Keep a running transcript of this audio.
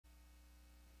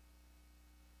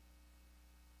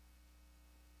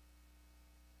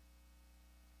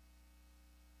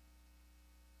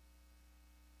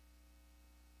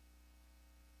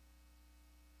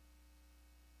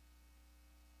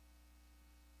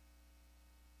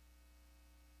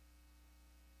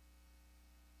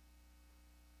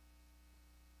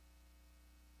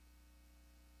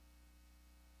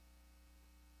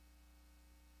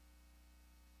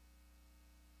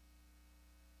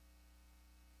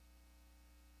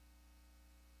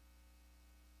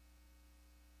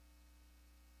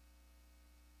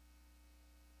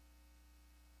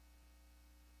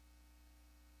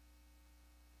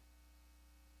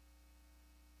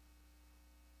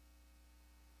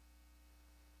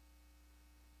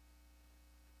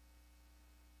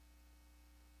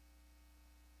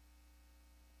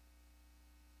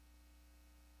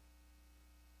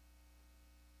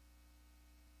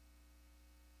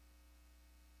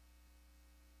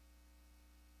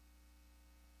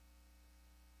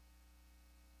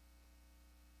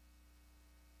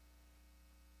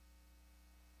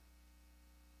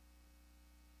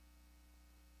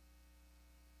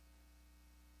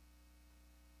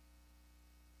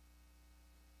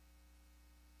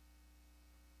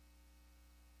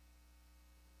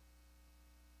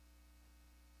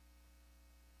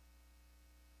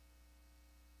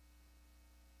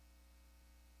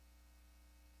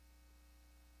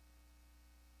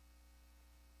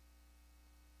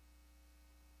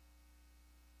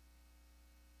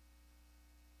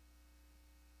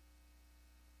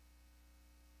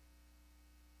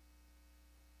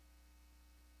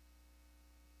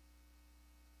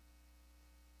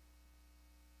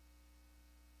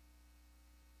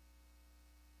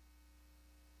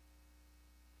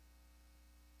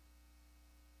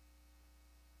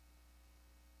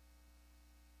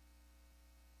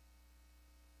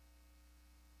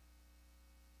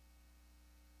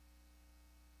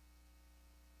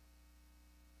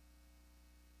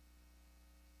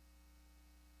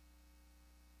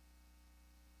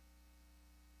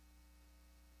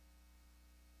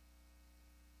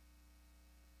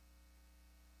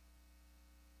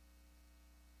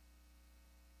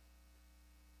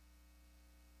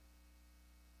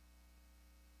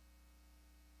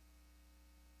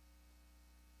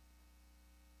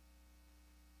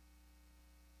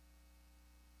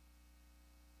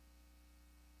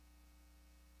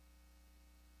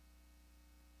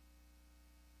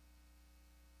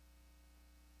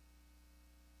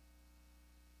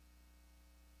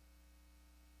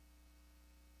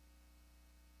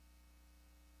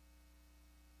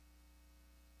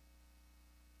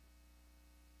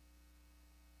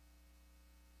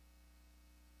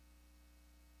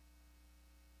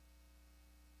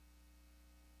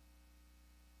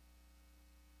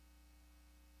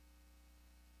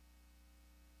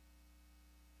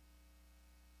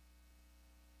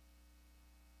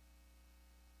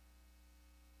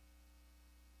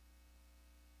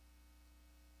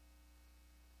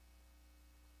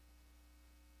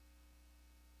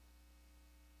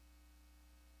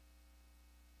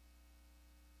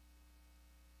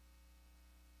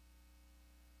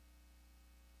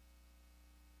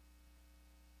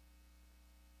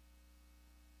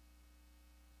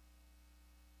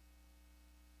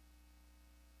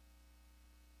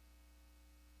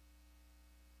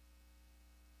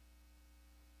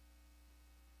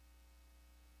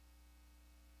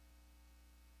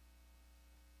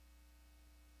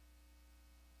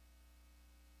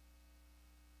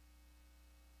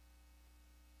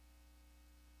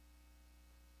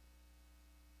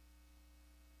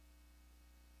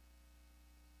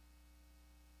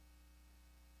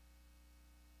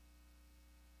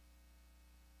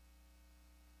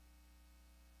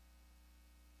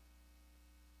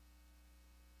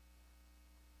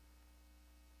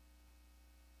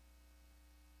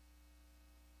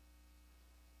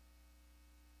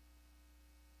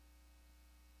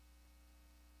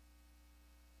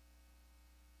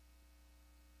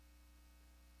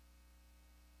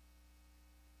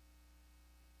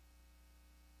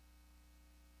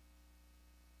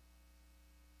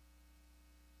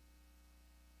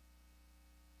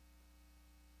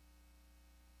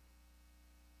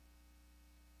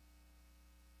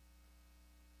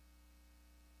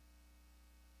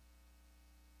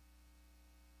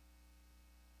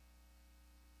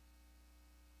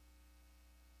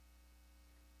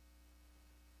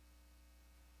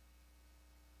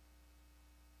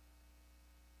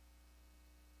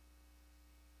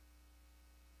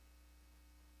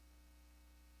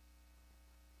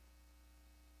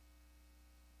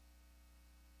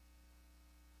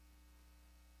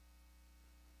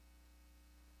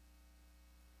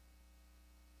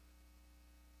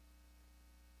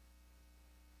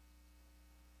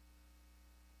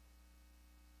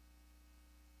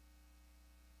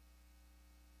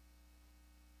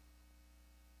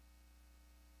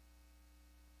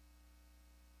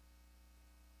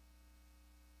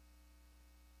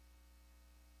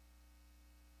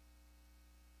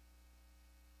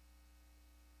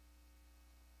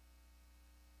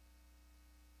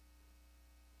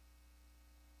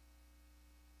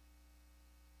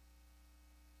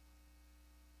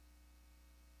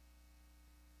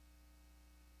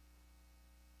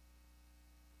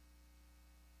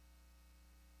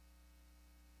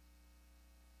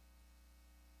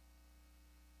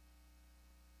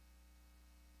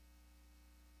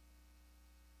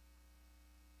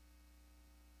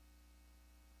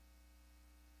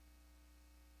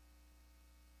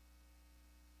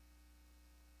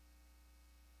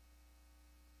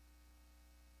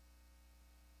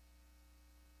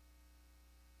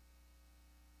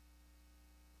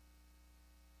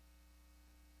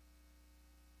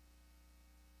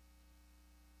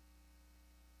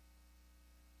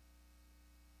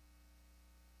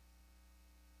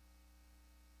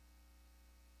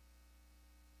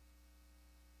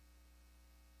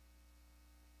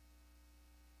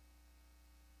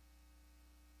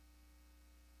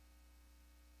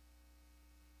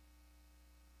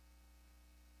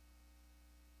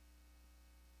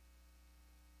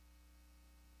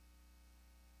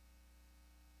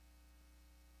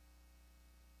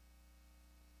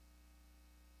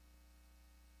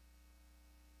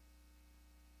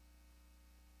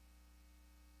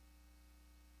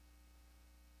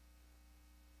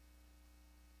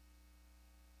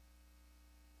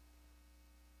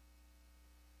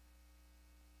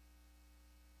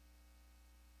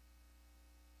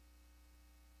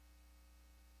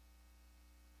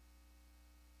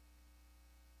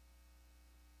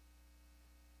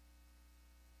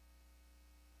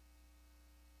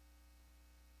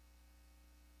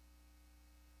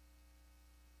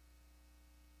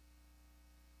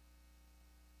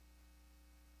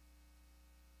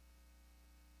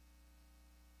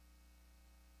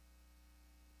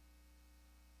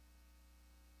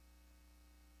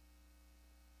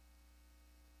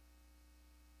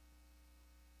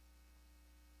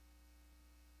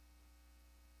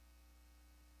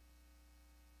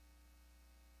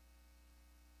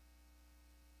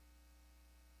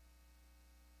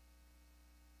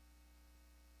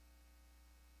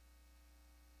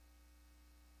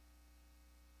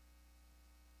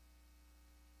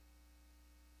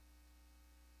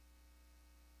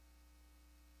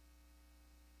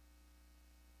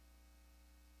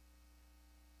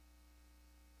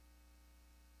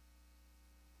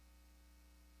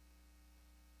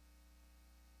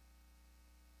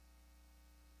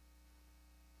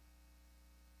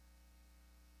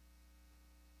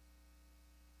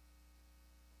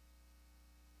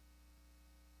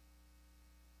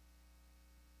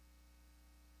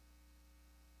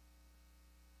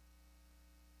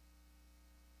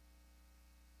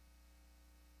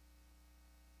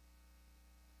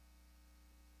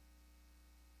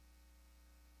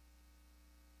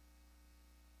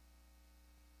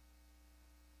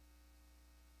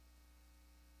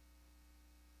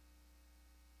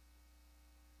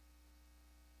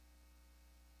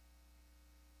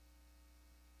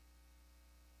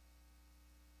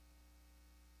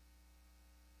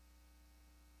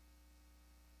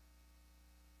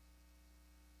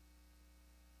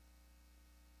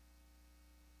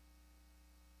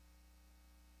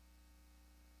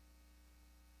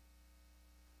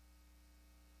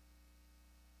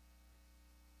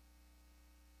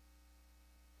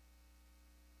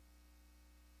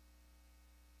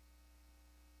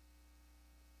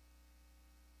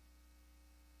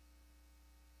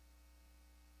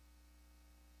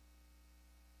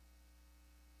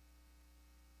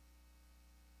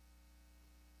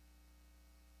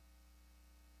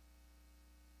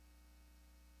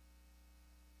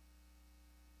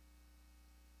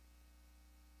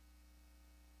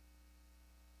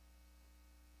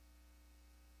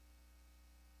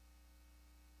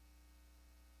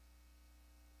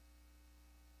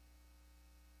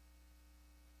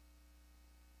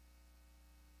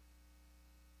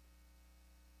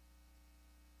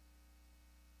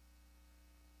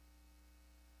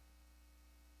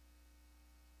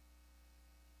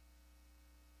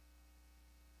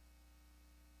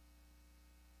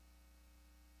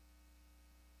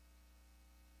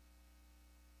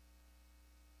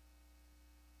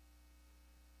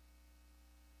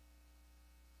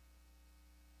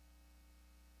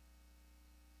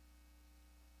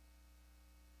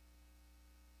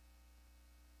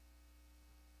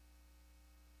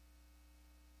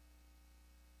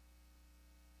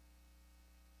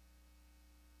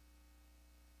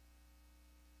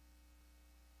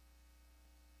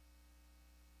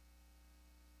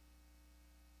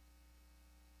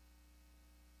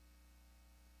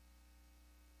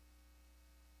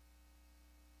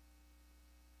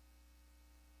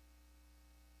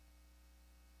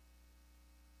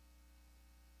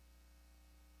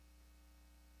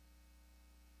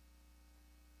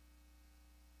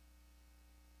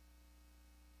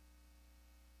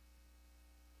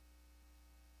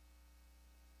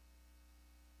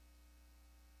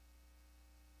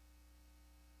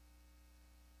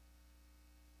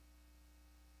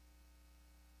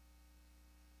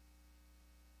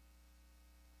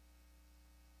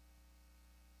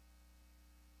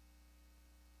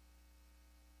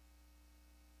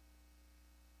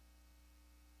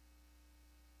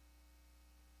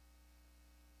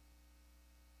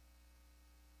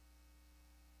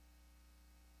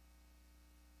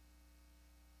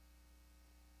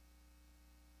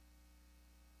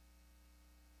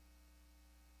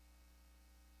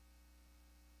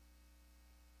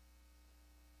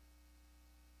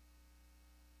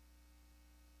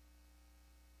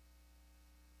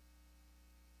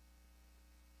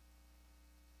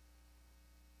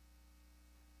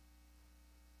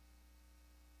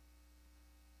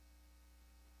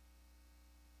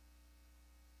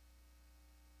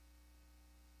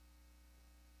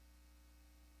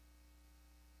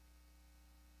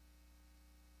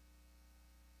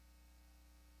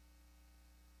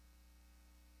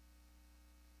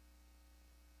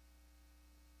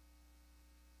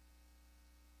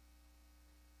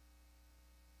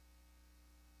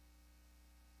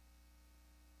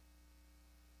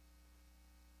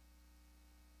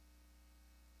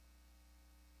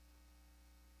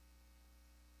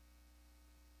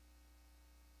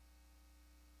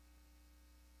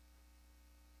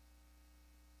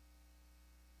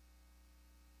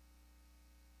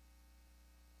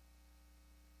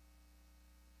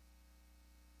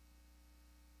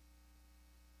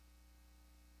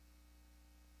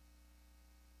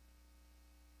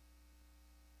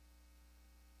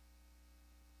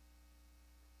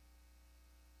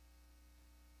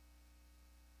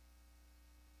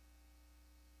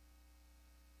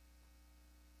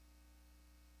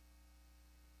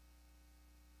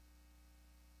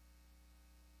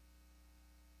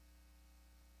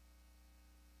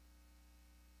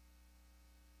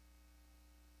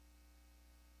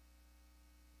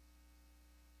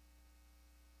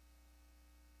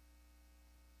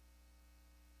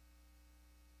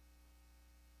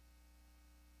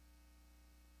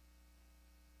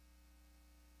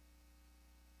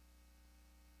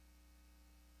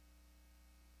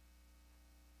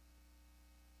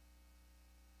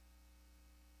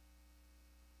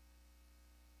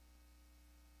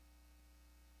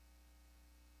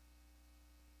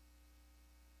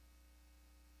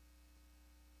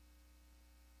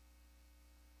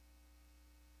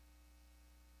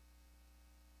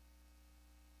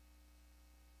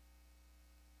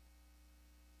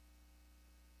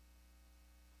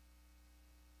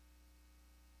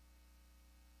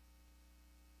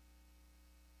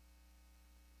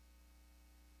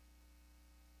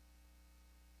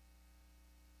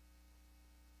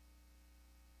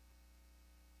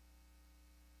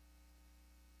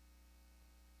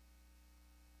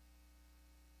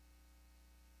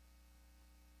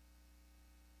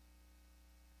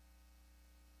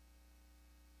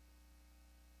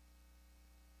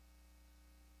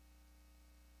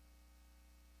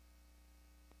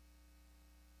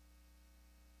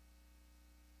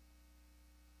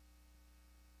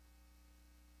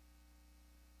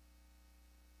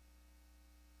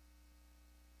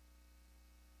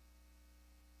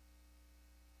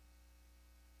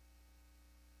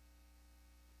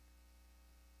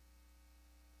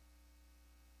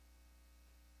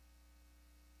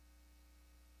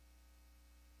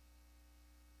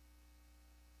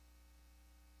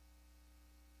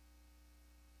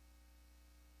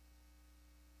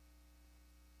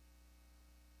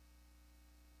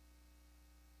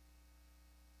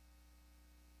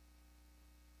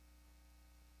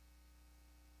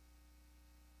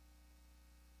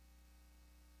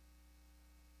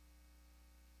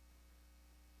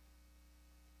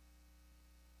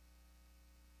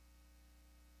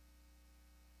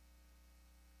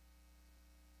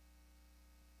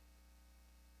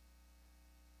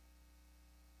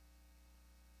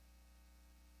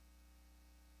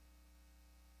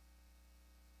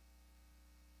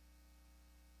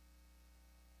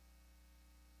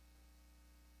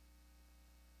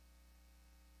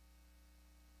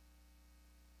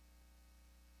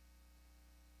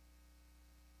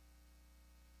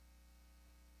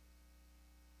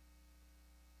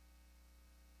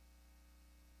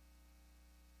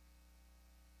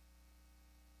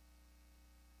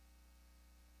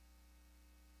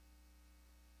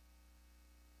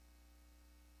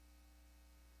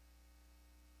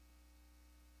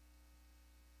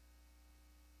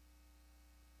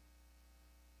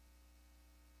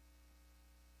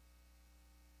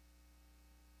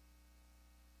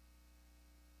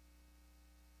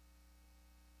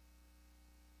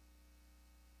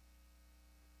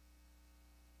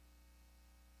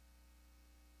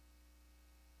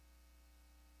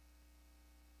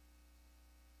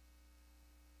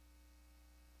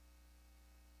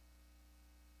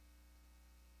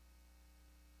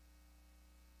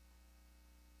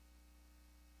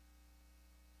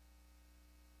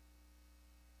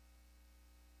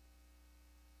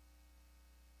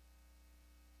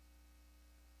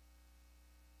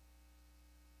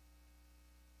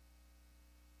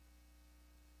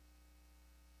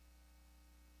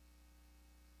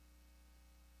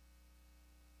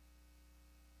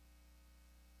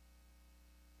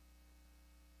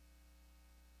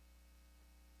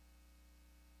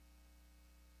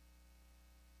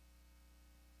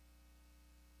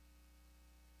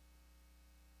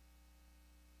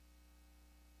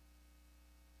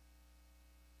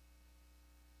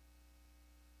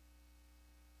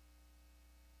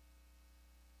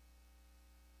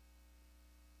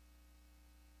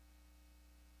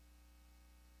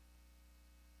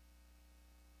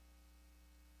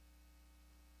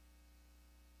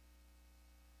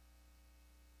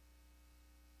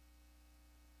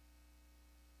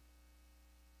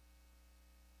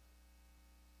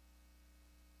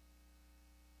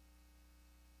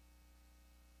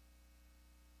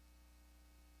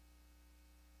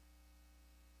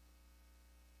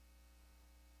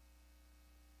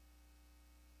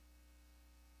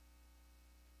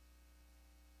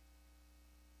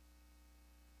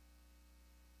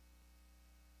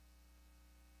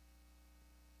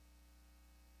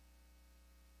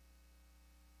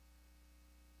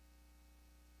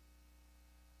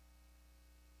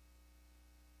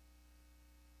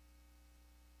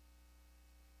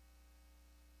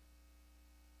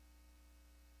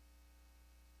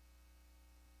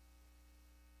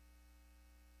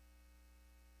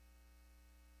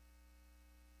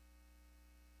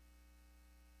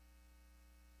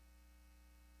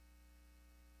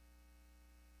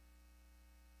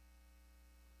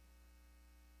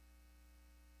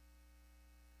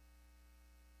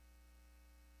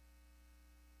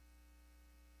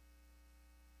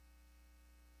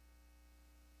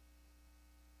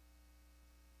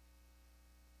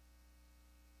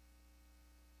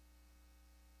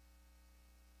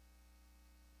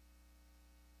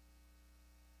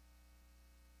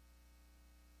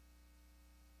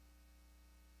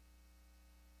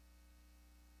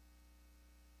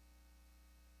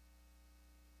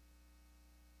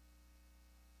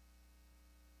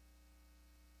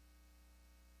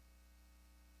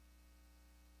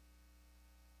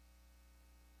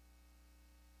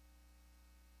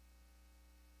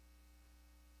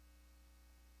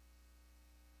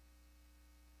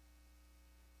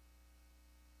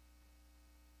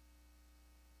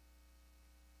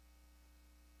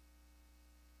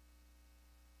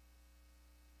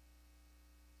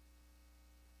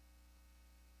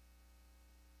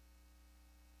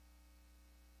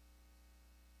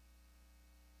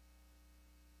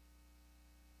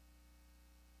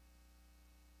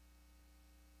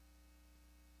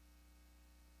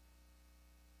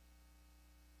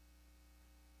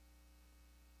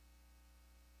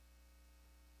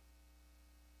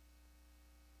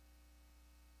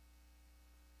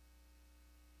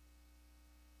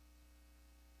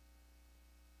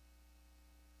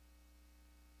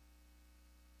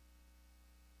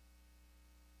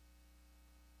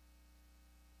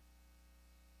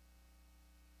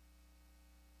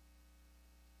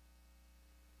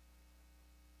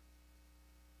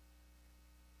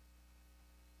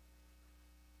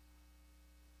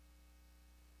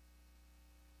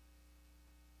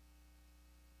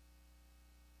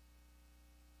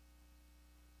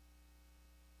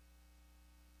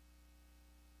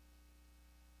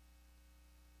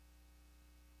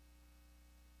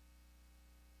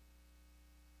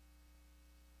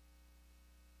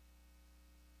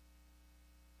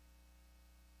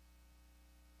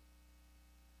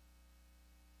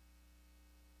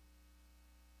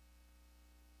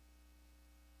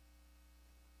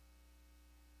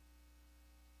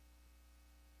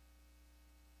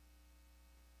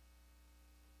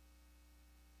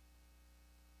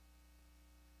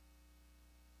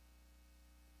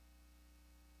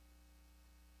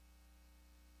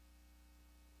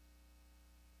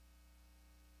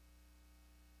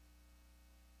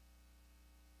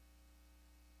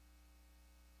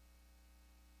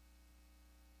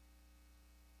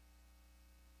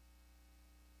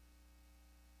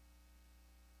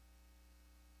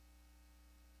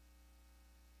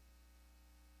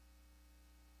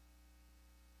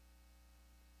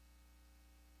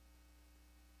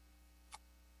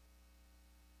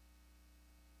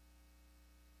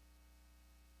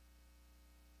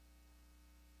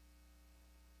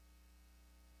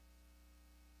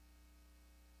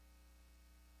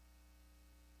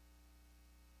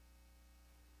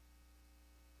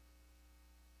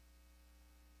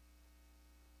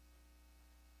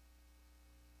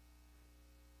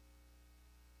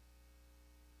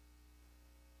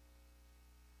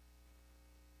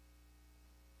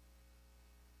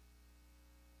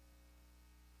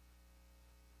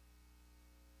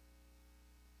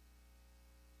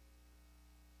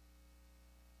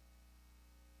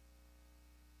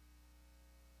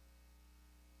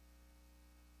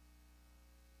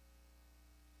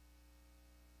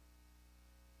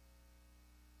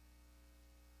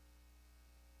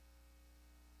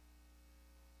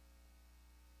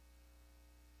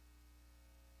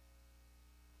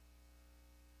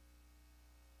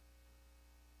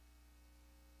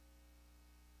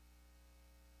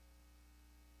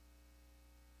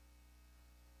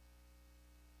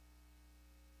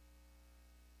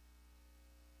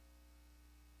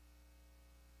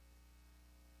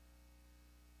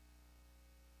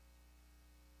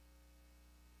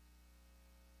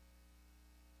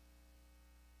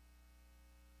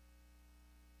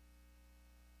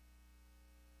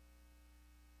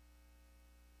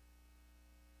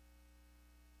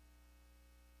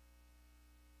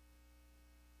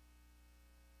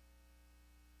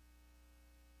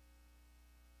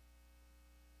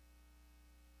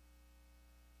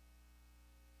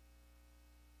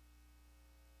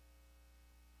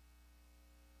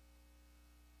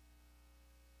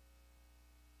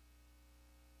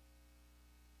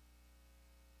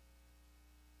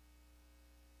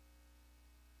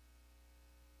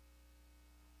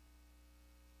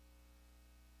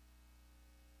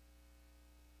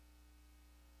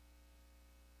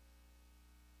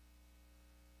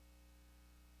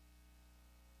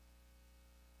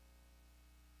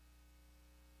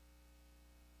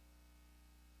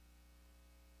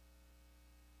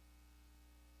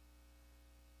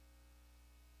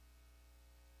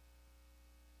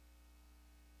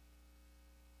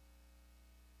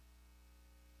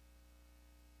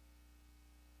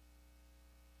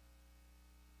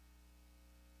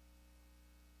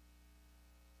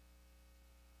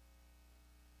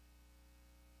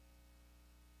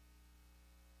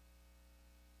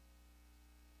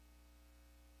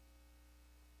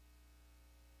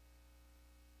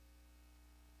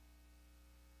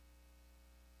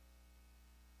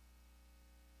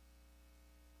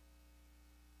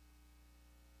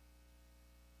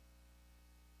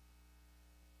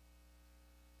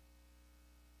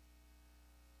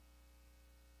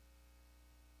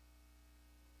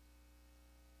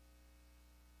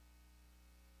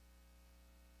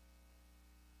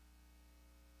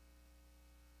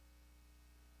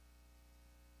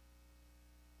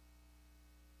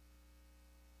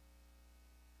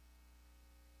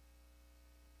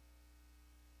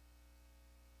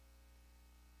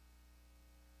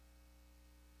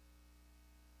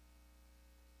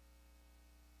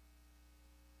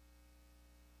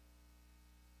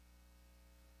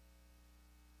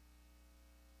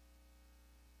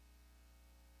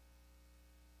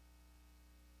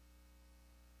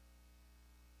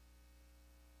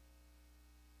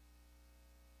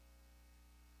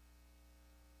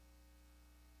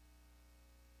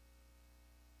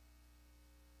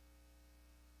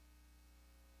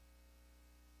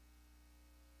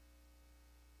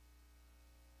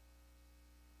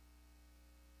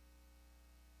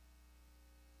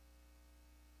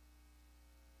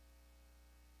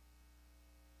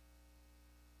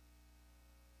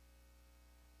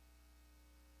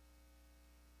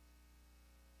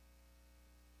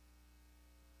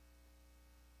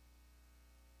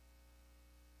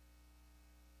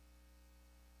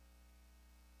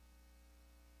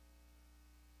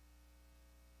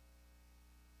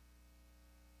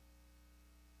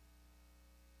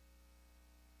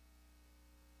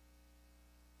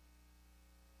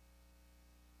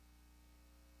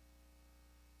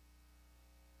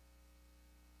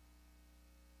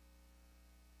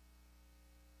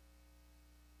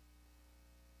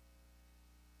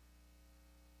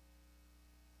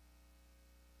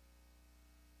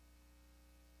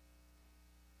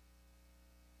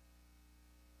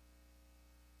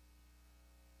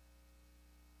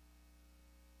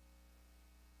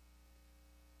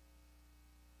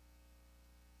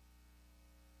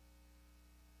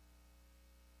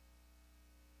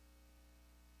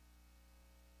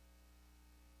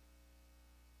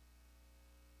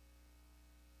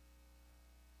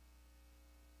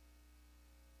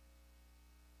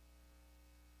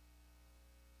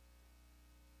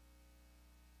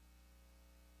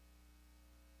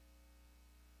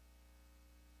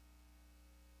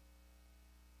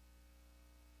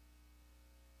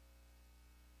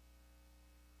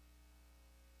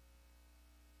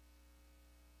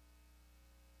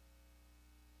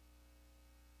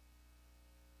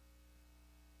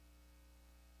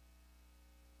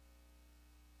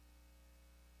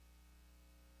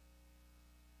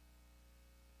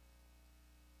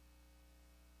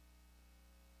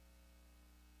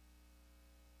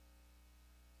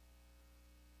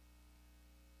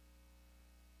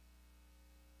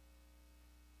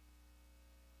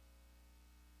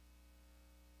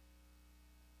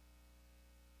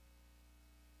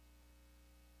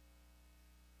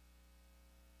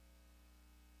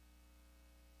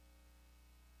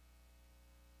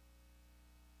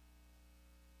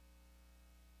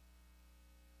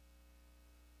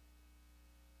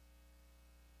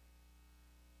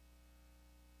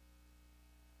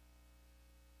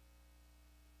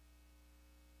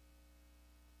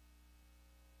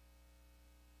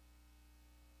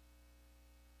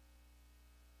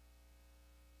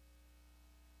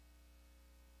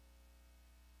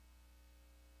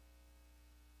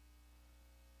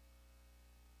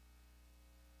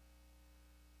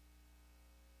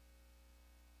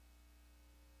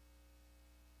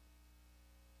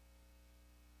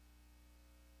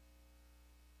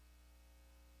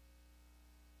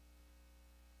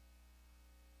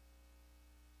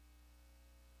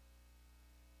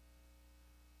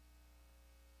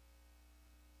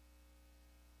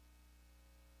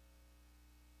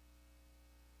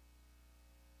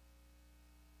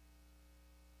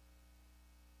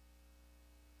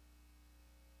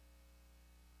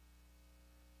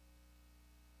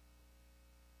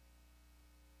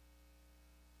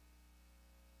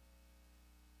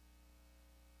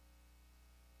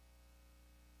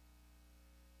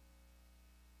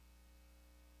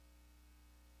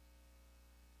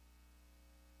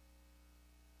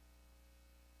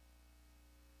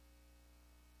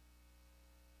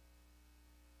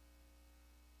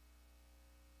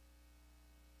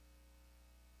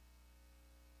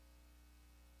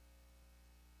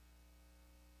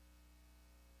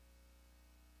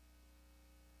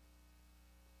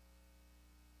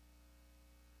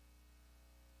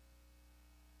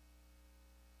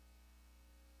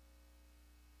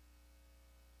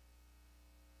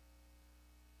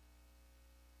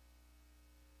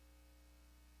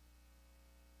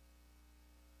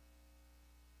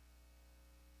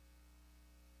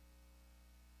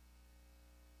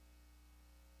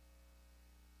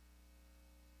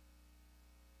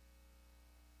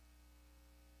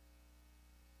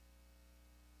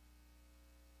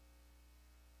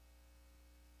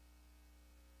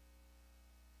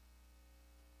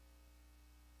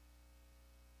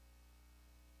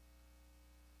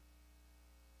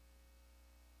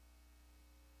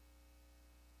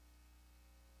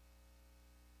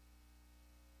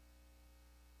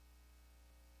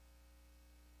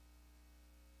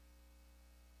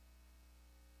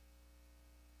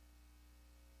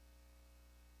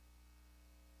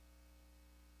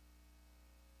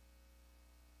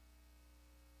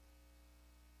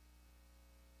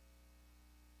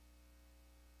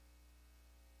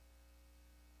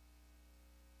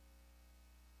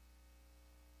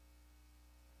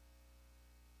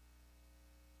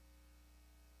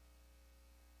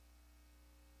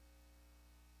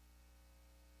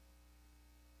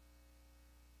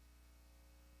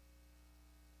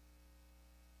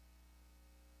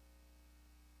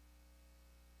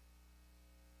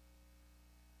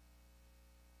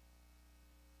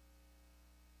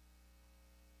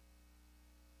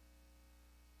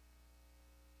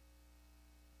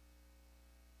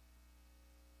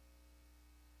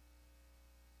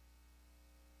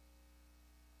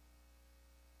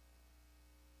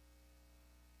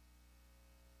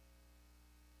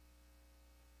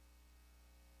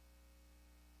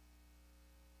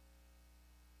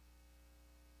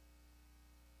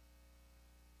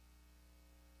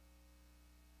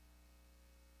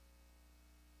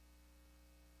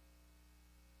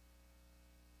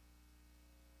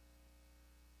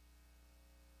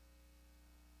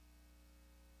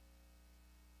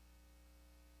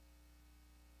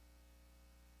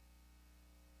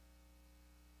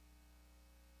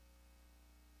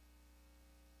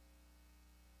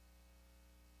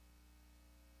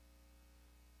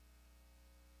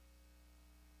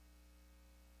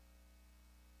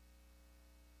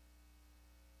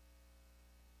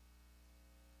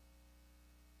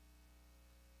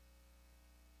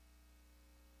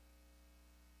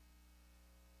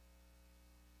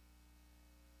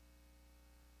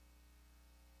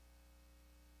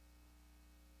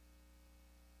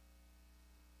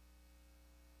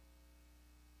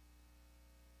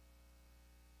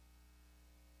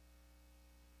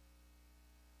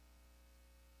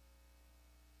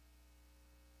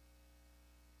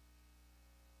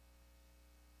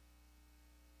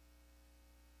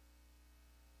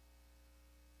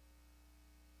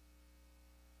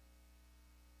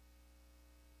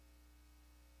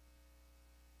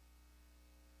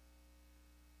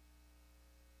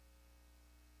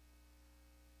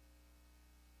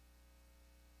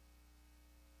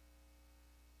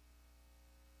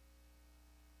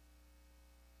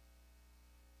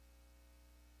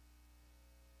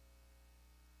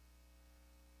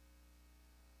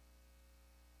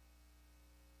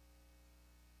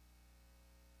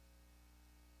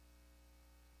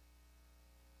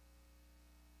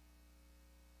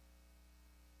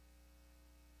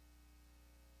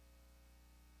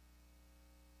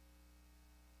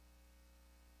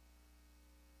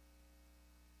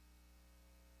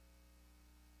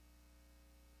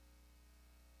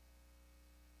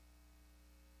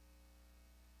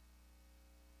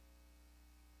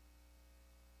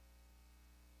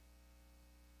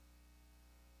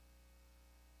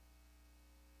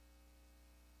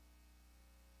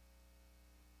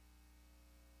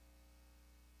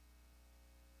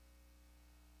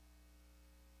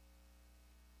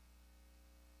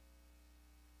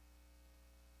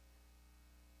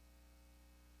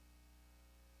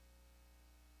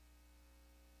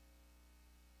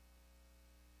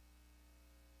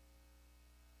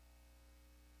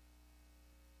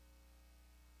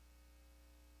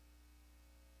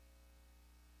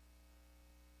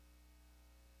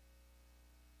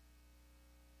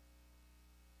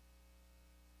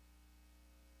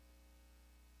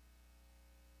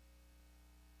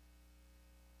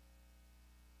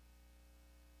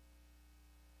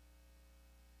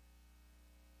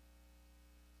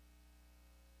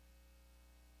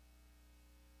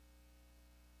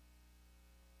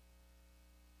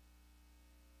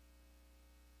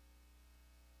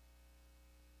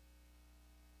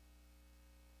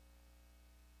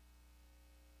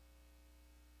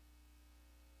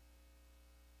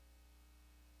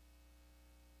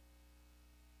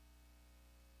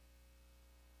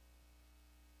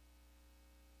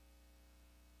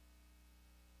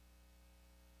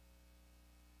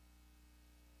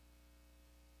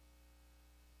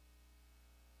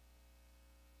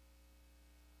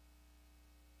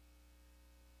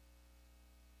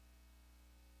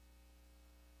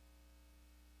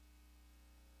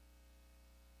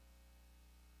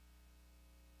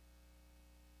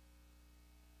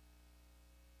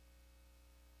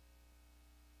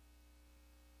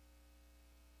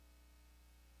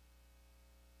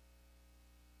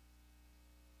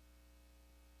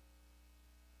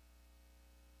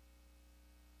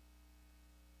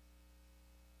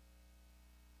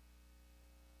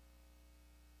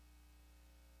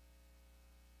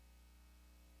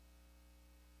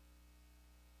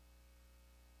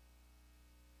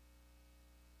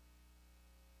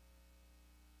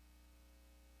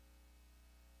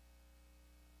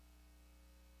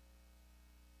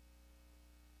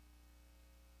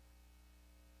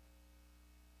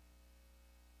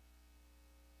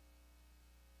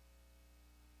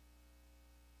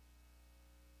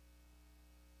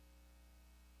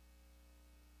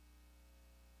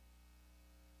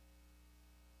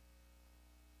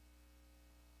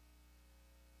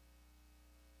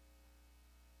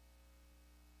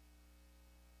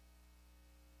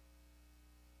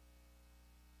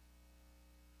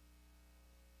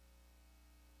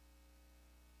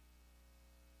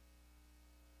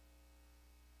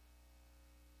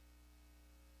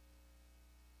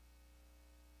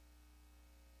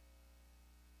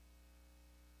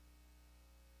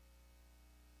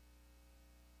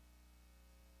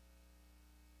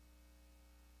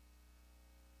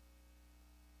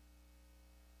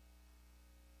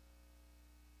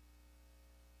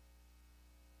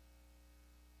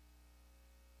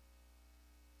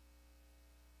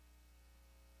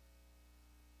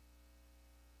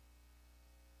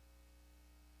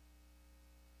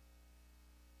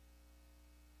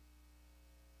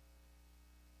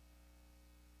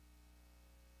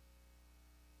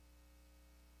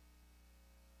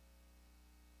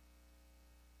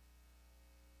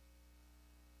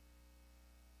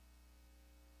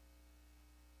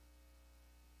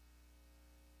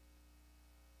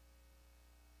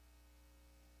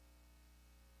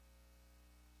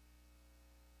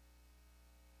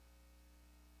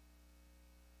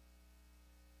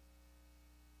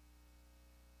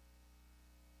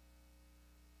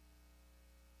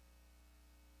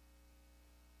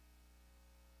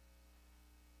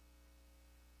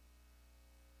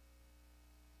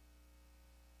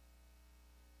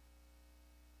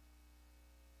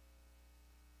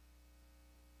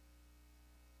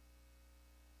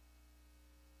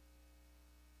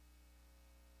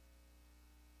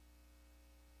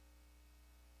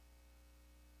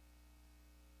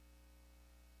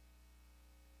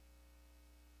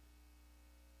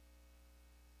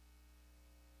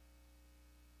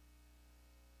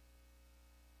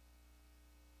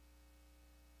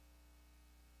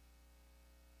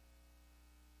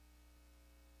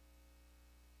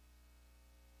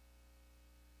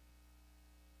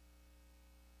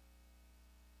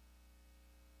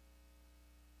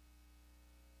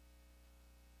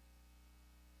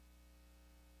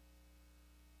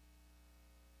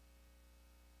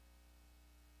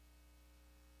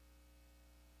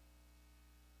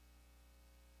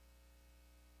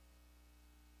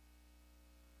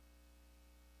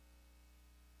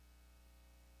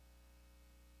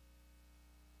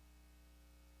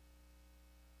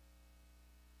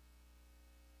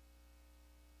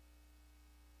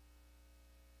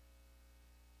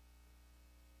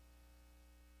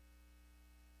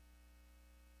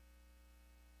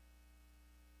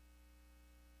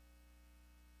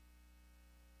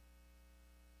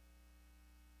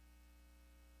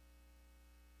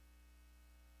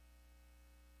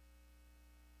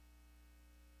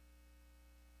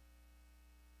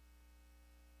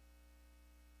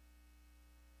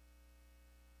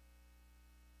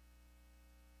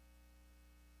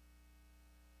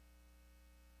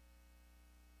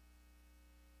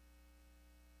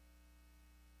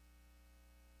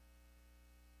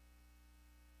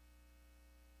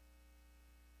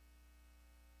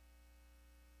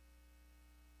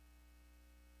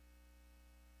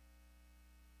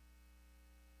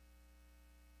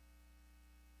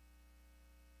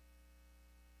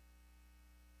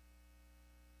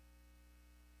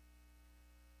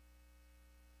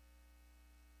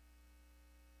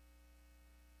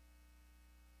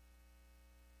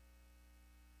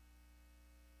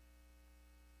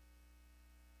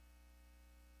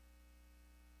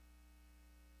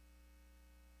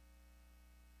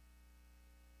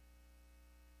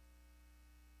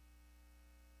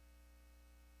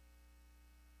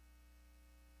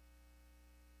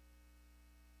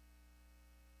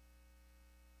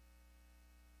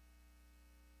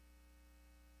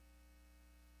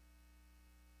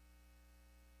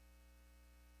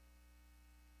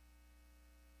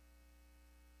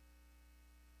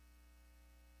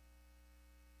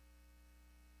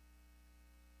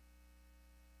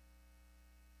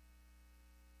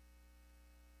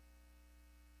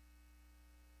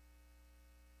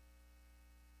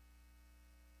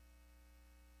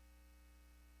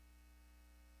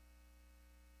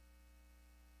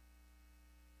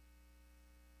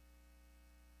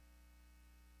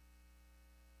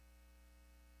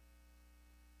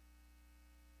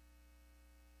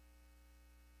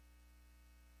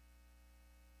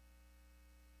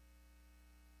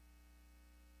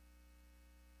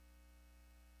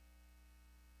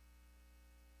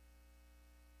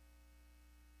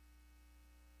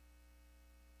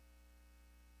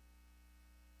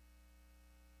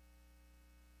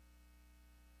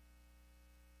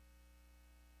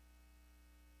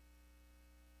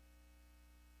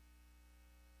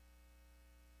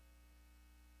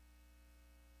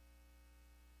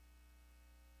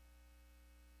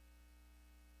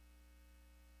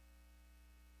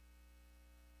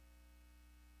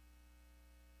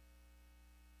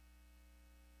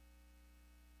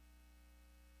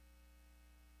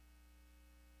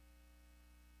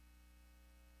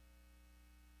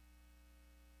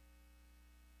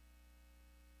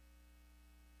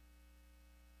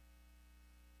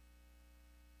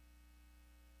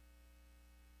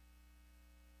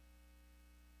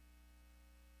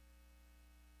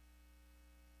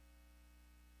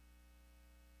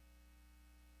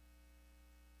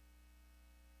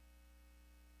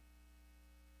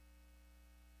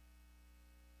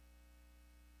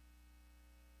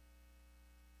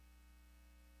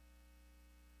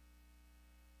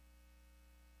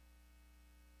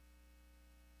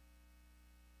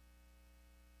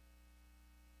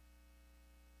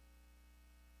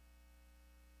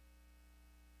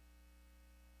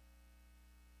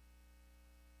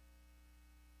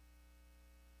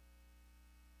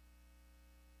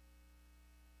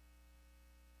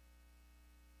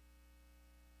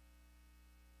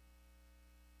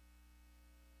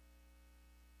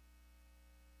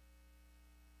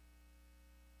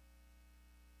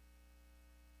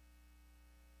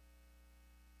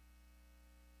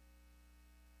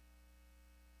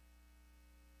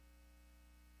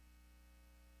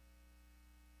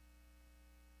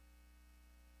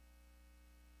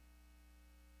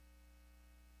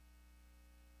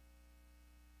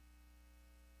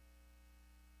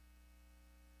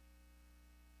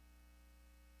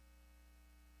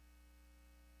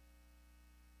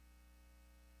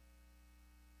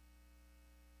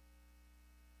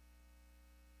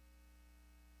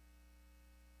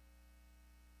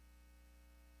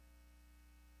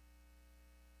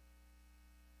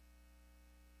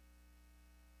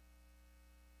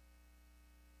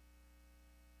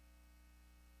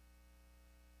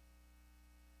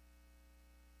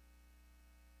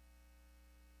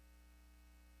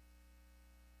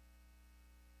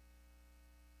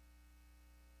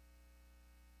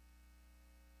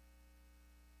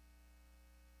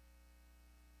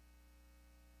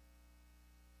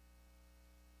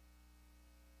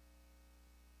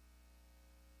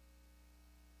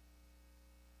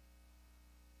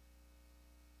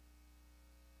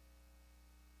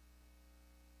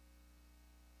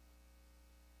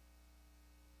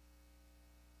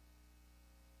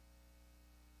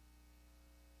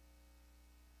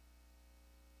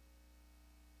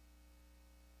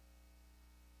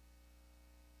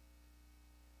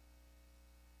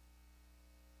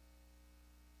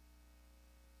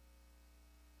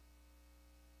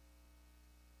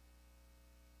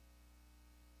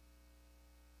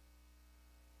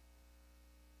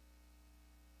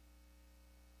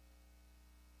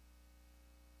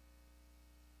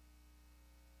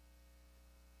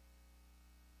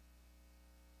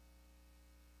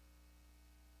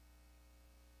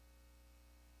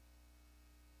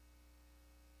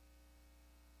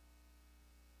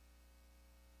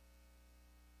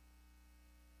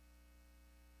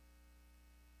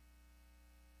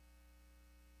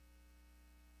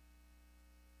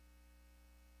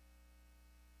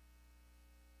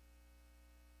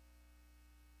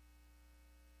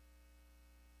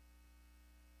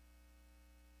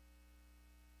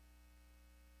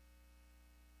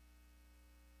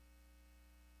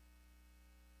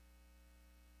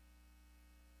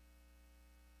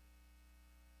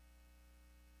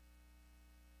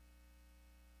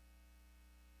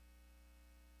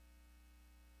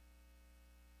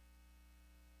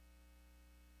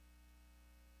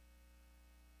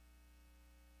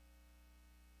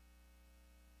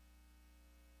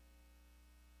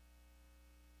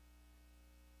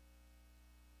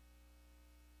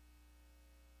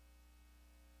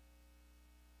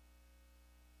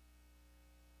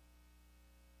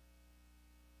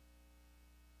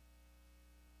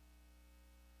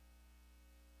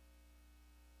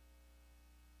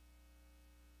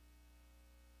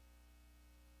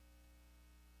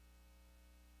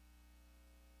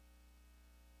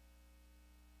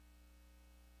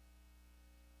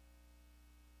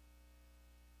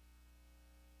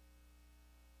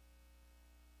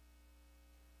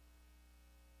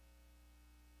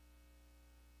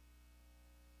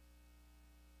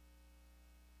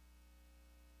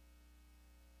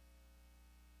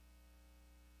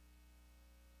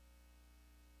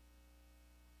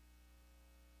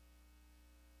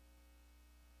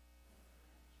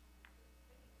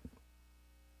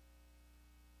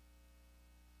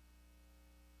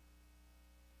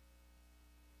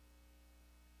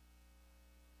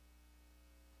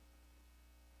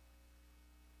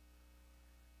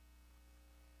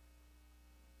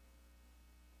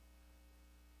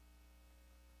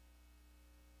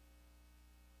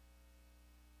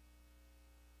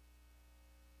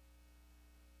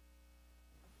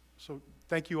So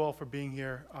thank you all for being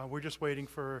here. We're just waiting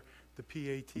for the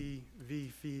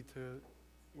PATV feed to,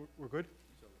 we're good?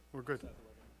 We're good.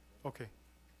 Okay.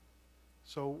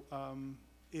 So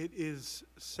it is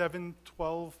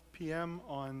 7:12 p.m.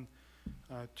 on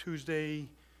Tuesday,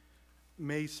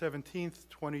 May 17th,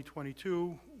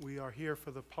 2022. We are here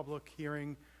for the public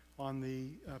hearing on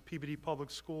the Peabody Public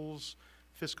Schools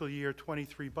fiscal year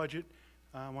 23 budget.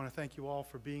 I want to thank you all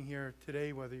for being here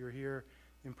today, whether you're here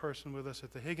in person with us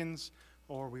at the Higgins,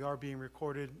 or we are being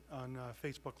recorded on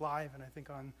Facebook Live, and I think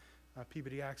on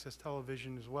Peabody Access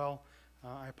Television as well.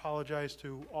 I apologize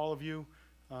to all of you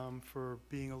for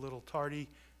being a little tardy.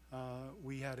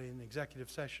 We had an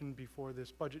executive session before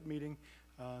this budget meeting,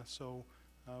 so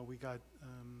we had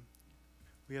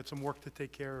some work to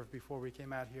take care of before we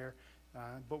came out here,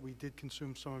 but we did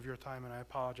consume some of your time, and I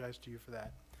apologize to you for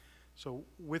that. So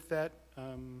with that,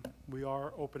 we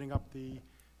are opening up the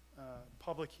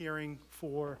public hearing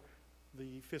for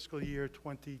the fiscal year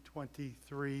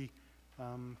 2023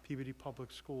 Peabody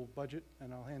Public School budget,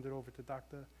 and I'll hand it over to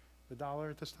Dr.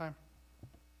 Vidala at this time.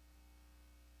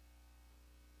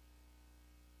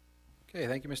 Okay,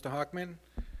 thank you, Mr. Hockman.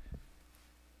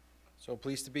 So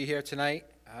pleased to be here tonight.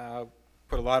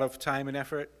 Put a lot of time and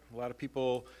effort. A lot of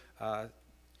people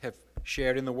have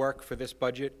shared in the work for this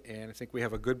budget, and I think we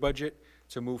have a good budget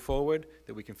to move forward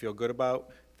that we can feel good about,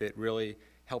 that really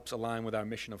helps align with our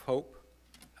mission of hope.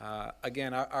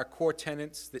 Again, our core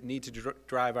tenets that need to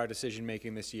drive our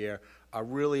decision-making this year are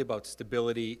really about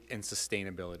stability and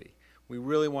sustainability. We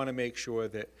really want to make sure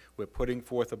that we're putting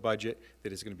forth a budget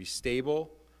that is going to be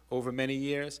stable over many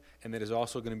years and that is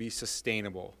also going to be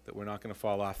sustainable, that we're not going to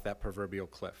fall off that proverbial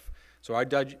cliff. So our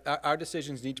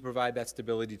decisions need to provide that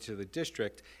stability to the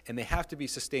district, and they have to be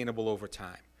sustainable over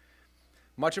time.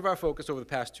 Much of our focus over the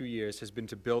past 2 years has been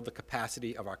to build the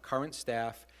capacity of our current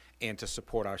staff and to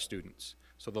support our students.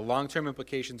 So the long-term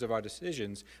implications of our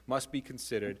decisions must be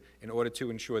considered in order to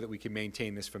ensure that we can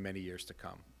maintain this for many years to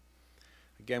come.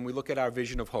 Again, we look at our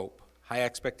vision of hope, high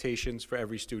expectations for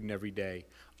every student every day,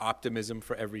 optimism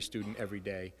for every student every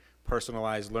day,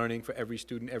 personalized learning for every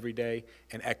student every day,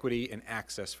 and equity and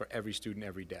access for every student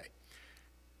every day.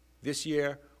 This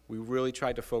year, we really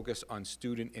tried to focus on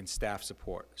student and staff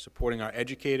support, supporting our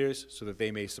educators so that they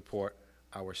may support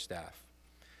our staff.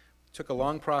 It took a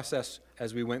long process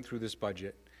as we went through this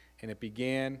budget, and it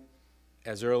began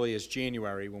as early as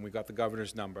January when we got the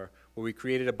governor's number, where we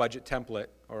created a budget template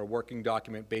or a working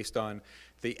document based on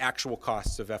the actual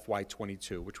costs of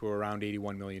FY22, which were around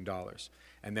 $81 million.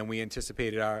 And then we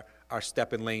anticipated our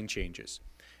step and lane changes.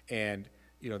 And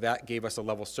that gave us a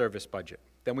level service budget.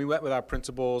 Then we went with our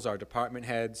principals, our department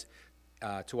heads,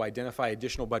 to identify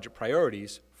additional budget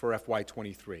priorities for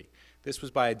FY23. This was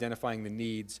by identifying the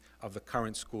needs of the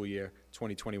current school year,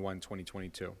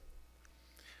 2021-2022.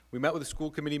 We met with the school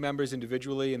committee members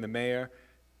individually and the mayor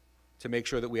to make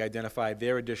sure that we identified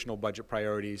their additional budget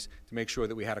priorities to make sure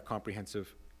that we had a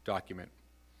comprehensive document.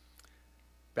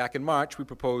 Back in March, we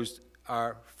proposed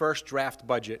our first draft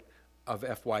budget of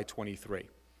FY23.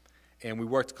 And we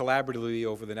worked collaboratively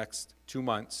over the next 2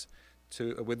 months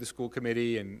with the school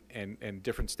committee and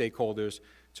different stakeholders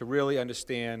to really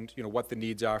understand what the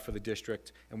needs are for the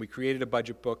district. And we created a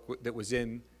budget book that was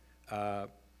in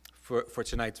for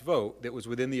tonight's vote that was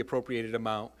within the appropriated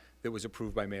amount that was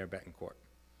approved by Mayor Betancourt.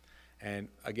 And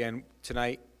again,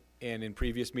 tonight and in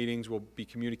previous meetings, we'll be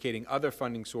communicating other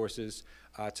funding sources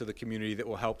to the community that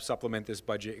will help supplement this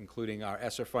budget, including our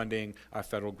ESSER funding, our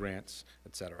federal grants,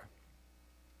 et cetera.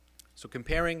 So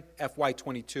comparing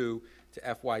FY22 to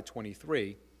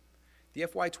FY23, the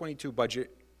FY22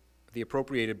 budget, the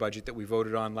appropriated budget that we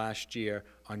voted on last year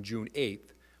on June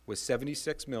 8th, was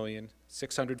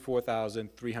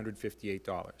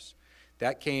 $76,604,358.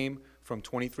 That came from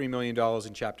 $23 million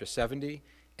in Chapter 70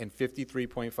 and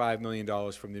 $53.5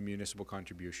 million from the municipal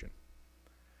contribution.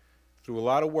 Through a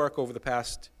lot of work over the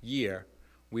past year,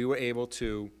 we were able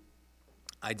to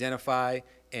identify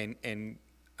and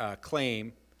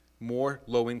claim more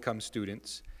low-income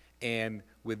students, and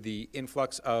with the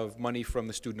influx of money from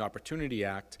the Student Opportunity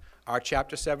Act, our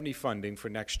Chapter 70 funding for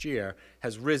next year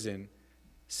has risen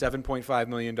 $7.5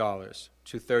 million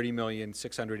to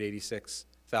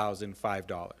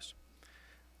 $30,686,005,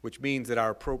 which means that our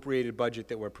appropriated budget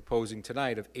that we're proposing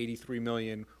tonight of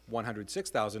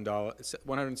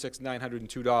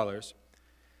 $83,106,902,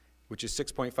 which is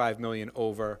 $6.5 million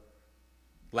over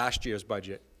last year's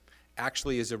budget,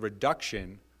 actually is a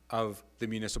reduction of the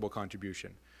municipal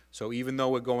contribution. So even though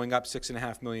we're going up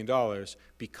 $6.5 million,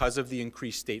 because of the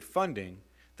increased state funding,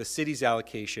 the city's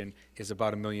allocation is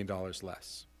about $1 million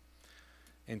less.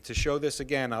 And to show this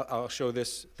again, I'll show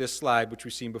this slide, which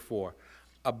we've seen before.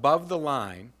 Above the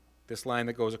line, this line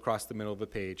that goes across the middle of the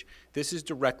page, this is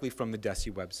directly from the DESE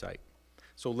website.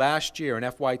 So last year in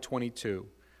FY22,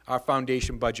 our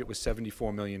foundation budget was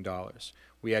 $74 million.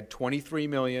 We had $23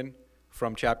 million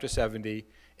from Chapter 70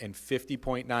 and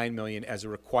 $50.9 million as a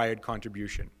required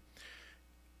contribution.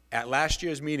 At last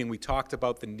year's meeting, we talked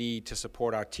about the need to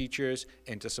support our teachers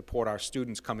and to support our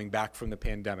students coming back from the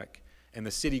pandemic. And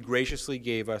the city graciously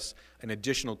gave us an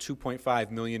additional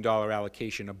 $2.5 million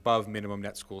allocation above minimum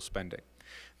net school spending.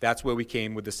 That's where we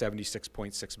came with the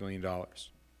 $76.6 million.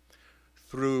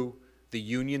 Through the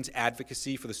union's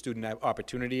advocacy for the Student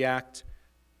Opportunity Act,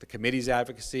 the committee's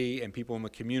advocacy, and people in the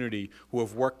community who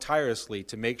have worked tirelessly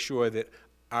to make sure that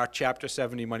our Chapter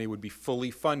 70 money would be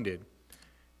fully funded,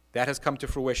 that has come to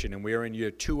fruition, and we are in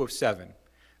year 2 of 7.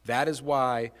 That is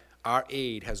why our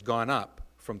aid has gone up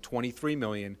from $23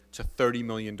 million to $30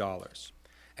 million.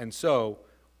 And so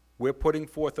we're putting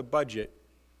forth a budget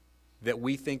that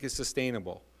we think is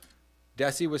sustainable.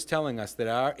 DESE was telling us that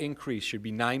our increase should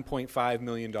be $9.5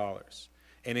 million.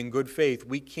 And in good faith,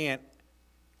 we can't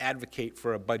advocate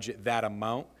for a budget that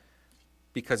amount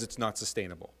because it's not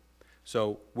sustainable.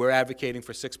 So we're advocating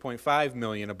for $6.5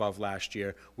 million above last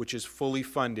year, which is fully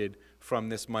funded from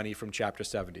this money from Chapter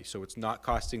 70. So it's not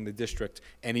costing the district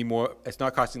any more, it's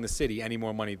not costing the city any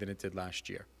more money than it did last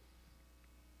year.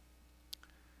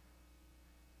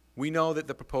 We know that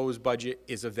the proposed budget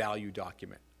is a value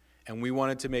document, and we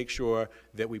wanted to make sure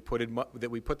that we put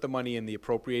the money in the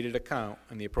appropriated account,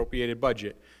 in the appropriated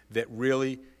budget, that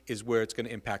really is where it's going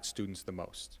to impact students the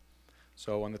most.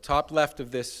 So on the top left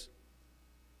of this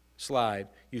slide,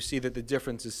 you see that the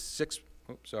difference is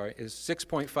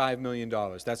 $6.5 million.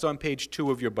 That's on page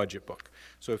 2 of your budget book.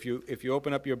 So if you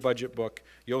open up your budget book,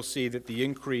 you'll see that the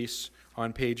increase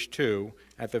on page 2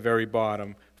 at the very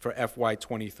bottom for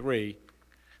FY23,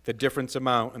 the difference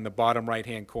amount in the bottom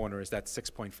right-hand corner is that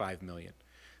 $6.5 million.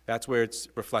 That's where it's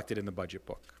reflected in the budget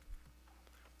book.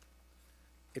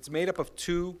 It's made up of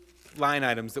 2 line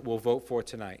items that we'll vote for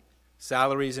tonight: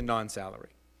 salaries and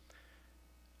non-salary.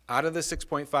 Out of the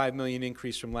 $6.5 million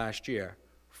increase from last year,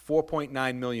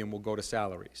 $4.9 million will go to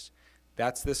salaries.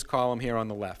 That's this column here on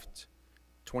the left.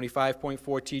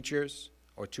 25.4 teachers,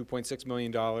 or $2.6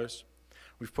 million.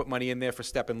 We've put money in there for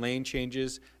step and lane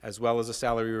changes, as well as a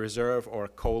salary reserve or a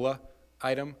COLA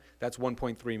item. That's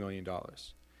 $1.3 million.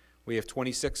 We have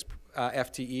 26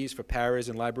 FTEs for paras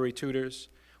and library tutors,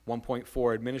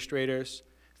 1.4 administrators,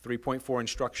 3.4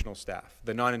 instructional staff,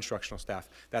 the non-instructional staff.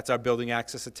 That's our building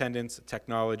access attendants,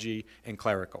 technology, and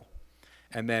clerical.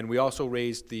 And then we also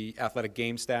raised the athletic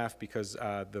game staff because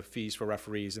the fees for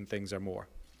referees and things are more.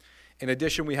 In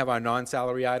addition, we have our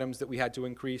non-salary items that we had to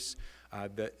increase.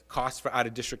 The cost for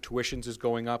out-of-district tuitions is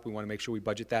going up. We want to make sure we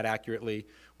budget that accurately.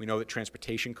 We know that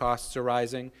transportation costs are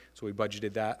rising, so we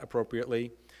budgeted that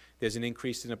appropriately. There's an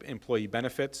increase in employee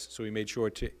benefits, so we made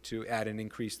sure to add an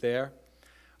increase there.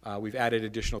 We've added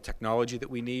additional technology that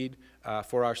we need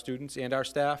for our students and our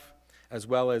staff, as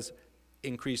well as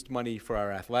increased money for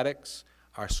our athletics,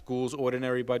 our schools'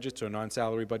 ordinary budgets or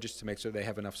non-salary budgets to make sure they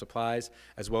have enough supplies,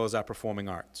 as well as our performing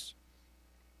arts.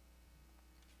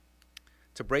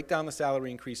 To break down the salary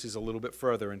increases a little bit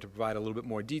further and to provide a little bit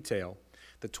more detail,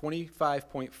 the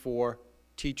 25.4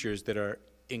 teachers that are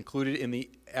included in the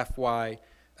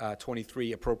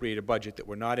FY23 appropriated budget that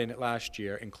were not in it last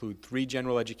year include 3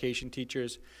 general education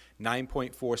teachers,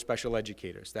 9.4 special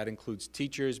educators. That includes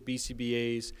teachers,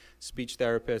 BCBAs, speech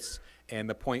therapists, and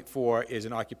the 0.4 is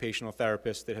an occupational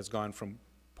therapist that has gone from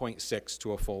 0.6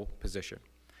 to a full position.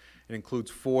 It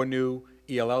includes 4 new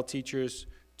ELL teachers,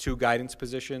 2 guidance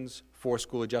positions, 4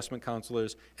 school adjustment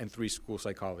counselors, and 3 school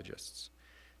psychologists.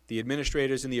 The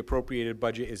administrators in the appropriated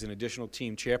budget is an additional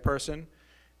team chairperson,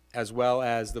 as well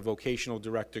as the vocational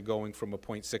director going from a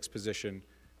 0.6 position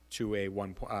to a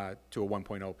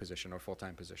 1.0 position or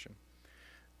full-time position.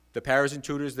 The paras and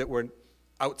tutors that were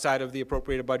outside of the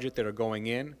appropriated budget that are going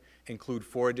in include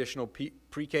 4 additional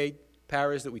pre-K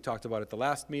paras that we talked about at the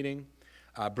last meeting.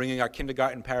 Bringing our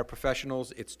kindergarten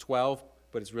paraprofessionals, it's 12,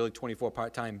 but it's really 24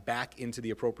 part-time, back into the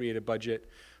appropriated budget.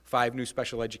 5 new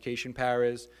special education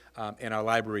paras, and our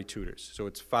library tutors. So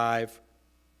it's 5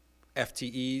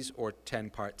 FTEs or 10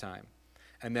 part-time.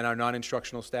 And then our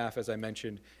non-instructional staff, as I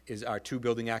mentioned, is our 2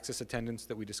 building access attendants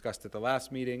that we discussed at the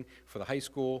last meeting for the high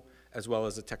school, as well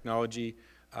as a technology,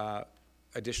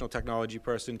 additional technology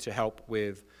person to help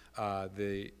with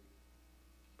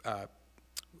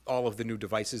all of the new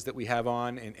devices that we have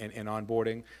on and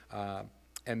onboarding.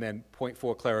 And then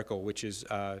 0.4 clerical, which is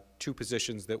 2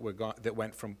 positions that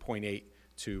went from 0.8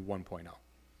 to 1.0.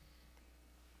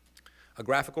 A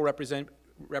graphical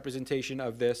representation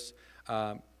of this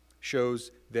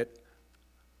shows that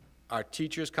Our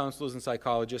teachers, counselors, and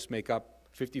psychologists make up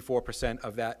 54%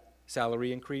 of that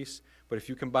salary increase. But if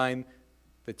you combine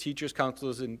the teachers,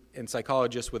 counselors, and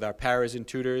psychologists with our paras and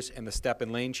tutors and the step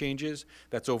and lane changes,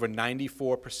 that's over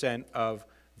 94% of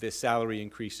the salary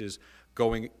increases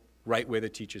going right where the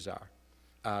teachers are,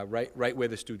 right where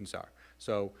the students are.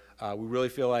 So we really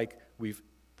feel like we've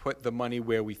put the money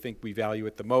where we think we value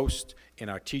it the most, in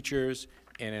our teachers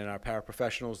and in our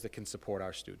paraprofessionals that can support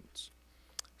our students.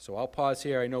 So I'll pause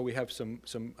here. I know we have some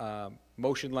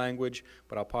motion language,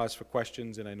 but I'll pause for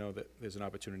questions, and I know that there's an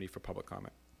opportunity for public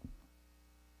comment.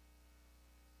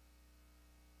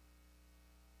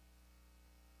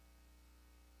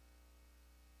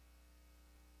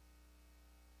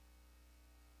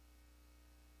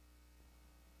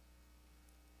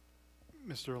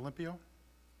 Mr. Olympio?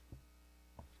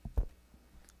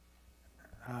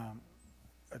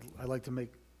 I'd like to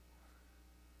make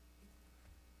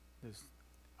this,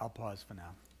 I'll pause for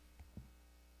now.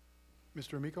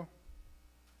 Mr. Amico?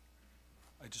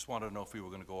 I just wanted to know if we were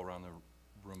going to go around the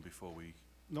room before we...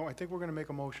 No, I think we're going to make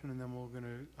a motion, and then we're going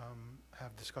to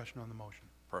have discussion on the motion.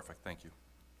 Perfect, thank you.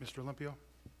 Mr. Olympio?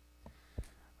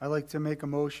 I'd like to make a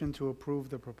motion to approve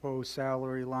the proposed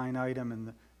salary line item in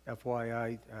the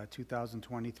FYI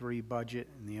 2023 budget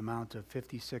in the amount of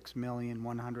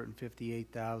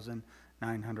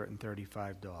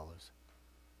 $56,158,935.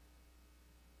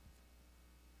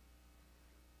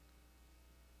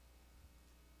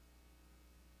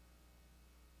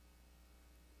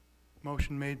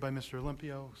 Motion made by Mr.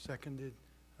 Olympio, seconded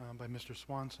by Mr.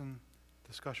 Swanson.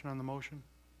 Discussion on the motion?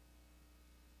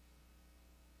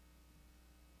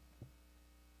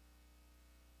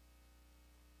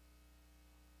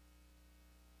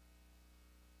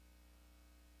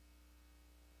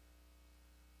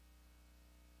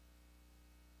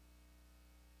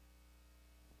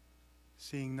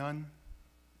 Seeing none?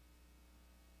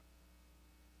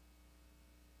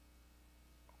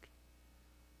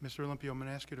 Mr. Olympio, I'm going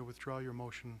to ask you to withdraw your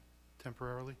motion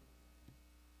temporarily.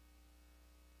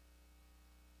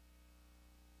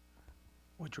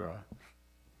 Withdraw.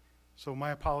 So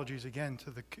my apologies again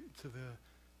to the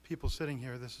people sitting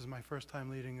here. This is my first time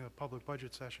leading a public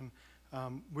budget session.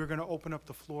 We're going to open up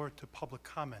the floor to public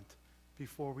comment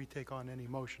before we take on any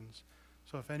motions.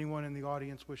 So if anyone in the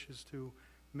audience wishes to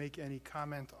make any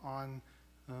comment on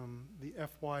the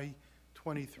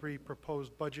FY23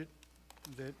 proposed budget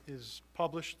that is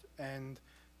published and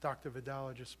Dr.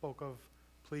 Vidala just spoke of,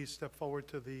 please step forward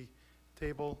to the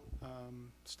table,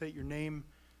 state your name,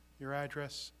 your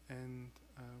address, and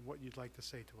what you'd like to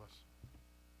say to us.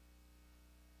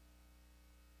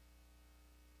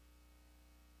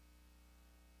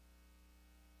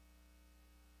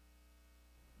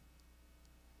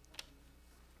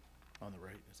 On the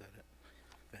right, is that it?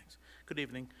 Thanks. Good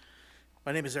evening.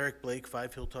 My name is Eric Blake,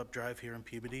 5 Hilltop Drive here in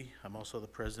Peabody. I'm also the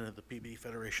president of the Peabody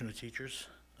Federation of Teachers,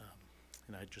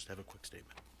 and I just have a quick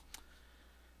statement.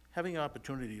 Having an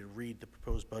opportunity to read the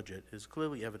proposed budget, it is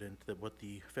clearly evident that what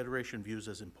the Federation views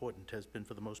as important has been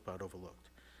for the most part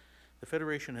overlooked. The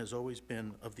Federation has always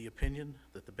been of the opinion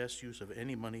that the best use of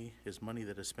any money is money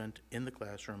that is spent in the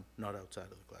classroom, not outside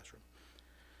of the classroom.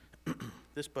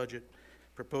 This budget,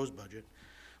 proposed budget,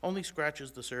 only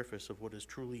scratches the surface of what is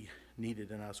truly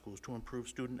needed in our schools to improve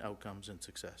student outcomes and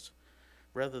success.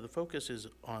 Rather, the focus is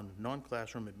on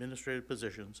non-classroom administrative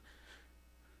positions.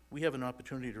 We have an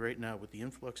opportunity right now with the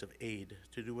influx of aid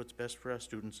to do what's best for our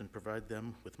students and provide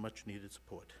them with much needed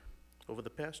support. Over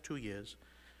the past 2 years,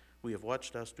 we have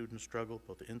watched our students struggle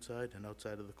both inside and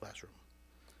outside of the classroom.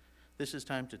 This is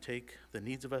time to take the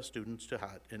needs of our students to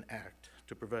heart and act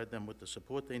to provide them with the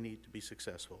support they need to be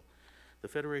successful. The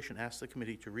Federation asked the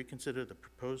committee to reconsider the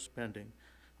proposed spending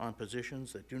on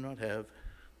positions that do not have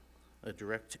a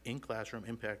direct in-classroom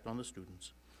impact on the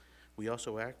students. We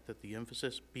also ask that the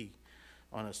emphasis be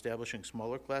on establishing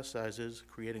smaller class sizes,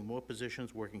 creating more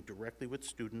positions, working directly with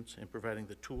students, and providing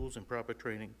the tools and proper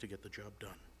training to get the job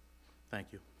done.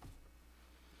 Thank you.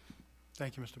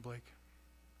 Thank you, Mr. Blake.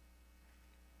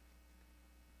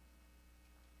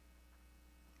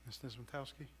 Ms.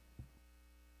 Niswantowski?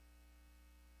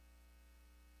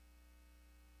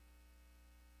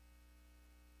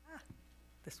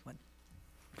 This one.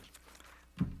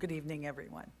 Good evening,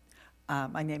 everyone.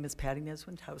 My name is Patty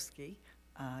Niswantowski.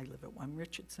 I live at 1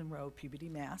 Richardson Road, Peabody,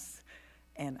 Mass.,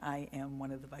 and I am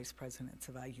one of the vice presidents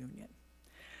of our union.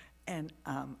 And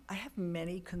I have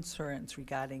many concerns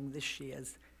regarding this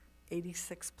year's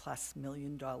 $86+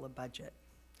 million budget.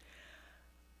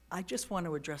 I just want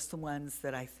to address the ones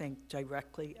that I think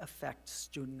directly affect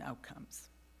student outcomes.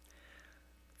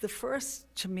 The first,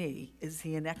 to me, is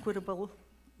the inequitable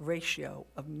ratio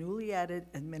of newly added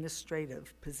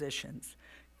administrative positions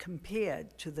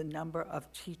compared to the number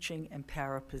of teaching and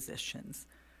para positions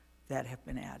that have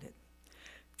been added.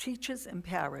 Teachers and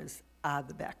paras are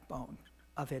the backbone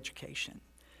of education.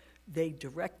 They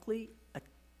directly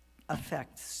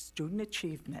affect student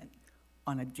achievement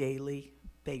on a daily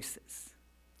basis.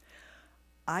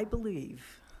 I believe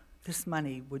this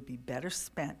money would be better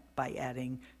spent by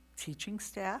adding teaching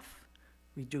staff,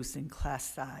 reducing class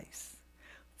size,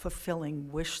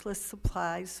 fulfilling wish list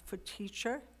supplies for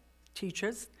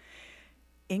teachers,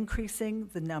 increasing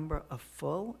the number of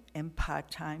full and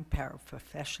part-time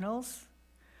paraprofessionals,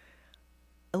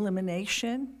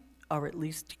 elimination or at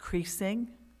least decreasing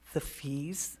the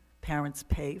fees parents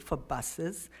pay for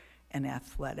buses and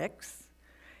athletics,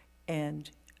 and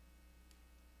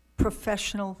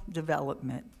professional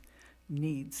development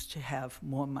needs to have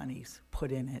more monies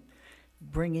put in it,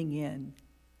 bringing in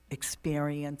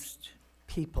experienced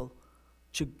people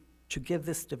to give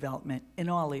this development in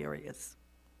all areas.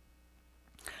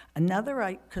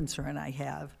 Another concern I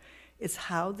have is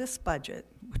how this budget,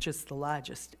 which is the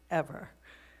largest ever,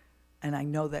 and I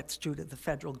know that's due to the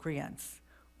federal grants,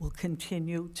 will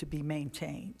continue to be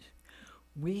maintained.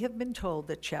 We have been told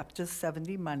that Chapter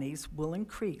 70 monies will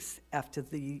increase after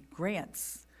the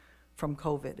grants from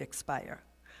COVID expire.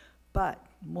 But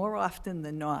more often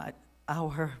than not,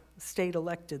 our state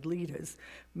elected leaders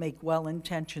make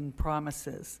well-intentioned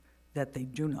promises that they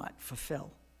do not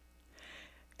fulfill.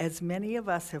 As many of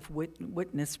us have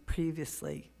witnessed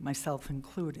previously, myself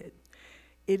included,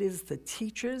 it is the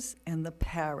teachers and the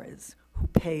paras who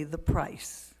pay the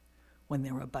price when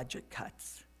there are budget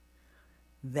cuts.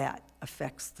 That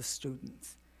affects the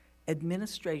students.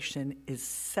 Administration is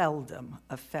seldom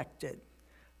affected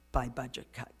by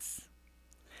budget cuts.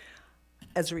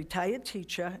 As a retired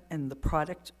teacher and a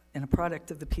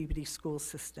product of the Peabody school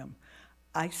system,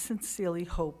 I sincerely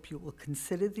hope you will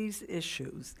consider these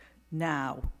issues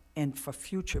now and for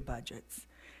future budgets.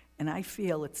 And I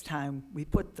feel it's time we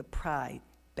put the pride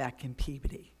back in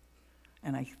Peabody.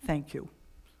 And I thank you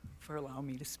for allowing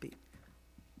me to speak.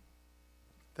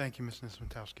 Thank you, Ms.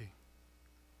 Niswantowski.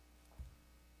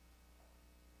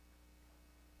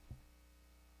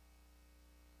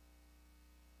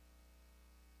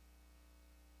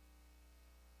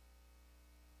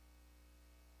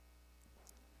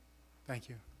 Thank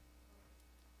you.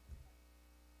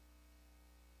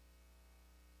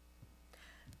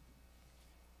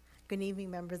 Good evening,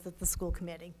 members of the school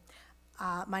committee.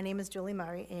 My name is Julie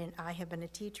Murray, and I have been a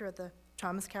teacher at the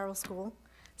Thomas Carroll School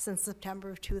since September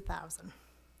of 2000.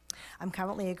 I'm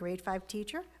currently a grade 5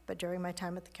 teacher, but during my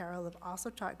time at the Carroll, I've also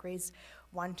taught grades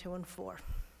 1, 2, and 4.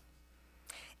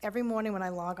 Every morning when I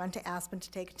log on to Aspen to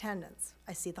take attendance,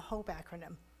 I see the HOPE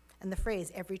acronym and the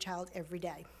phrase, every child, every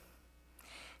day.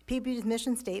 Peabody's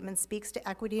mission statement speaks to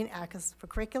equity and access for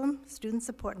curriculum, student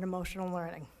support, and emotional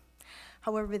learning.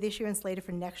 However, this year and slated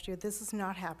for next year, this is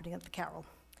not happening at the Carroll,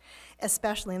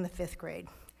 especially in the 5th grade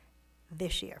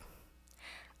this year.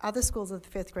 Other schools at the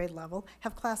 5th grade level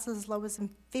have classes as low as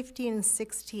 15 and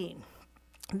 16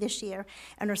 this year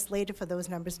and are slated for those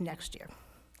numbers next year.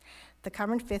 The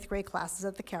current 5th grade classes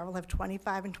at the Carroll have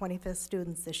 25 and 25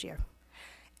 students this year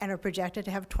and are projected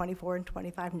to have 24 and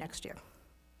 25 next year.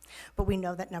 But we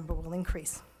know that number will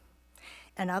increase.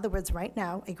 In other words, right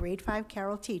now, a grade 5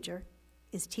 Carroll teacher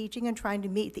is teaching and trying to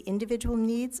meet the individual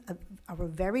needs of a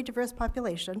very diverse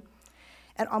population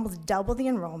at almost double the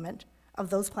enrollment of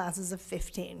those classes of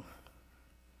 15.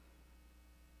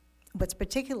 What's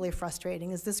particularly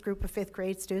frustrating is this group of 5th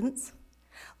grade students.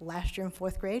 Last year in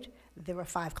 4th grade, there were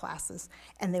 5 classes,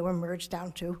 and they were merged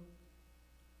down to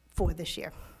 4 this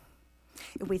year.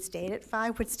 If we stayed at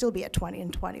 5, we'd still be at 20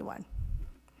 and 21.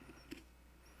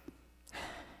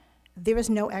 There is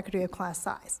no equity of class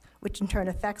size, which in turn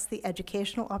affects the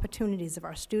educational opportunities of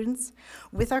our students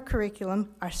with our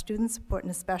curriculum, our student support, and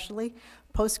especially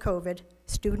post-COVID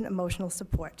student emotional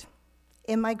support.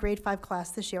 In my grade 5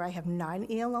 class this year, I have 9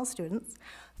 ELL students,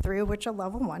 3 of which are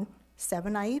level 1,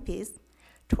 7 IEPs,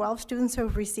 12 students who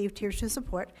have received Tier 2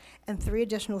 support, and 3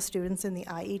 additional students in the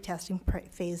IE testing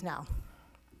phase now.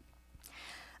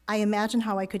 I imagine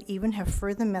how I could even have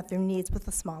further met their needs with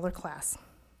a smaller class.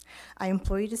 I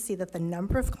implore you to see that the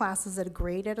number of classes at a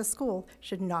grade at a school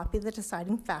should not be the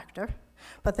deciding factor,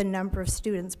 but the number of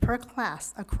students per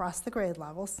class across the grade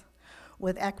levels,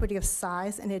 with equity of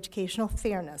size and educational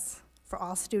fairness for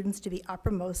all students to be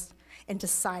uppermost in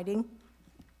deciding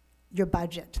your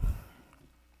budget.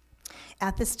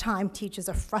 At this time, teachers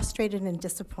are frustrated and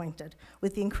disappointed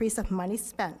with the increase of money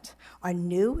spent on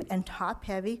new and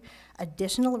top-heavy,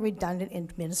 additional redundant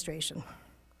administration.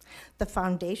 The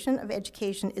foundation of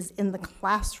education is in the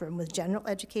classroom with general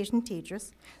education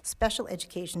teachers, special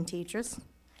education teachers,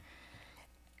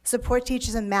 support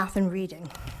teachers in math and reading,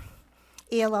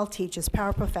 ELL teachers,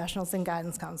 paraprofessionals, and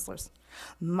guidance counselors.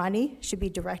 Money should be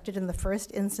directed in the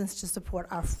first instance to support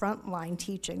our frontline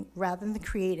teaching rather than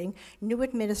creating new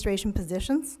administration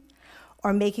positions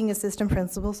or making assistant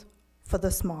principals for the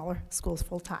smaller schools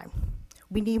full-time.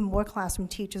 We need more classroom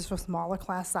teachers for smaller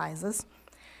class sizes,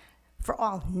 for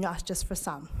all, not just for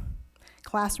some.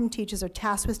 Classroom teachers are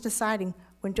tasked with deciding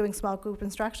when doing small group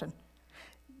instruction.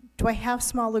 Do I have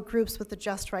smaller groups with the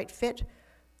just right fit,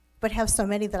 but have so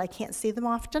many that I can't see them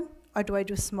often? Or do I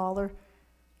do smaller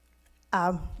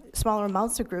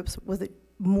amounts of groups with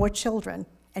more children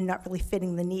and not really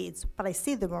fitting the needs, but I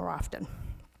see them more often?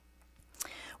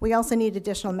 We also need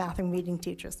additional math and reading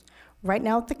teachers. Right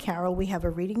now at the Carroll, we have a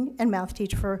reading and math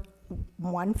teacher for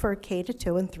one for K to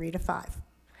 2 and 3 to 5.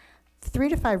 3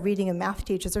 to 5 reading and math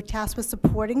teachers are tasked with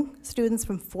supporting students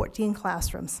from 14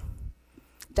 classrooms.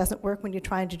 Doesn't work when you're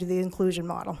trying to do the inclusion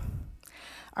model.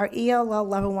 Our ELL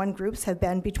level 1 groups have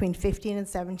been between 15 and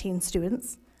 17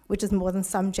 students, which is more than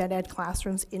some gen ed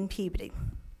classrooms in Peabody.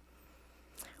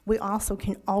 We also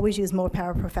can always use more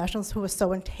paraprofessionals who are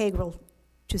so integral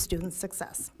to student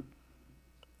success.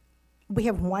 We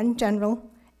have one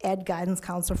general ed guidance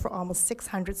counselor for almost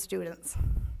 600 students.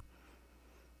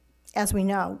 As we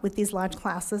know, with these large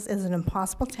classes, it is an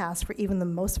impossible task for even the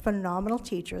most phenomenal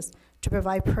teachers to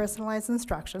provide personalized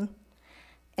instruction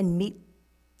and meet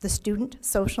the student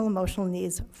social and emotional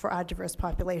needs for our diverse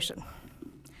population.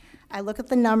 I look at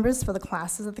the numbers for the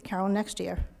classes at the Carroll next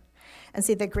year and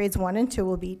see that grades 1 and 2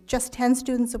 will be just 10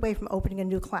 students away from opening a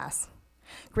new class.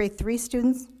 Grade 3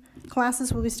 students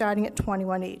classes will be starting at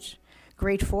 21 each.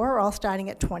 Grade 4 are all starting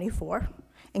at 24,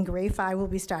 and grade 5 will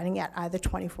be starting at either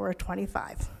 24 or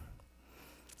 25.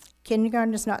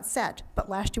 Kindergarten is not set, but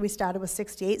last year we started with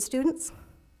 68 students,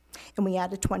 and we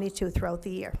added 22 throughout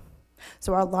the year.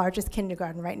 So our largest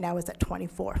kindergarten right now is at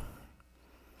 24.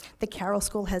 The Carroll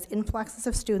School has influxes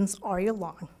of students all year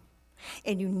long,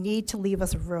 and you need to leave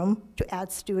us room to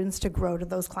add students to grow to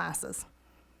those classes.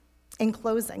 In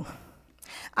closing,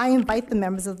 I invite the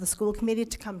members of the school committee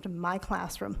to come to my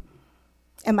classroom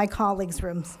and my colleagues'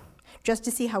 rooms just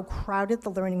to see how crowded the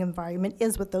learning environment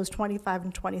is with those 25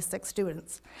 and 26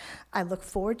 students. I look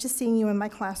forward to seeing you in my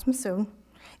classroom soon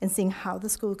and seeing how the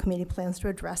school committee plans to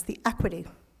address the equity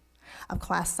of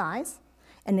class size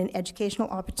and in educational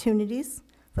opportunities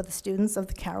for the students of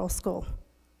the Carroll School.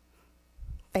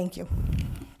 Thank you.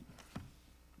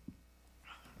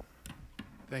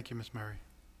 Thank you, Ms. Murray.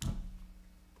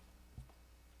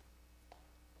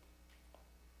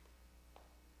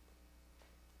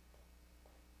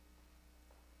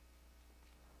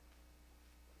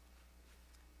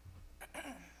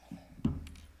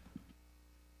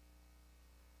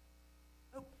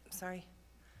 Sorry.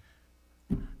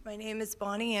 My name is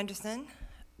Bonnie Anderson.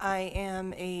 I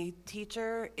am a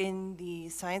teacher in the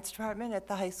science department at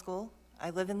the high school. I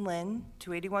live in Lynn,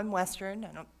 281 Western. I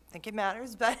don't think it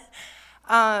matters, but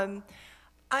I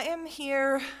am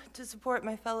here to support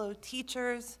my fellow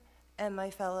teachers and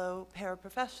my fellow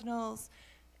paraprofessionals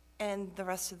and the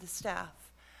rest of the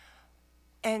staff.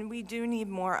 And we do need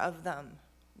more of them.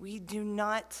 We do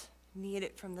not need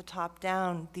it from the top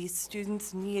down. These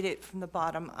students need it from the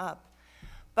bottom up.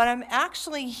 But I'm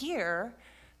actually here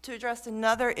to address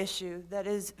another issue that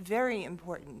is very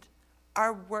important,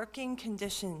 our working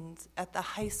conditions at the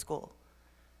high school.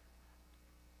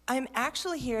 I'm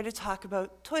actually here to talk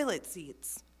about toilet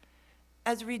seats.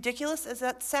 As ridiculous as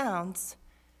that sounds,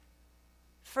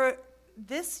 for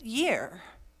this year,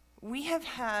 we have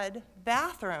had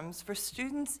bathrooms for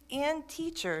students and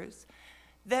teachers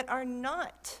that are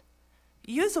not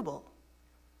usable.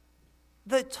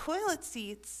 The toilet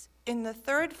seats in the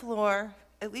third floor,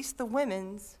 at least the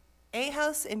women's, A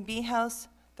house and B house,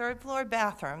 third floor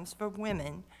bathrooms for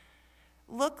women,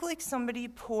 look like somebody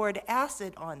poured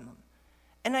acid on them.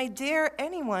 And I dare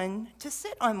anyone to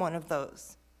sit on one of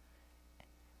those.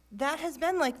 That has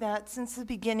been like that since the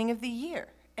beginning of the year.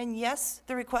 And yes,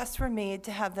 the requests were made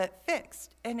to have that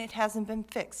fixed, and it hasn't been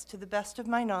fixed. To the best of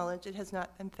my knowledge, it has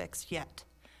not been fixed yet.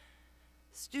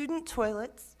 Student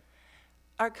toilets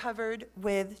are covered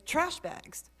with trash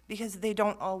bags because they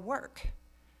don't all work.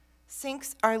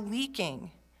 Sinks are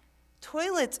leaking.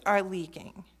 Toilets are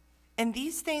leaking. And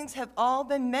these things have all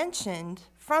been mentioned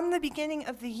from the beginning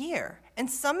of the year. And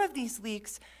some of these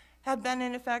leaks have been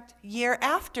in effect year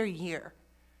after year.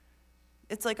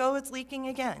 It's like, oh, it's leaking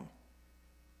again.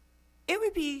 It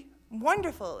would be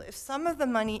wonderful if some of the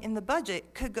money in the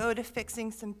budget could go to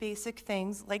fixing some basic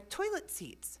things like toilet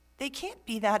seats. They can't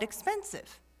be that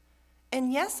expensive.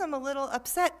 And yes, I'm a little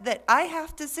upset that I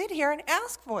have to sit here and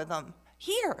ask for them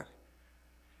here.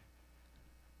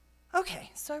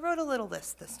 Okay, so I wrote a little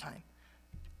list this time.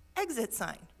 Exit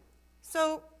sign.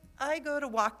 So I go to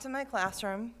walk to my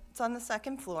classroom, it's on the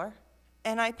second floor,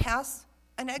 and I pass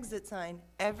an exit sign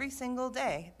every single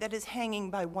day that is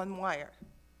hanging by one wire.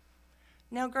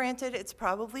 Now granted, it's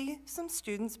probably some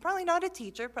students, probably not a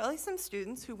teacher, probably some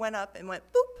students who went up and went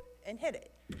boop and hit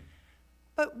it.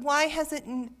 But why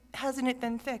hasn't it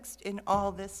been fixed in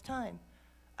all this time?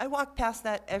 I walk past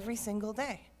that every single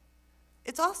day.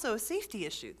 It's also a safety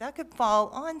issue. That could fall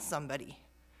on somebody.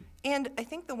 And I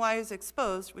think the wire's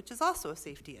exposed, which is also a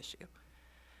safety issue.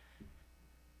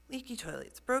 Leaky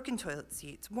toilets, broken toilet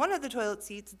seats. One of the toilet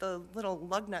seats, the little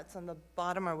lug nuts on the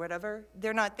bottom or whatever,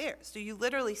 they're not there. So you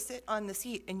literally sit on the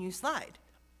seat and you slide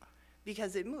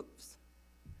because it moves.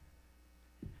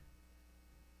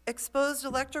 Exposed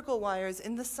electrical wires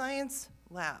in the science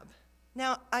lab.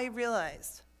 Now, I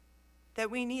realize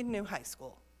that we need a new high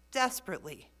school,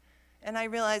 desperately. And I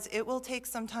realize it will take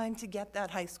some time to get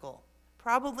that high school,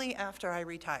 probably after I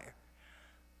retire.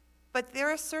 But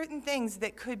there are certain things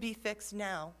that could be fixed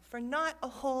now for not a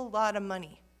whole lot of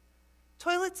money.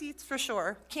 Toilet seats, for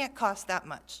sure, can't cost that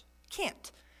much.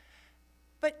 Can't.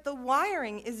 But the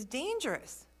wiring is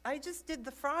dangerous. I just did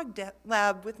the frog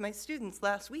lab with my students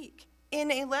last week in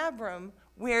a lab room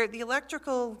where the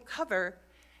electrical cover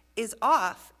is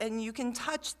off and you can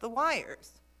touch the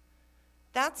wires.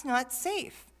 That's not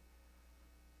safe.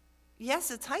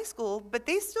 Yes, it's high school, but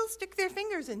they still stick their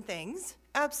fingers in things,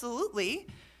 absolutely.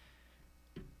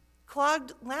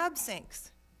 Clogged lab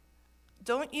sinks.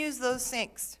 Don't use those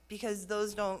sinks because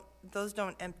those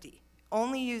don't empty.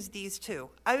 Only use these two.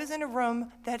 I was in a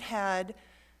room that had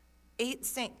 8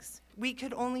 sinks. We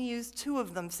could only use 2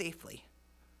 of them safely.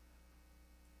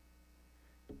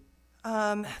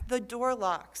 The door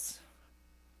locks.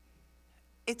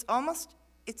 It's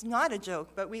not a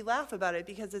joke, but we laugh about it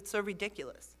because it's so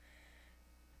ridiculous.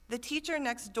 The teacher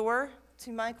next door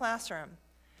to my classroom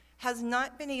has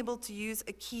not been able to use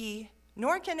a key,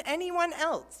 nor can anyone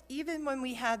else. Even when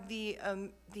we had the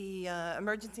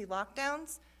emergency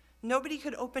lockdowns, nobody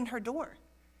could open her door.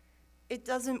 It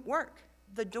doesn't work.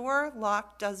 The door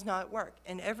lock does not work.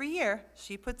 And every year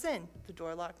she puts in, the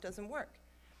door lock doesn't work.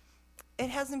 It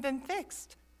hasn't been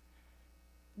fixed.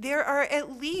 There are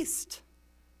at least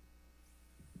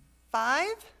 5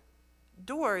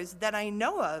 doors that I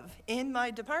know of in my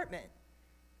department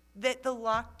that the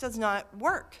lock does not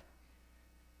work.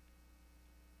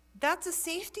 That's a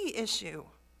safety issue.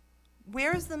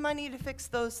 Where's the money to fix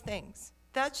those things?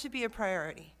 That should be a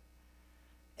priority.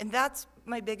 And that's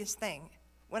my biggest thing.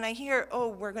 When I hear, oh,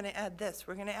 we're going to add this,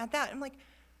 we're going to add that, I'm like,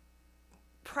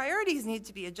 priorities need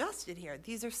to be adjusted here.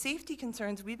 These are safety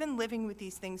concerns. We've been living with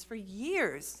these things for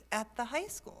years at the high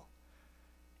school.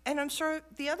 And I'm sure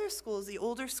the other schools, the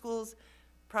older schools,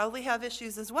 probably have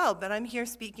issues as well, but I'm here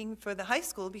speaking for the high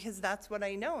school because that's what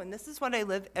I know, and this is what I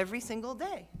live every single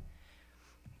day.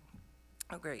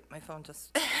 Oh, great, my phone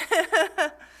just...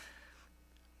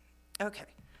 Okay,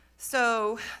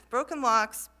 so broken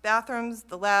locks, bathrooms,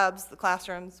 the labs, the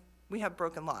classrooms, we have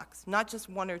broken locks, not just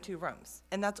 1 or 2 rooms,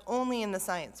 and that's only in the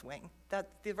science wing.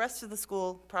 The rest of the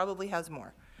school probably has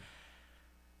more.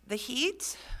 The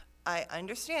heat, I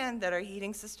understand that our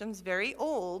heating system's very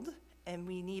old, and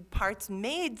we need parts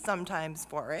made sometimes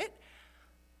for it,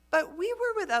 but we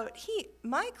were without heat.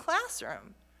 My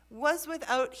classroom was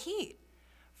without heat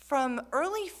from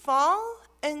early fall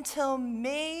until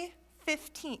March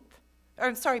 15th,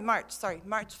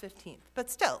 but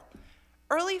still.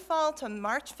 Early fall to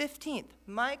March 15th,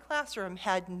 my classroom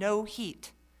had no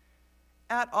heat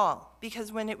at all,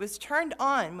 because when it was turned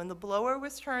on, when the blower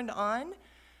was turned on,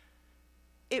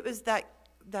 it was that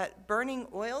burning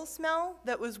oil smell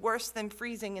that was worse than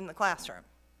freezing in the classroom.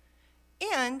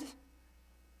 And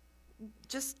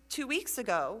just 2 weeks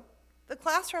ago, the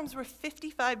classrooms were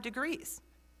 55 degrees.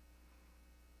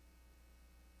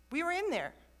 We were in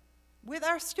there with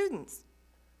our students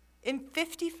in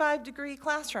 55-degree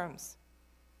classrooms.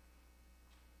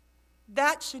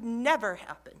 That should never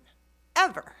happen,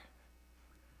 ever.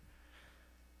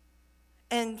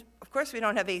 And of course we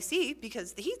don't have AC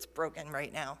because the heat's broken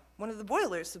right now. One of the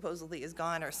boilers supposedly is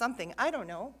gone or something, I don't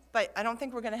know. But I don't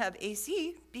think we're gonna have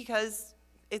AC because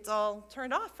it's all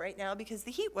turned off right now because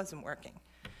the heat wasn't working.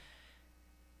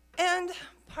 And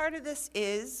part of this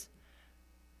is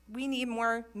we need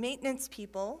more maintenance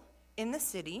people in the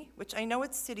city, which I know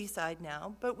it's city side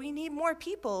now, but we need more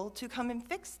people to come and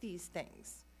fix these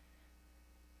things.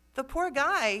 The poor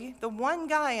guy, the one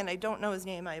guy, and I don't know his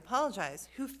name, I apologize,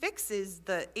 who fixes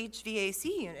the HVAC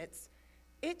units,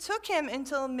 It took him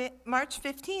until March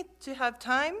 15th to have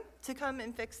time to come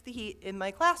and fix the heat in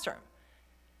my classroom.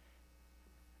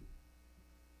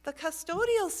 The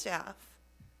custodial staff,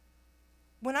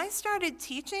 when I started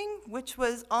teaching, which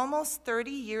was almost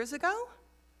 30 years ago,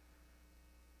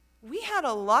 we had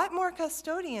a lot more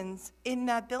custodians in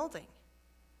that building.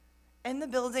 And the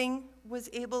building was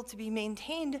able to be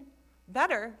maintained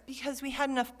better because we had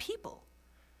enough people.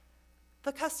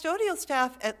 The custodial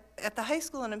staff at the high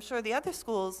school, and I'm sure the other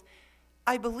schools,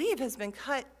 I believe has been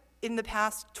cut in the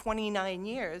past 29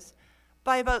 years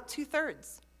by about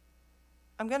 2/3.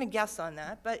 I'm gonna guess on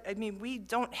that, but I mean, we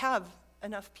don't have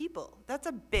enough people. That's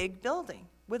a big building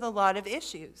with a lot of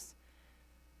issues.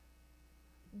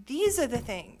 These are the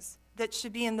things that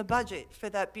should be in the budget for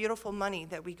that beautiful money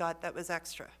that we got that was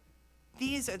extra.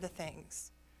 These are the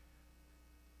things.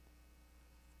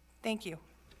 Thank you.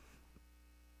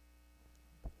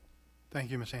 Thank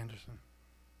you, Ms. Anderson.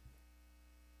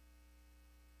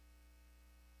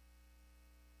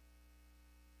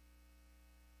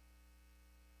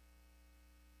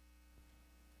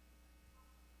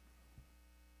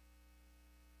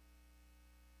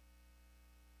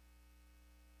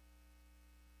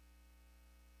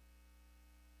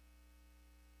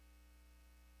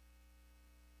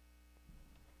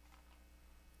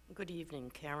 Good evening,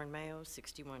 Karen Mayo,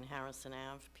 61 Harrison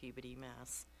Ave, Peabody,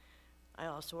 Mass. I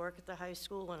also work at the high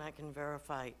school, and I can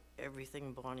verify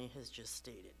everything Bonnie has just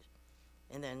stated,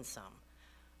 and then some.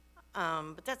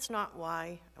 But that's not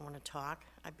why I want to talk.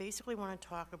 I basically want to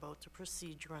talk about the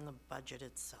procedure and the budget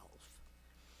itself.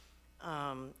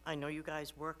 I know you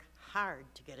guys work hard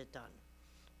to get it done.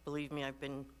 Believe me, I've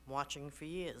been watching for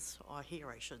years, or here,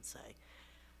 I should say.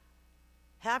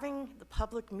 Having the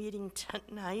public meeting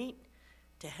tonight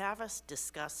to have us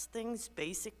discuss things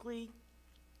basically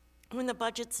when the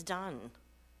budget's done,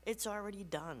 it's already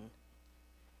done,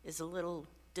 is a little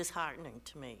disheartening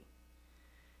to me.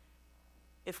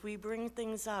 If we bring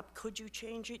things up, could you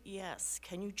change it? Yes.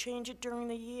 Can you change it during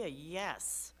the year?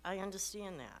 Yes. I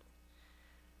understand that.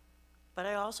 But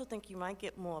I also think you might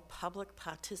get more public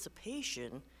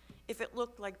participation if it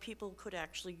looked like people could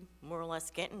actually more or less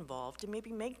get involved and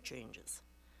maybe make changes.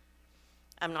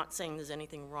 I'm not saying there's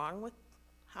anything wrong with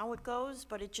how it goes,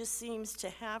 but it just seems to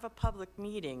have a public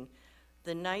meeting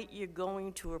the night you're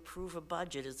going to approve a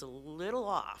budget is a little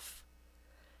off,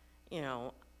 you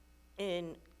know,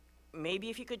 and maybe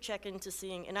if you could check into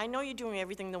seeing, and I know you're doing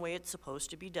everything the way it's supposed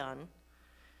to be done,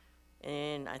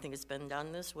 and I think it's been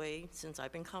done this way since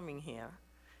I've been coming here,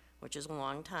 which is a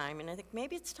long time, and I think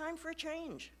maybe it's time for a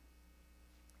change.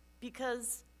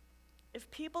 Because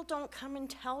if people don't come and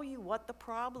tell you what the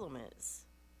problem is,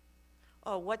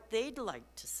 or what they'd like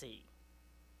to see,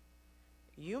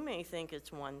 you may think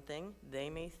it's one thing,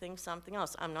 they may think something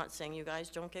else. I'm not saying you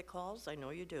guys don't get calls, I know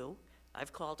you do.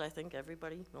 I've called, I think,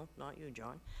 everybody, well, not you,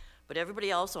 John, but everybody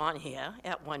else on here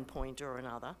at one point or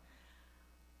another.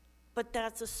 But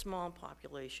that's a small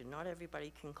population, not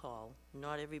everybody can call,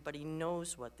 not everybody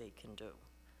knows what they can do.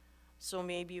 So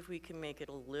maybe if we can make it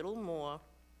a little more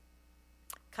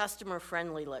customer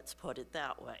friendly, let's put it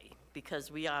that way,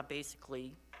 because we are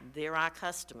basically, they're our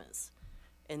customers,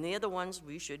 and they're the ones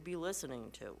we should be listening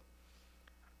to.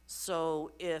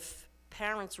 So if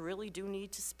parents really do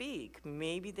need to speak,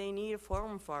 maybe they need a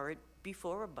forum for it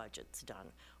before a budget's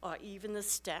done, or even the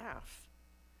staff.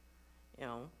 You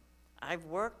know, I've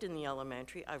worked in the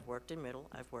elementary, I've worked in middle,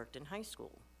 I've worked in high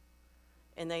school.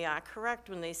 And they are correct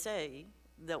when they say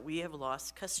that we have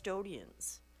lost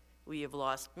custodians. We have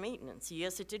lost maintenance.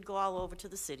 Yes, it did go all over to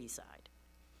the city side.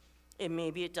 And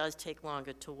maybe it does take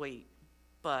longer to wait,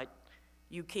 but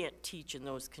you can't teach in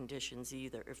those conditions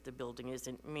either if the building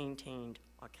isn't maintained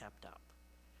or kept up.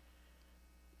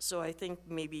 So I think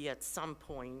maybe at some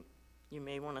point, you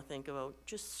may want to think about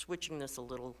just switching this a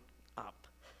little up.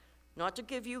 Not to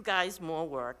give you guys more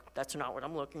work, that's not what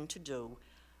I'm looking to do,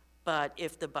 but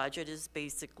if the budget is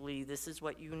basically, this is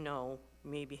what you know,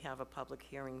 maybe have a public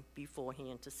hearing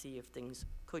beforehand to see if things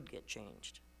could get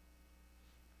changed.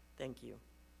 Thank you.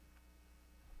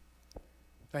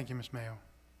 Thank you, Ms. Mayo.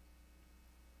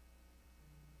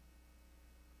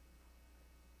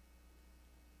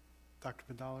 Dr.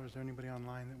 Vidal, is there anybody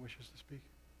online that wishes to speak?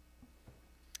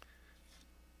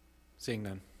 Seeing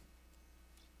none.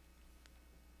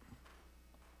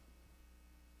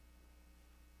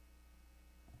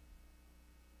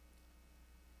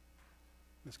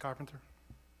 Ms. Carpenter?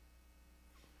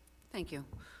 Thank you.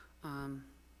 I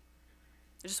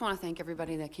just want to thank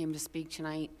everybody that came to speak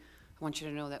tonight. I want you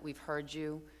to know that we've heard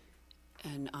you,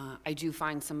 and I do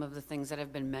find some of the things that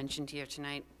have been mentioned here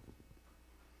tonight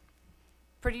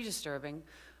pretty disturbing.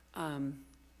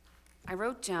 I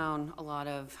wrote down a lot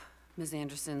of Ms.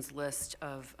 Anderson's list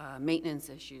of maintenance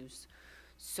issues.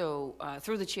 So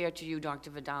through the chair to you,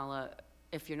 Dr. Vidala,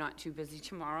 if you're not too busy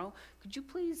tomorrow, could you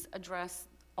please address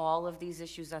all of these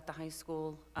issues at the high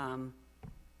school?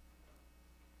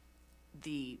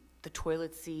 The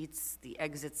toilet seats, the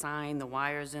exit sign, the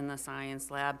wires in the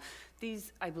science lab.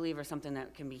 These, I believe, are something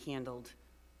that can be handled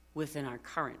within our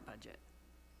current budget,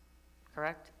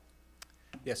 correct?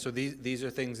 Yeah, so these are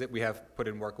things that we have put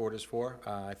in work orders for.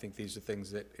 I think these are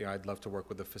things that, you know, I'd love to work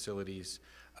with the facilities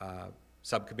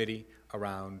subcommittee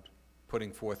around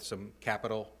putting forth some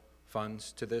capital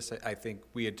funds to this. I think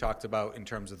we had talked about, in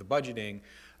terms of the budgeting,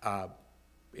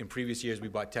 in previous years, we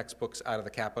bought textbooks out of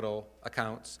the capital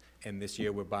accounts, and this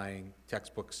year we're buying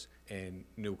textbooks and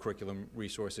new curriculum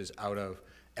resources out of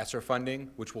ESSER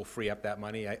funding, which will free up that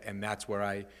money, and that's where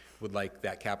I would like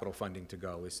that capital funding to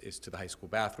go, is to the high school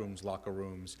bathrooms, locker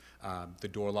rooms. The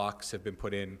door locks have been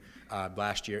put in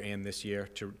last year and this year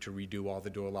to redo all the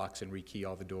door locks and rekey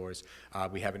all the doors.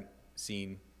 We haven't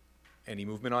seen any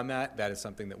movement on that. That is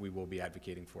something that we will be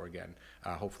advocating for again,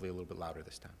 hopefully a little bit louder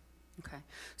this time. Okay,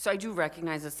 so I do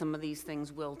recognize that some of these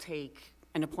things will take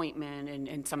an appointment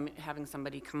and having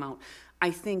somebody come out.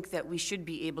 I think that we should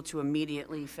be able to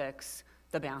immediately fix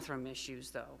the bathroom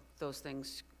issues, though. Those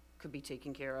things could be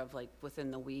taken care of like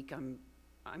within the week.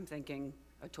 I'm thinking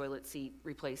a toilet seat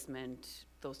replacement,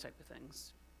 those type of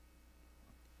things.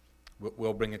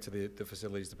 We'll bring it to the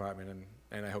facilities department,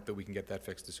 and I hope that we can get that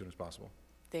fixed as soon as possible.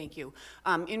 Thank you.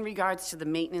 In regards to the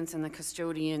maintenance and the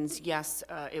custodians, yes,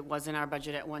 it was in our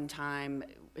budget at one time.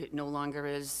 It no longer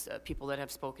is. People that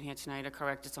have spoken here tonight are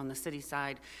correct. It's on the city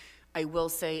side. I will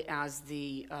say, as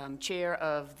the chair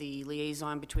of the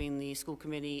liaison between the school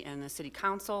committee and the city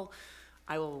council,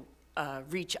 I will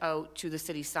reach out to the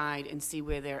city side and see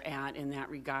where they're at in that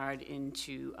regard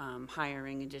into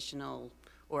hiring additional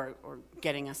or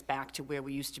getting us back to where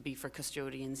we used to be for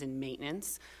custodians and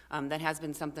maintenance. That has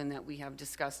been something that we have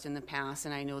discussed in the past,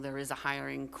 and I know there is a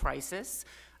hiring crisis,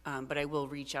 but I will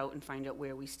reach out and find out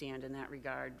where we stand in that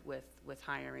regard with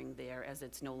hiring there, as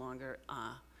it's no longer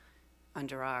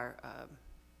under our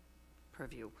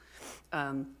purview.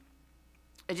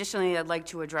 Additionally, I'd like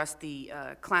to address the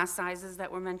class sizes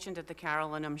that were mentioned at the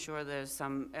Carroll, and I'm sure there's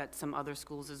some at some other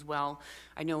schools as well.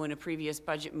 I know in a previous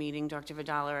budget meeting, Dr.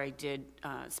 Vidala, I did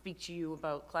speak to you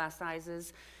about class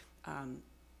sizes.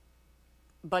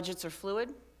 Budgets are fluid.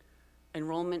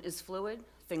 Enrollment is fluid.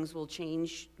 Things will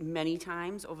change many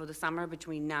times over the summer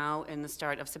between now and the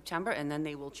start of September, and then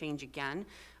they will change again.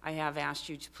 I have asked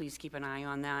you to please keep an eye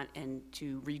on that and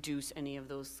to reduce any of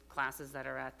those classes that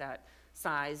are at that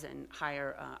size and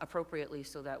hire appropriately,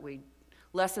 so that we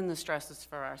lessen the stresses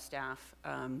for our staff,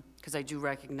 because I do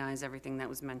recognize everything that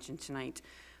was mentioned tonight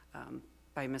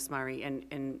by Ms. Murray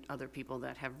and other people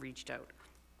that have reached out.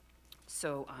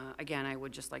 So again, I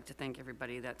would just like to thank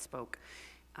everybody that spoke.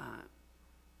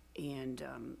 And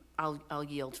I'll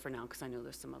yield for now, because I know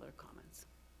there's some other comments.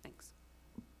 Thanks.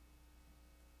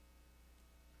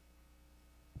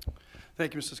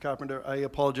 Thank you, Mrs. Carpenter. I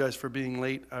apologize for being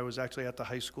late. I was actually at the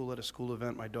high school at a school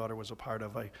event my daughter was a part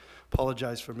of. I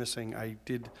apologize for missing. I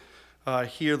did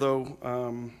hear, though,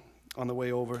 on the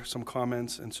way over, some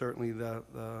comments, and certainly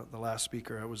the last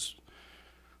speaker. I was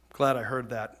glad I heard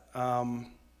that.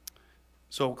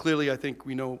 So clearly, I think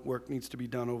we know work needs to be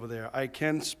done over there. I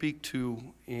can speak to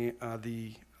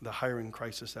the hiring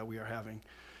crisis that we are having.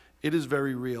 It is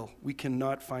very real. We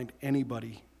cannot find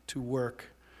anybody to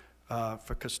work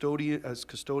for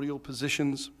custodial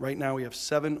positions. Right now, we have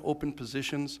 7 open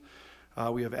positions.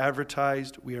 We have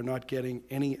advertised. We are not getting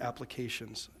any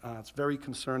applications. It's very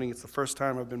concerning. It's the first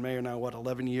time I've been mayor now,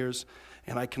 11 years,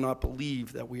 and I cannot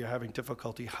believe that we are having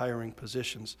difficulty hiring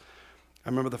positions. I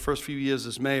remember the first few years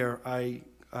as mayor, I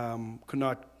could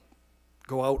not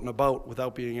go out and about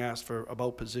without being asked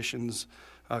about positions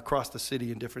across the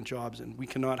city in different jobs, and we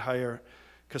cannot hire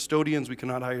custodians, we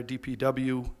cannot hire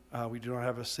DPW, we do not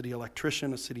have a city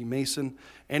electrician, a city mason.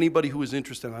 Anybody who is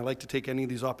interested, and I like to take any of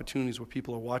these opportunities where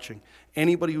people are watching,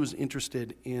 anybody who is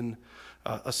interested in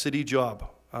a city job,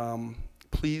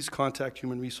 please contact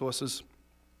Human Resources.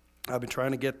 I've been trying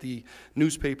to get the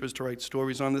newspapers to write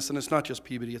stories on this, and it's not just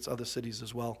Peabody, it's other cities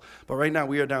as well. But right now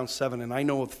we are down 7, and I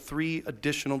know of 3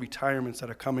 additional retirements that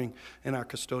are coming in our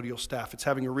custodial staff. It's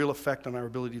having a real effect on our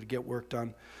ability to get work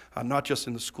done, not just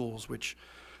in the schools, which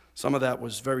some of that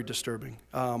was very disturbing,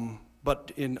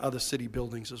 but in other city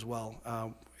buildings as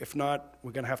well. If not,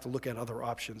 we're going to have to look at other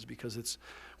options, because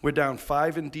we're down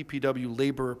 5 in DPW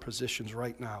laborer positions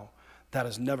right now. That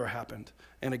has never happened.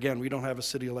 And again, we don't have a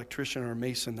city electrician or a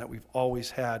mason that we've always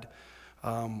had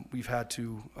We've had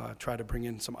to try to bring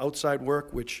in some outside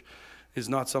work, which is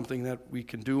not something that we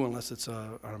can do unless it's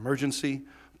an emergency,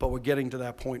 but we're getting to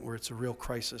that point where it's a real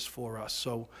crisis for us.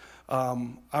 So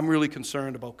I'm really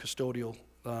concerned about custodial,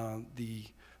 the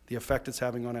effect it's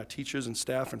having on our teachers and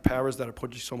staff and paras that are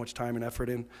putting so much time and effort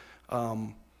in.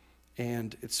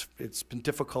 And it's been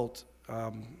difficult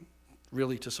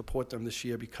really to support them this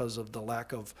year because of the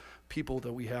lack of people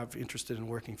that we have interested in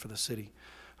working for the city.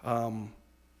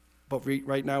 But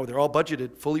right now, they're all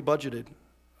budgeted, fully budgeted,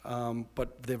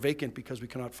 but they're vacant because we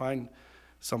cannot find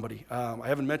somebody. I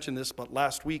haven't mentioned this, but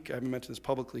last week, I haven't mentioned this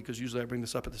publicly because usually I bring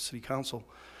this up at the city council.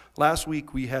 Last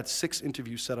week, we had 6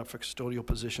 interviews set up for custodial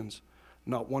positions.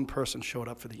 Not one person showed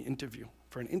up for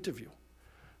an interview.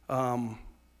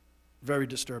 Very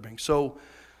disturbing. So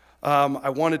I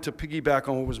wanted to piggyback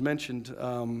on what was mentioned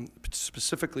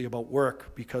specifically about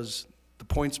work, because the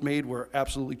points made were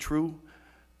absolutely true.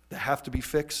 They have to be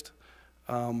fixed.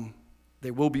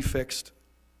 They will be fixed,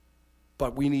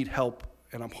 but we need help,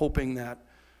 and I'm hoping that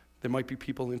there might be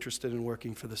people interested in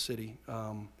working for the city.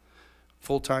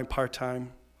 Full-time,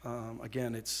 part-time.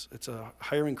 Again, it's a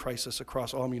hiring crisis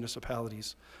across all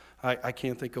municipalities. I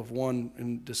can't think of one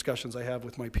in discussions I have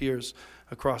with my peers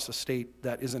across the state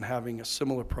that isn't having a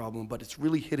similar problem, but it's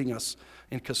really hitting us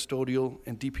in custodial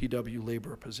and DPW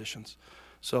labor positions.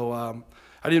 So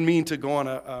I didn't mean to go on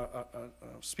a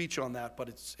speech on that, but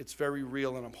it's very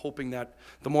real, and I'm hoping that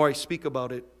the more I speak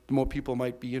about it, the more people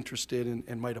might be interested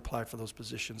and might apply for those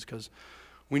positions, because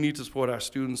we need to support our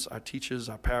students, our teachers,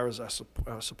 our paras, our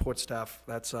support staff.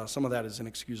 That's some of that is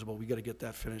inexcusable. We got to get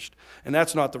that finished, and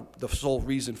that's not the sole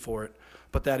reason for it,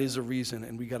 but that is a reason,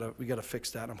 and we got to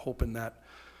fix that. I'm hoping that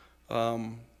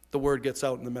the word gets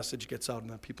out and the message gets out,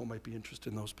 and that people might be interested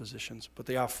in those positions. But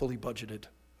they are fully budgeted.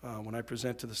 When I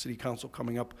present to the city council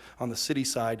coming up on the city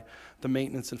side, the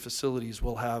maintenance and facilities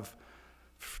will have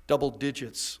double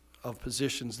digits of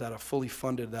positions that are fully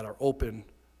funded, that are open,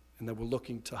 and that we're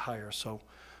looking to hire. So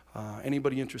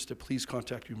anybody interested, please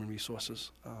contact Human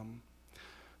Resources.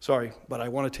 Sorry, but I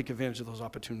want to take advantage of those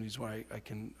opportunities where I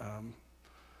can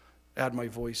add my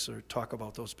voice or talk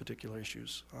about those particular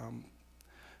issues.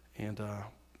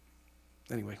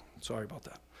 Anyway, sorry about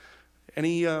that.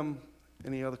 Any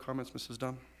other comments, Mrs.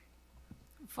 Dunn?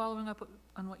 Following up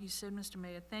on what you said, Mr.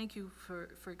 Mayor, thank you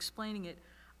for explaining it.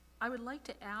 I would like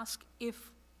to ask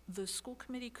if the school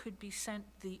committee could be sent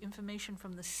the information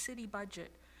from the city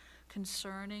budget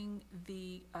concerning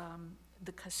the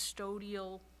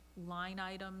custodial line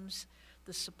items,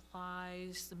 the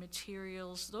supplies, the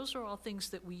materials. Those are all things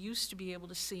that we used to be able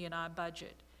to see in our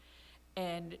budget.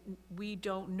 And we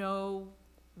don't know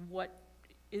what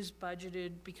is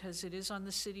budgeted because it is on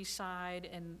the city side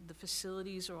and the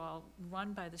facilities are all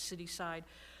run by the city side.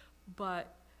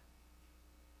 But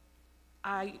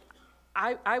I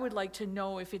would like to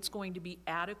know if it's going to be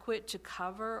adequate to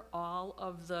cover all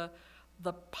of the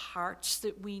parts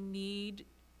that we need,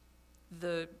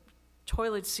 the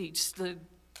toilet seats, the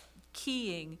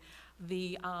keying,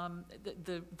 the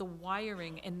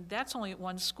wiring, and that's only at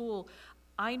one school.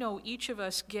 I know each of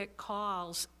us get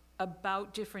calls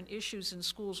about different issues in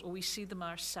schools, or we see them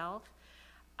ourselves.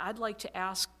 I'd like to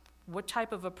ask what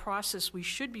type of a process we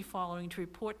should be following to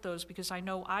report those, because I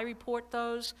know I report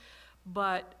those,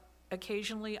 but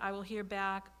occasionally I will hear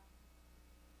back.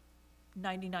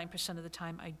 99% of the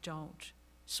time I don't.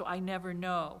 So I never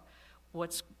know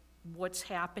what's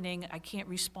happening. I can't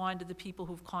respond to the people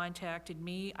who've contacted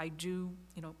me. I do,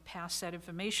 pass that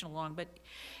information along, but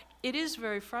it is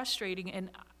very frustrating,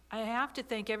 and I have to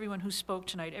thank everyone who spoke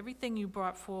tonight. Everything you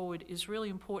brought forward is really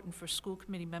important for school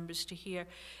committee members to hear.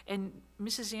 And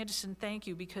Mrs. Anderson, thank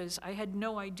you, because I had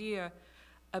no idea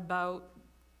about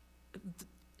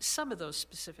some of those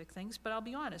specific things, but I'll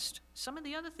be honest, some of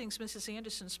the other things Mrs.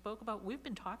 Anderson spoke about, we've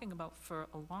been talking about for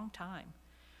a long time.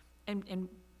 And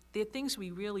they're things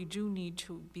we really do need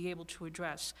to be able to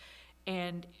address.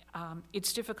 And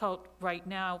it's difficult right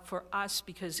now for us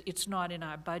because it's not in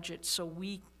our budget, so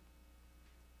we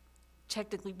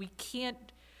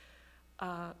can't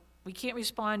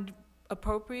respond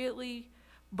appropriately,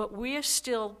 but we're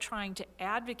still trying to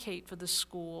advocate for the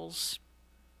schools,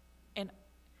 and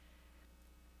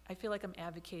I feel like I'm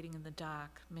advocating in the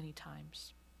dark many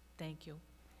times. Thank you.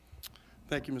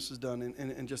 Thank you, Mrs. Dunn,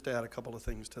 and just to add a couple of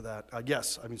things to that.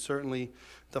 Yes, I mean, certainly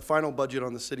the final budget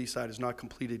on the city side is not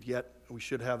completed yet. We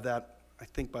should have that, I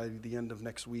think, by the end of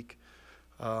next week.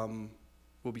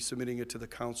 We'll be submitting it to the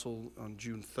council on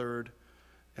June 3rd.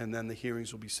 And then the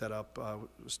hearings will be set up.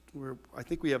 I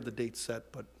think we have the dates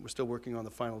set, but we're still working on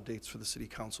the final dates for the city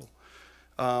council.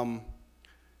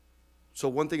 So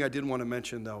one thing I did want to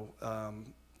mention, though,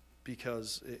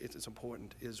 because it's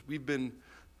important, is we've been,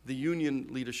 the union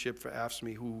leadership for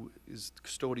AFSCME, who is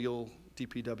custodial,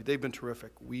 DPW, they've been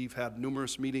terrific. We've had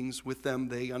numerous meetings with them.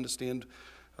 They understand,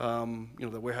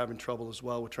 that we're having trouble as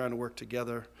well. We're trying to work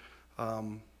together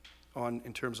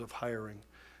in terms of hiring.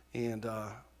 And,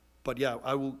 but yeah,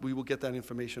 we will get that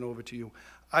information over to you.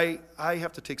 I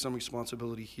have to take some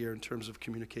responsibility here in terms of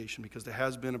communication, because there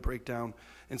has been a breakdown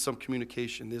in some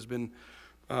communication. There's been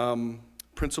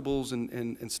principals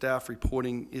and staff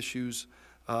reporting issues.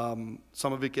 Some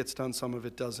of it gets done, some of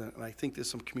it doesn't, and I think there's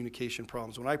some communication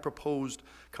problems. When I proposed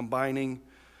combining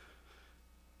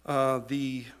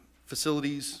the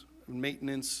facilities,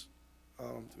 maintenance,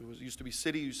 it used to be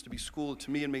city, used to be school,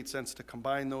 to me it made sense to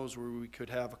combine those where we could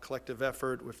have a collective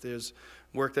effort. If there's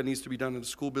work that needs to be done in the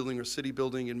school building or city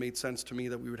building, it made sense to me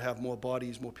that we would have more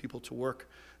bodies, more people to work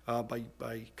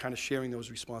by kind of sharing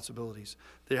those responsibilities.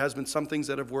 There has been some things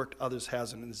that have worked, others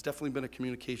hasn't, and there's definitely been a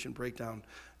communication breakdown,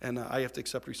 and I have to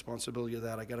accept responsibility of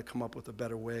that. I got to come up with a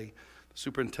better way. The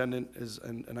superintendent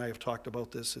and I have talked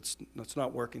about this. It's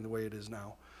not working the way it is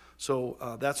now.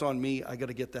 So that's on me. I got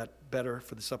to get that better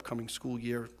for this upcoming school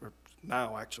year, or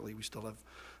now actually. We still have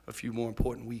a few more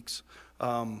important weeks.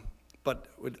 But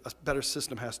a better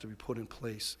system has to be put in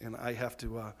place, and I have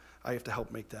to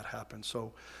help make that happen.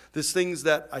 So there's things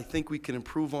that I think we can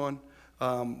improve on.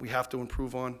 We have to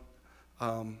improve on,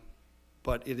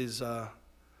 but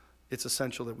it's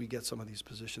essential that we get some of these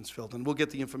positions filled. And we'll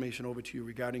get the information over to you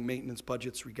regarding maintenance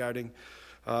budgets, regarding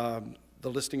the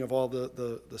listing of all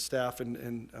the staff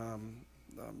and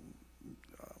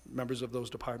members of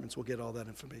those departments. We'll get all that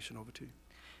information over to you.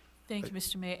 Thank you,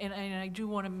 Mr. Mayor, and I do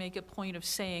want to make a point of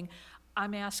saying,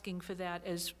 I'm asking for that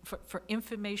as, for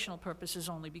informational purposes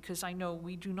only, because I know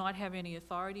we do not have any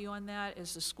authority on that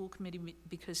as the school committee,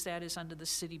 because that is under the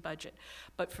city budget.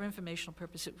 But for informational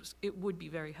purposes, it would be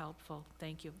very helpful.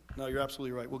 Thank you. No, you're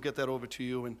absolutely right. We'll get that over to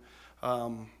you, and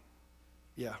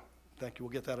yeah, thank you.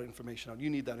 We'll get that information out. You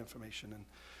need that information.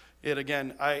 And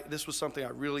again, this was something I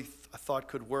really thought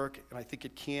could work, and I think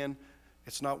it can.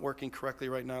 It's not working correctly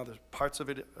right now. There's parts of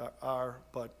it are,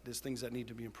 but there's things that need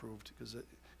to be improved, because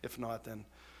if not, then,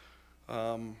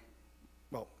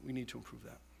 well, we need to improve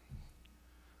that.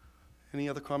 Any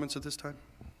other comments at this time?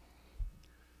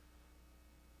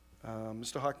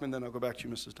 Mr. Hockman, then I'll go back to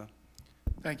you, Mrs. Dunn.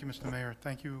 Thank you, Mr. Mayor.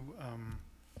 Thank you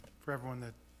for everyone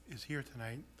that is here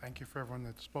tonight. Thank you for everyone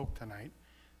that spoke tonight.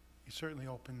 You certainly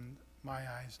opened my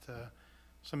eyes to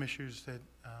some issues that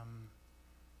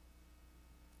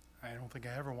I don't think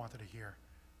I ever wanted to hear.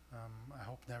 I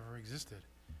hope never existed.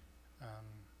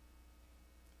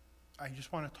 I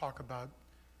just want to talk about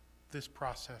this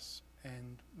process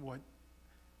and what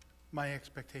my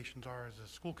expectations are as a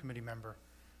school committee member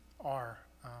are.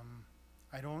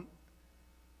 I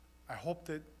hope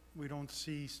that we don't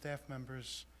see staff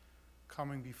members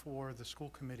coming before the school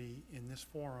committee in this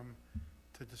forum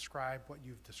to describe what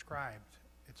you've described.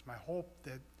 It's my hope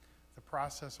that the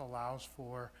process allows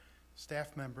for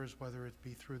staff members, whether it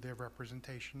be through their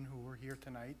representation who were here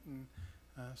tonight and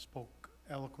spoke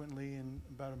eloquently and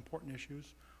about important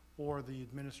issues, or the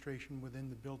administration within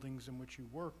the buildings in which you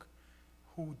work,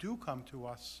 who do come to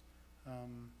us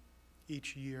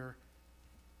each year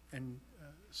and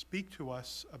speak to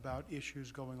us about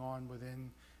issues going on within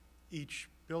each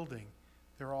building.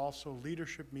 There are also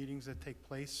leadership meetings that take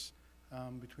place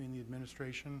between the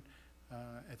administration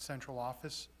at central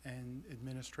office and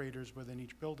administrators within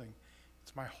each building.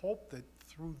 It's my hope that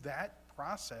through that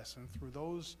process and through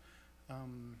those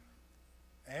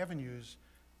avenues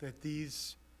that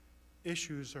these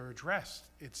issues are addressed.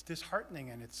 It's disheartening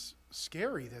and it's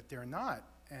scary that they're not.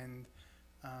 And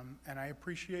I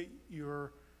appreciate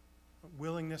your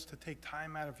willingness to take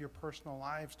time out of your personal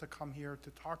lives to come here to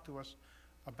talk to us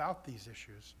about these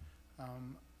issues.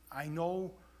 I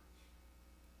know,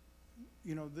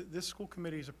 this school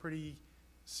committee is a pretty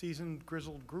seasoned,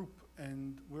 grizzled group,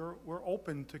 and we're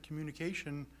open to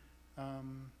communication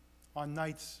on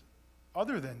nights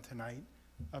other than tonight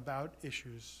about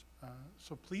issues.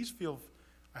 So please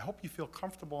I hope you feel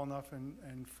comfortable enough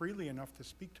and freely enough to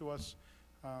speak to us,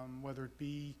 whether it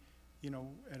be, at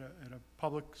a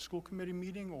public school committee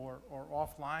meeting or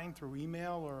offline through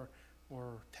email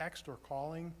or text or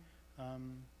calling.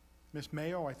 Ms.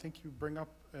 Mayo, I think you bring up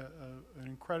an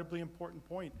incredibly important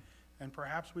point, and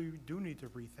perhaps we do need to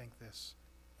rethink this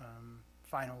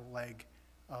final leg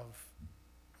of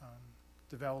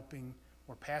developing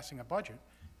or passing a budget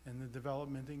and the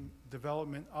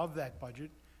development of that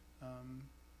budget.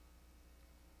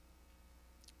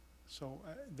 So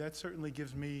that certainly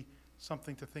gives me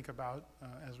something to think about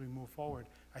as we move forward.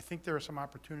 I think there are some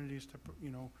opportunities to,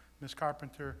 Ms.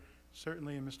 Carpenter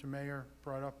certainly, and Mr. Mayor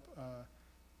brought up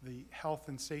the health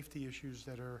and safety issues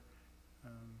that are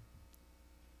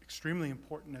extremely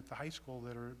important at the high school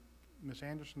that are, Ms.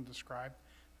 Anderson described,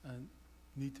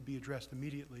 need to be addressed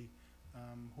immediately.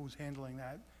 Who's handling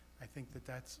that? I think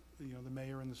that's, the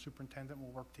mayor and the superintendent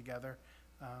will work together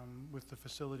with the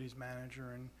facilities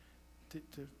manager and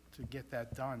to get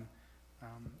that done.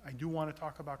 I do want to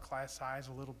talk about class size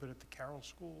a little bit at the Carroll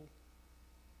School.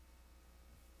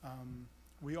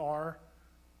 We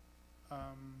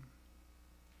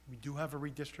do have a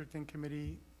redistricting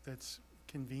committee that's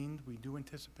convened. We do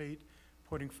anticipate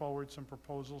putting forward some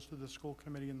proposals to the school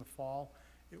committee in the fall.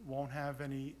 It won't have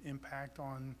any impact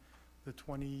on the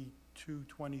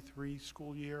 22-23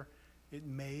 school year. It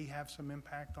may have some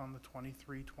impact on the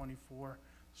 23-24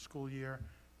 school year.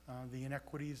 The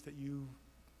inequities that you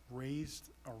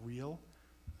raised are real.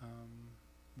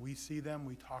 We see them,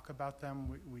 we talk about them,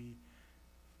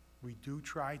 we do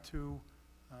try to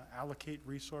allocate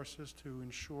resources to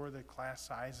ensure that class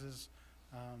sizes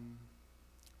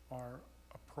are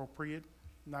appropriate,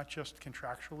 not just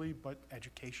contractually, but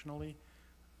educationally.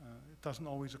 It doesn't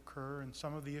always occur, and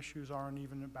some of the issues aren't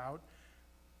even about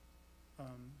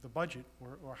the budget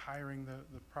or hiring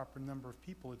the proper number of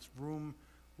people. It's room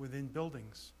within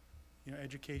buildings.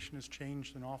 Education has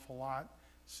changed an awful lot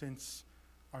since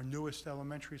our newest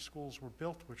elementary schools were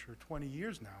built, which are 20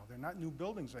 years now. They're not new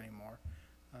buildings anymore.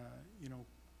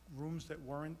 Rooms that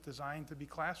weren't designed to be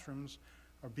classrooms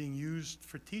are being used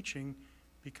for teaching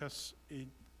because it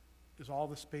is all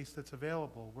the space that's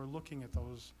available. We're looking at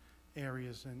those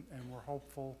areas and we're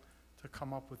hopeful to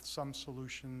come up with some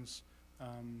solutions,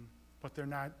 but they're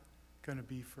not going to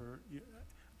be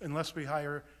unless we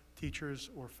hire teachers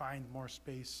or find more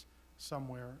space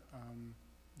somewhere,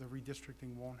 the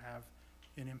redistricting won't have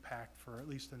an impact for at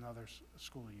least another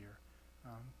school year.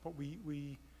 But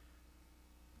we,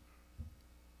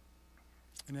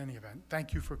 in any event,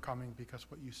 thank you for coming, because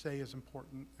what you say is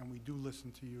important and we do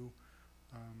listen to you,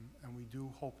 and we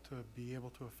do hope to be able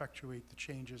to effectuate the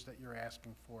changes that you're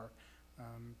asking for,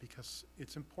 because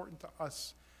it's important to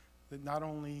us that not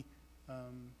only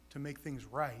to make things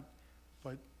right,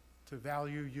 but to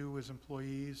value you as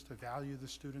employees, to value the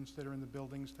students that are in the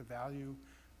buildings, to value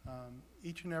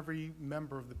each and every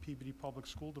member of the Peabody Public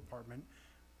School Department.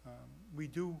 We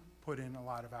do put in a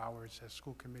lot of hours as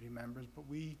school committee members, but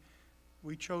we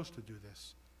chose to do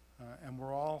this. And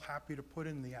we're all happy to put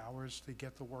in the hours to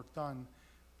get the work done.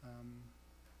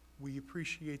 We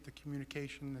appreciate the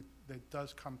communication that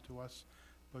does come to us,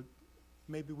 but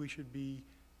maybe we should,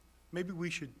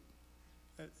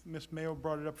 Ms. Mayo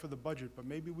brought it up for the budget, but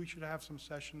maybe we should have some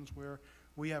sessions where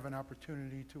we have an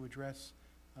opportunity to address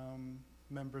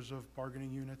members of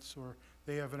bargaining units, or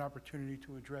they have an opportunity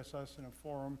to address us in a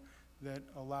forum that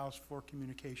allows for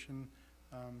communication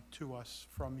to us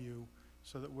from you,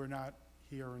 so that we're not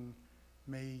here on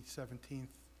May 17th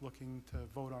looking to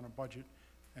vote on a budget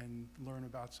and learn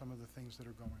about some of the things that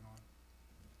are going on.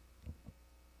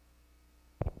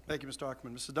 Thank you, Mr.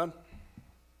 Ackerman. Mrs. Dunn?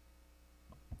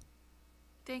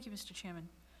 Thank you, Mr. Chairman.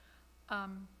 I've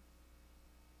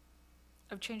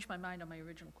changed my mind on my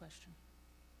original question,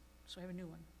 so I have a new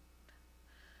one.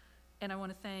 And I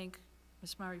want to thank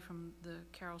Ms. Murray from the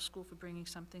Carroll School for bringing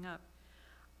something up.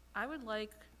 I would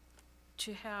like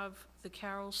to have the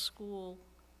Carroll School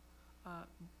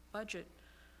budget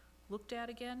looked at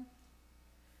again.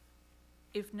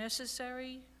 If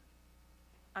necessary,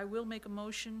 I will make a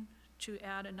motion to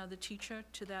add another teacher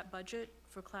to that budget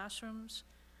for classrooms.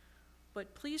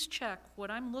 But please check what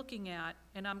I'm looking at,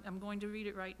 and I'm going to read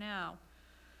it right now.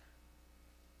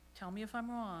 Tell me if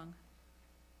I'm wrong.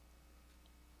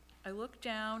 I look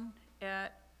down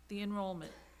at the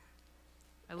enrollment.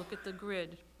 I look at the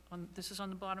grid. This is on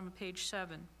the bottom of page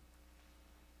 7.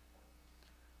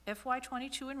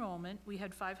 FY22 enrollment, we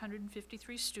had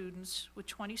 553 students with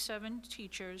 27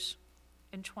 teachers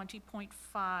and 20.5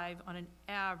 on an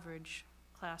average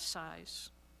class size.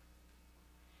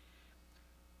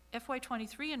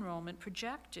 FY23 enrollment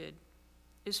projected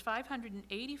is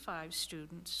 585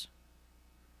 students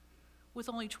with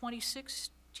only 26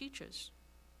 teachers,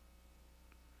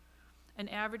 an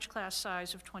average class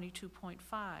size of 22.5.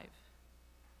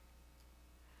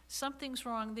 Something's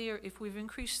wrong there if we've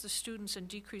increased the students and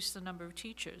decreased the number of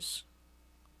teachers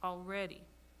already.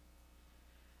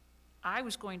 I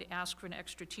was going to ask for an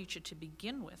extra teacher to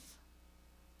begin with,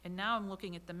 and now I'm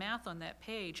looking at the math on that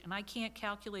page, and I can't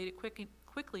calculate it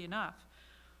quickly enough.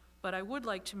 But I would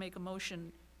like to make a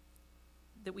motion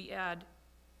that we add,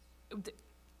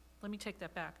 let me take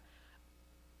that back.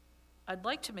 I'd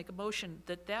like to make a motion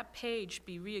that that page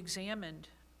be re-examined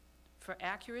for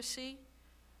accuracy,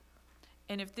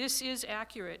 And if this is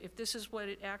accurate, if this is what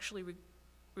it actually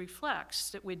reflects,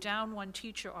 that we're down one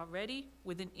teacher already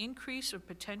with an increase of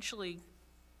potentially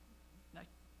like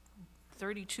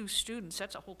 32 students,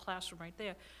 that's a whole classroom right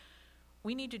there.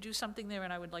 We need to do something there,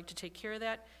 and I would like to take care of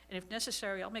that. And if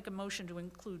necessary, I'll make a motion to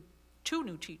include 2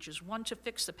 new teachers, one to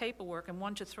fix the paperwork and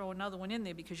one to throw another one in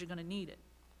there because you're gonna need it.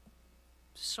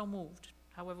 So moved,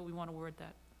 however we wanna word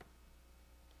that.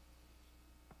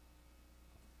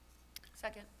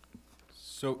 Second.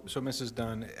 So Mrs.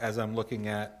 Dunn, as I'm looking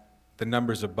at, the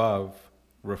numbers above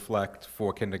reflect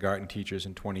 4 kindergarten teachers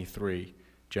and 23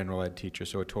 general ed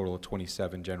teachers, so a total of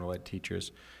 27 general ed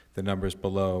teachers. The numbers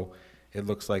below, it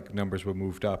looks like numbers were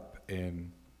moved up,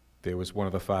 and there was one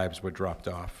of the 5s were dropped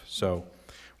off. So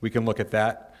we can look at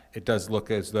that. It does look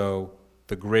as though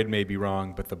the grid may be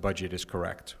wrong, but the budget is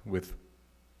correct, with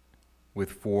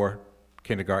 4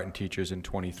 kindergarten teachers and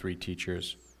 23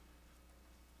 teachers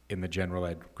in the general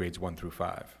ed grades 1 through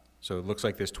 5. So it looks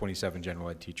like there's 27 general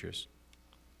ed teachers.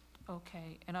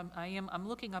 Okay, and I'm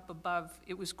looking up above.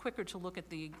 It was quicker to look at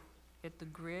the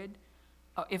grid.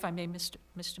 If I may,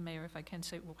 Mr. Mayor, if I can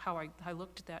say how I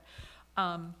looked at that.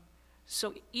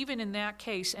 So even in that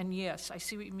case, and yes, I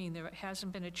see what you mean, there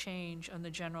hasn't been a change on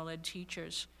the general ed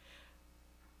teachers.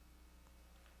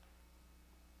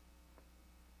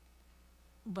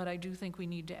 But I do think we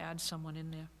need to add someone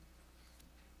in there.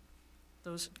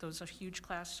 Those are huge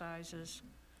class sizes.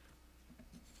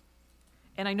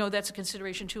 And I know that's a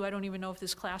consideration too. I don't even know if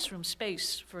there's classroom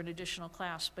space for an additional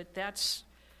class, but that's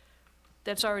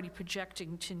already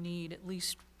projecting to need at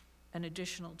least an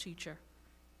additional teacher.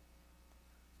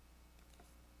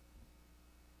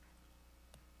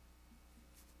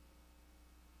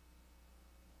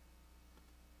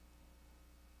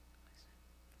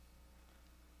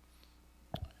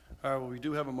 All right, well, we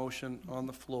do have a motion on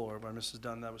the floor by Mrs.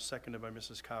 Dunn. That was seconded by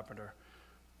Mrs. Carpenter.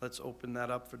 Let's open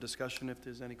that up for discussion. If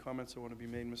there's any comments that want to be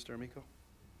made, Mr. Amico?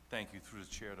 Thank you, through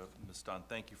the chair to Ms. Dunn.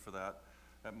 Thank you for that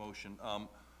motion.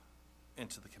 And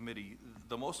to the committee,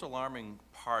 the most alarming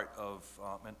part of,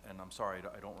 and I'm sorry,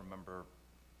 I don't remember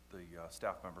the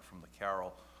staff member from the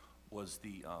Carroll, was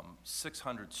the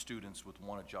 600 students with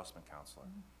 1 adjustment counselor.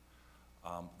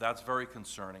 That's very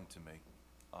concerning to me.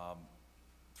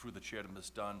 Through the chair to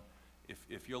Ms. Dunn,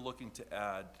 if you're looking to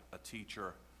add a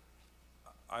teacher,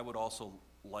 I would also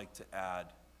like to add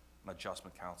an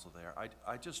adjustment counselor there.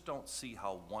 I just don't see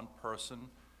how one person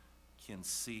can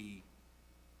see,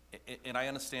 and I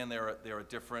understand there are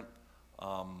different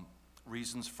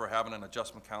reasons for having an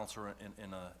adjustment counselor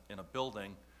in a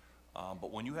building,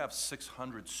 but when you have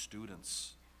 600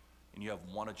 students and you have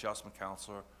 1 adjustment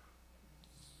counselor,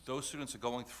 those students are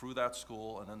going through that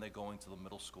school and then they're going to the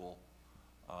middle school.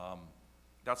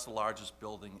 That's the largest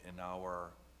building in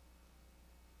our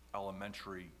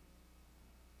elementary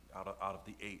out of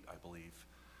the 8, I believe.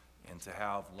 And to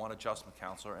have 1 adjustment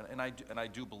counselor, and I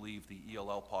do believe the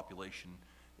ELL population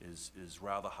is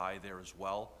rather high there as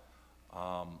well.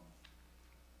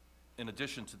 In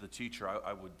addition to the teacher,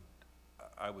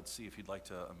 I would see if you'd like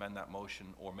to amend that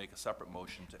motion or make a separate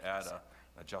motion to add an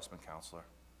adjustment counselor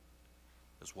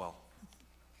as well.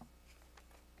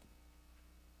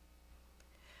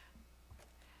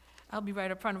 I'll be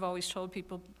right up front. I've always told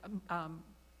people,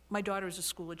 my daughter is a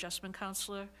school adjustment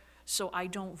counselor, so I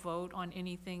don't vote on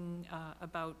anything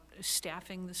about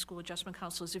staffing the school adjustment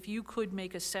counselors. If you could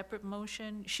make a separate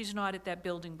motion, she's not at that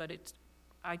building, but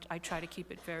I try to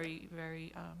keep it very,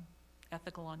 very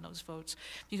ethical on those votes.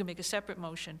 If you can make a separate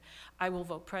motion, I will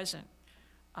vote present,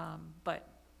 but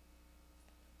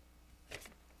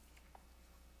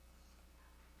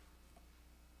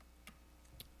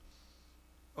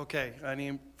Okay,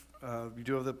 we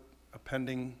do have a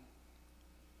pending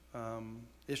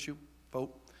issue,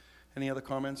 vote. Any other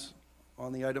comments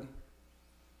on the item?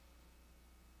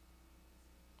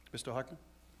 Mr. Hockman?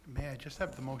 May I just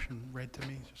have the motion read to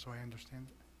me, just so I understand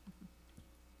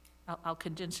it? I'll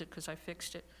condense it because I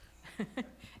fixed it.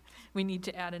 We need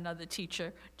to add another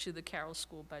teacher to the Carroll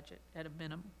School budget at a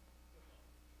minimum.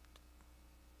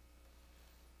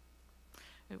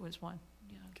 It was 1,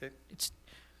 yeah. Okay. It's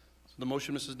So the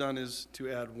motion, Mrs. Dunn, is to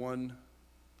add 1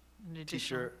 an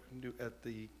additional. teacher at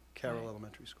the Carroll Right.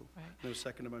 Elementary School. Right. It was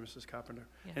seconded by Mrs. Carpenter.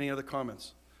 Yeah. Any other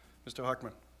comments? Mr.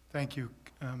 Hockman? Thank you.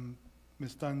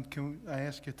 Ms. Dunn, can I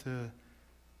ask you to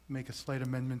make a slight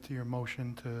amendment to your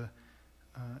motion to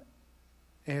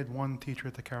add 1 teacher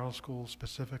at the Carroll School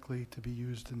specifically to be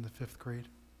used in the 5th grade?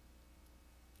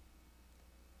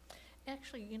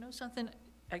 Actually, you know something,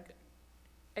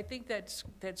 I think that's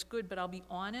good, but I'll be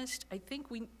honest, I think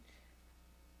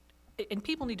and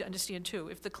people need to understand too,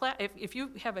 if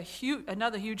you have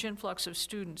another huge influx of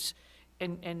students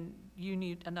and you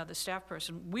need another staff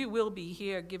person, we will be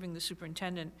here giving the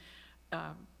superintendent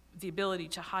the ability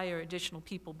to hire additional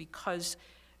people because,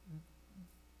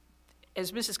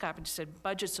 as Mrs. Carpenter said,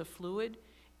 budgets are fluid,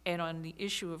 and on the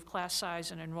issue of class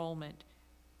size and enrollment,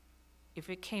 if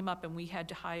it came up and we had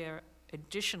to hire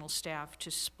additional staff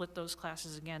to split those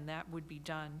classes again, that would be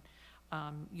done.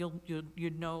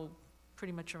 You'd know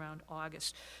pretty much around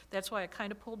August. That's why I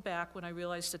kind of pulled back when I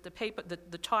realized that the paper,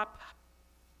 the top,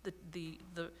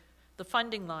 the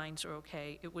funding lines are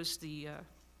okay. It was the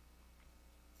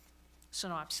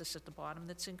synopsis at the bottom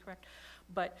that's incorrect.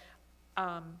 But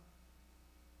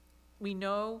we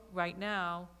know right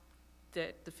now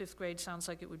that the 5th grade sounds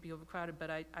like it would be overcrowded, but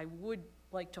I would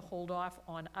like to hold off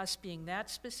on us being that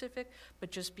specific,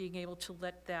 but just being able to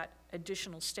let that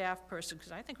additional staff person,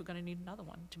 because I think we're gonna need another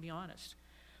one, to be honest,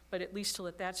 but at least to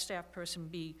let that staff person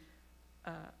be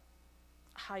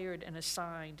hired and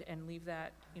assigned and leave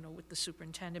that, with the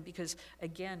superintendent, because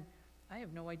again, I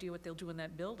have no idea what they'll do in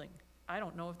that building. I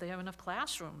don't know if they have enough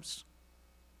classrooms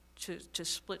to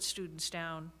split students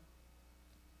down.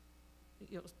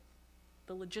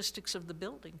 The logistics of the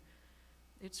building,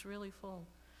 it's really full.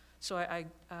 So I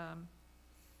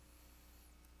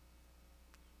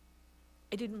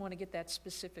didn't want to get that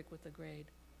specific with the grade.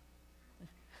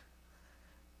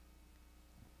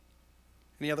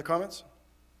 Any other comments?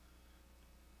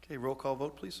 Okay, roll call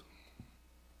vote, please.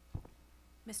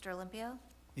 Mr. Olympio?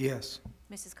 Yes.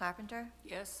 Mrs. Carpenter?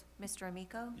 Yes. Mr.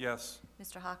 Amico? Yes.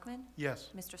 Mr. Hockman? Yes.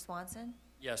 Mr. Swanson?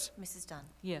 Yes. Mrs. Dunn?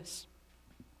 Yes.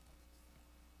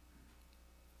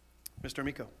 Mr.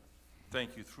 Amico?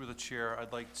 Thank you. Through the chair,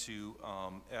 I'd like to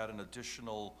add an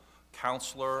additional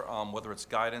counselor, whether it's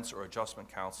guidance or adjustment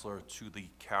counselor, to the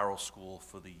Carroll School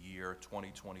for the year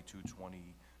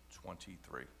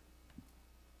 2022-2023.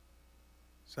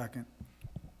 Second.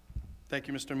 Thank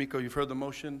you, Mr. Amico. You've heard the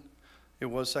motion. It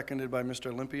was seconded by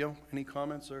Mr. Olympio. Any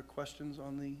comments or questions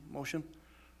on the motion?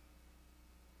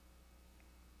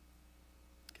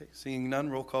 Okay, seeing none,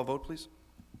 roll call vote, please.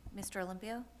 Mr.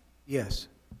 Olympio? Yes.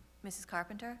 Mrs.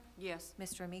 Carpenter? Yes.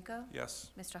 Mr. Amico? Yes.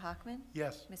 Mr. Hockman?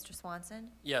 Yes. Mr. Swanson?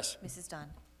 Yes. Mrs. Dunn?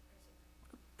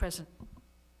 Present.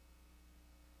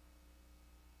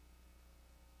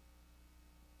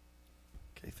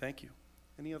 Okay, thank you.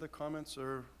 Any other comments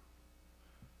or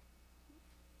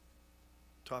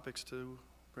topics to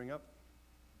bring up?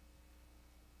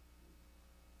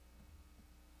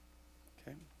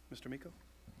 Okay, Mr. Amico?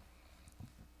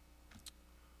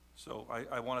 So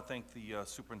I want to thank the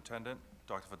superintendent,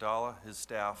 Dr. Vidala, his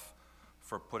staff,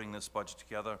 for putting this budget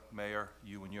together. Mayor,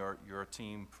 you and your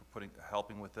team for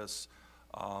helping with this.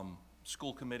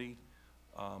 School committee,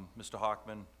 Mr.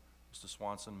 Hockman, Mr.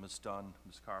 Swanson, Ms. Dunn,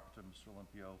 Ms. Carpenter, Mr.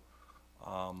 Olympio.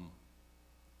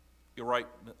 You're right,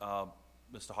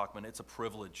 Mr. Hockman, it's a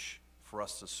privilege for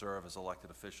us to serve as elected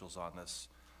officials on this.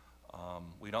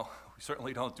 We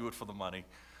certainly don't do it for the money.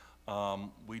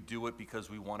 We do it because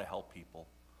we want to help people.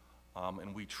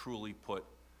 And we truly put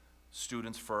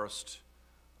students first,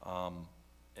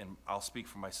 and I'll speak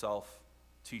for myself,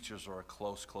 teachers are a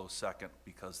close second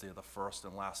because they're the first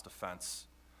and last offense,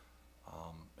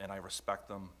 and I respect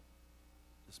them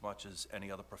as much as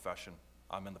any other profession.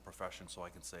 I'm in the profession, so I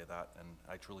can say that, and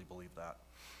I truly believe that.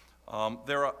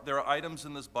 There are items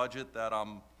in this budget that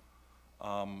I'm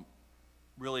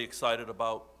really excited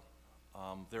about.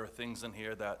 There are things in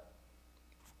here that,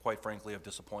 quite frankly, have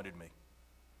disappointed me.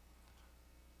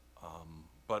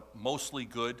 But mostly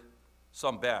good,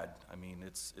 some bad. I mean,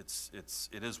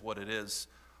 it is what it is.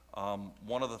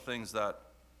 One of the things that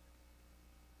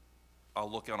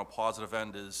I'll look on a positive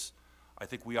end is I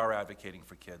think we are advocating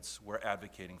for kids. We're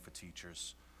advocating for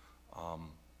teachers.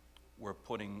 We're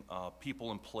putting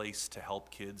people in place to help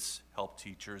kids, help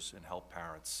teachers, and help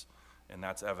parents. And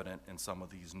that's evident in some of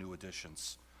these new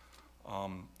additions.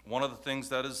 One of the things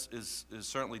that is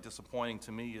certainly disappointing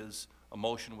to me is a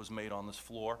motion was made on this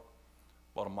floor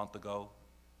about a month ago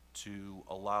to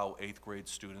allow 8th grade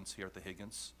students here at the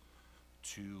Higgins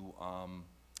to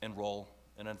enroll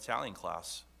in an Italian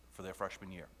class for their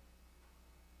freshman year.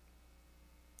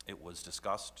 It was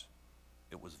discussed,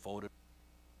 it was voted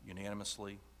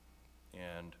unanimously,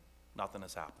 and nothing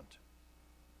has happened.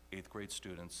 8th grade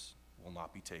students will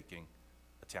not be taking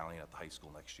Italian at the high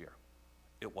school next year.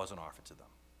 It wasn't offered to them.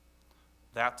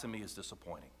 That to me is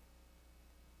disappointing.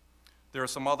 There are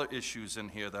some other issues in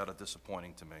here that are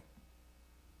disappointing to me.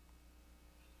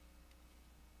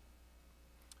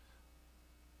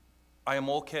 I am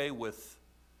okay with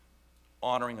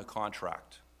honoring a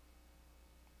contract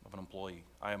of an employee.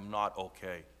 I am not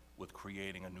okay with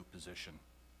creating a new position.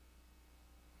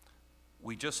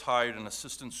 We just hired an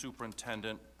assistant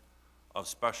superintendent of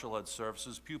Special Ed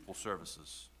Services, Pupil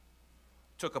Services.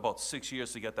 Took about 6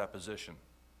 years to get that position.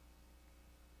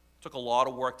 Took a lot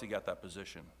of work to get that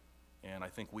position, and I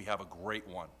think we have a great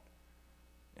one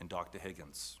in Dr.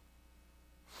 Higgins.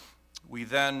 We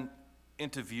then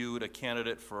interviewed a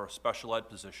candidate for a special ed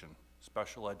position,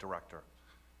 special ed director,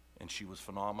 and she was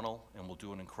phenomenal and will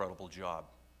do an incredible job.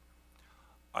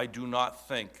 I do not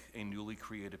think a newly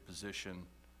created position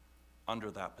under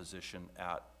that position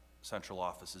at central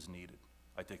office is needed.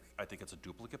 I think it's a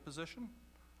duplicate position.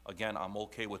 Again, I'm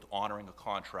okay with honoring a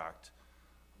contract,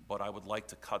 but I would like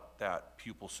to cut that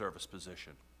pupil service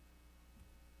position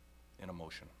in a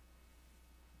motion.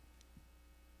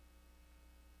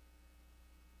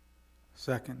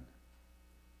 Second.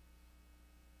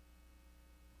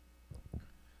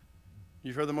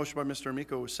 You've heard the motion by Mr.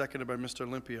 Amico, it was seconded by Mr.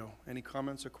 Olympio. Any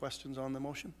comments or questions on the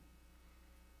motion?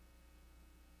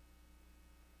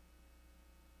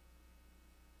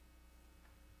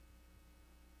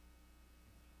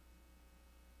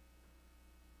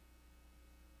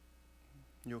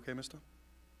 You okay, mister?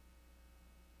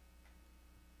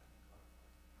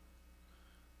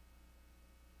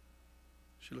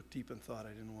 She looked deep in thought. I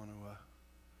didn't want to,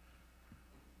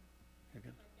 You're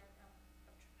good?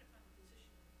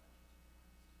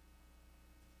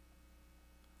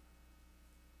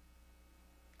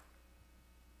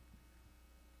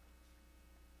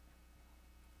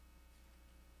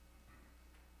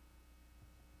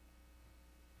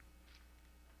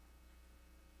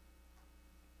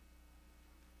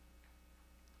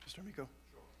 Mr. Amico?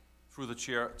 Through the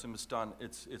chair to Ms. Dunn,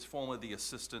 it's formerly the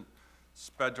Assistant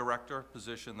Sped Director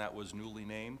position that was newly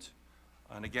named.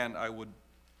 And again,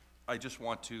 I just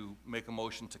want to make a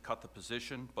motion to cut the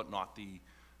position, but not the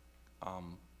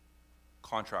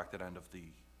contracted end of the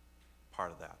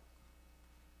part of that.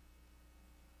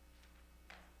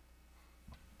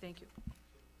 Thank you.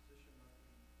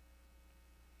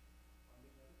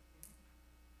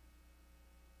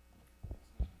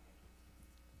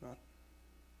 Not?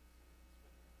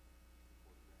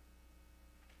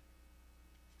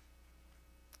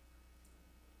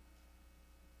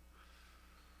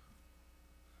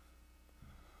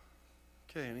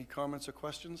 Okay, any comments or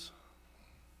questions?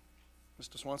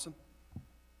 Mr. Swanson?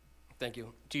 Thank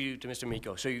you. To Mr.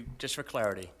 Miko. So just for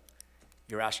clarity,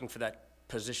 you're asking for that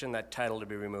position, that title to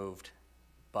be removed,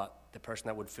 but the person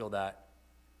that would fill that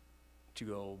to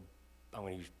go, I'm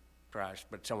going to use trash,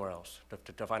 but somewhere else,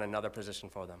 to find another position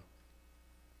for them.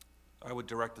 I would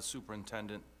direct the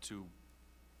superintendent to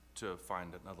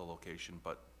find another location,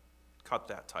 but cut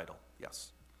that title,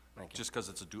 yes. Thank you. Just because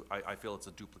I feel it's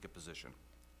a duplicate position.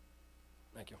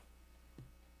 Thank you.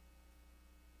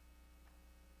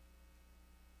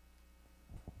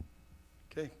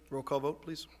 Okay, roll call vote,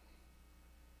 please.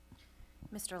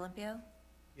 Mr. Olympio?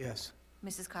 Yes.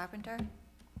 Mrs. Carpenter?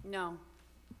 No.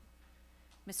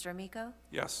 Mr. Amico?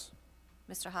 Yes.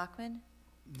 Mr. Hockman?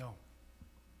 No.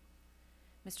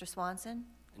 Mr. Swanson?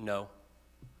 No.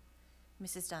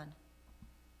 Mrs. Dunn?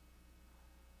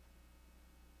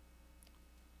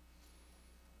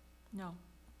 No.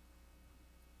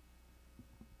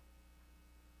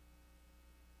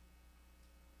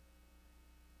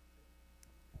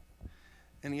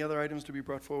 Any other items to be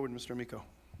brought forward, Mr. Amico?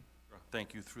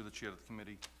 Thank you. Through the chair of the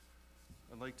committee,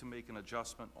 I'd like to make an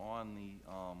adjustment on the,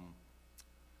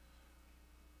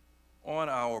 on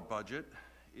our budget.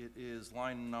 It is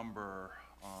line number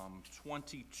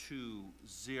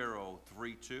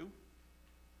 22032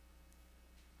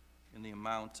 in the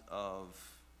amount of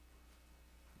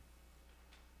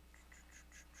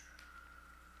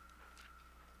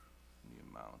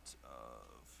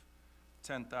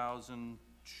 $10,000.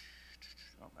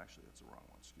 Oh, actually, that's the wrong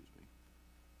one, excuse me.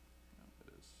 No, it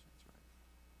is, that's right.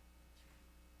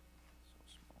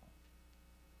 So small.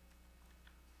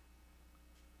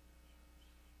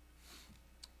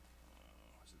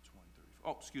 Is it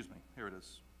 2034? Oh, excuse me, here it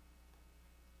is.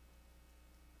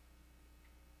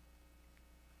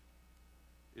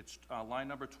 It's line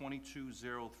number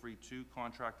 22032,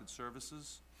 contracted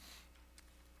services,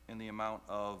 in the amount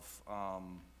of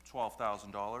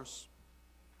 $12,000.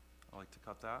 I'd like to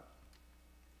cut that.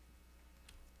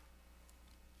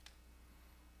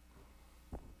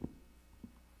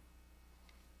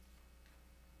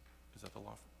 Is that the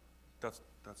law? That's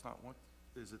not what,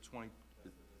 is it 20?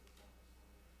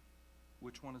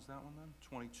 Which one is that one then?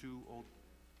 22 old?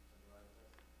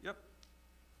 Yep.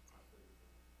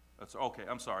 That's, okay,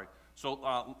 I'm sorry. So,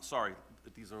 sorry,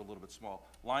 these are a little bit small.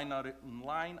 Line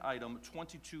item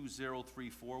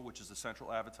 22034, which is the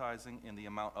central advertising, in the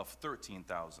amount of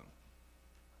 $13,000.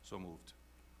 So moved.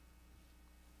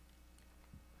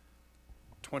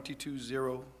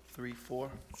 22034. 34?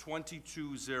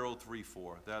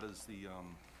 22034, that is the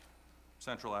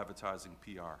central advertising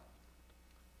PR.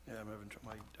 Yeah, I'm having,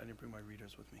 I didn't bring my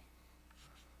readers with me.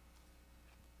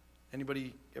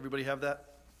 Everybody have that?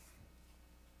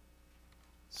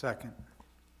 Second.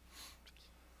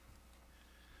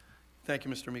 Thank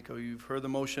you, Mr. Miko. You've heard the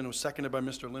motion. It was seconded by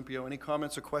Mr. Olympio. Any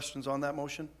comments or questions on that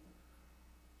motion?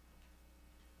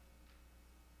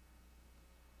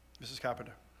 Mrs.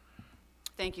 Carpenter?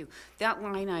 Thank you. That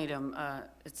line item,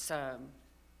 it's,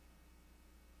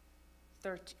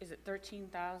 is it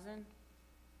 13,000?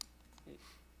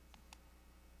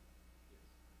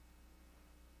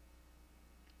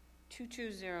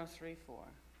 22034.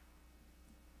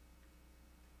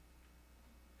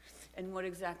 And what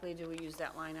exactly do we use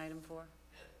that line item for?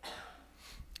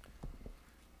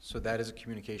 So that is a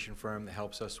communication firm that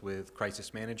helps us with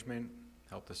crisis management,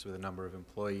 helped us with a number of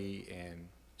employee and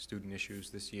student issues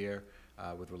this year,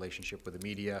 with relationship with the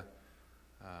media,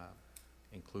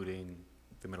 including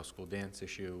the middle school dance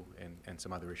issue and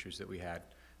some other issues that we had.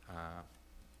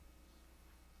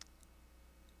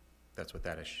 That's what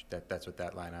that is. That's what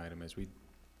that line item is. We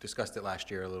discussed it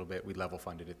last year a little bit. We level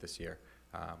funded it this year.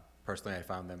 Personally, I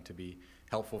found them to be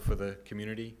helpful for the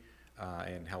community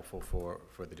and helpful for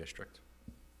the district.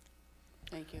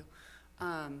 Thank you.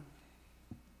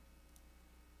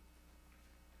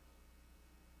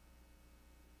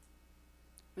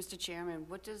 Mr. Chairman,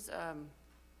 what does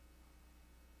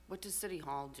City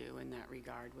Hall do in that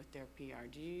regard with their PR?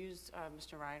 Do you use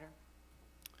Mr. Ryder?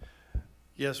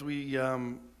 Yes, we have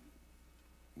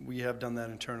done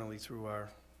that internally through our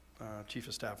Chief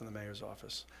of Staff in the Mayor's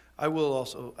office. I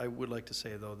would like to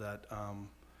say, though, that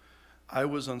I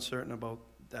was uncertain about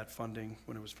that funding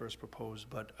when it was first proposed,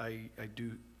 but I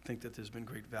do think that there's been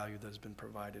great value that has been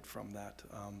provided from that.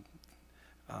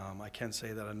 I can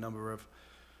say that a number of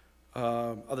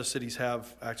other cities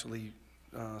have actually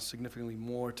significantly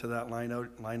more to that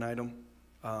line item.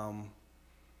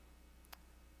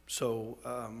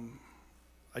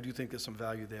 I do think there's some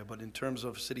value there, but in terms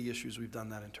of city issues, we've done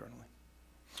that internally.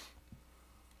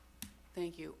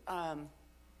 Thank you.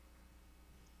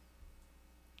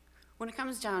 When it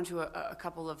comes down to a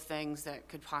couple of things that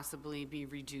could possibly be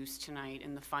reduced tonight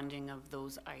in the funding of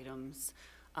those items,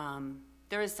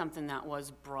 there is something that was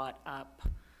brought up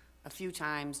a few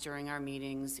times during our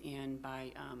meetings and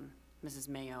by Mrs.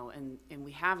 Mayo, and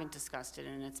we haven't discussed it,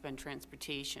 and it's been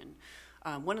transportation.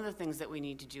 One of the things that we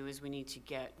need to do is we need to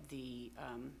get the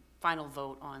final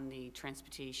vote on the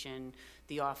transportation,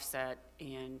 the offset,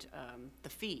 and the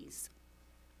fees.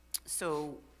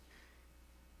 So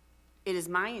it is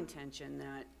my intention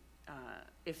that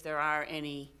if there are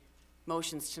any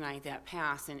motions tonight that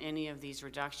pass in any of these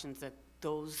reductions, that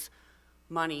those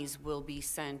monies will be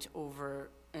sent over,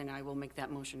 and I will make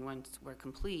that motion once we're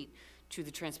complete, to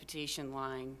the transportation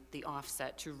line, the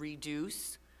offset, to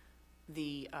reduce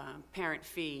the parent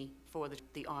fee for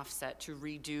the offset, to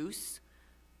reduce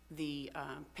the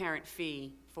parent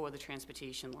fee for the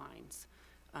transportation lines.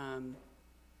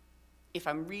 If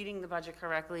I'm reading the budget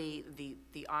correctly,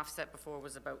 the offset before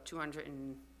was about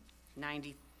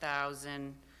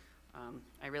 290,000.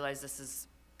 I realize this is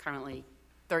currently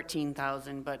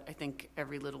 13,000, but I think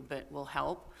every little bit will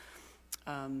help.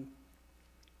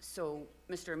 So,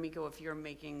 Mr. Amico, if you're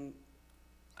making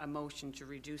a motion to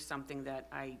reduce something that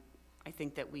I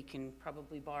think that we can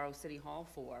probably borrow City Hall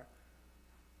for,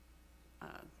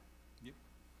 Yep.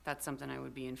 that's something I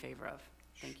would be in favor of.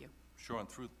 Thank you. Sure, and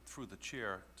through the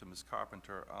chair to Ms.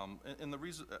 Carpenter, and the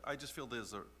reason, I just feel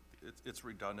it's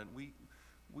redundant. We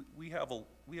have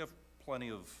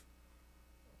plenty of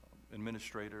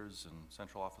administrators and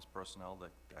central office personnel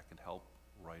that can help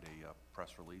write a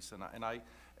press release, and I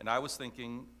was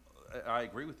thinking, I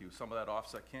agree with you, some of that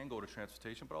offset can go to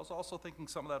transportation, but I was also thinking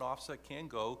some of that offset can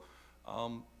go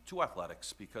to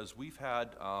athletics, because we've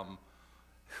had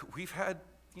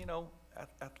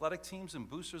athletic teams and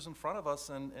boosters in front of us,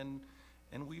 and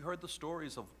we heard the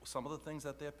stories of some of the things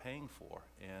that they're paying for,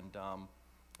 and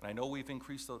I know we've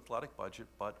increased the athletic budget,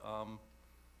 but I'm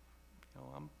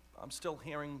still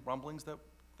hearing rumblings that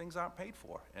things aren't paid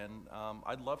for, and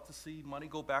I'd love to see money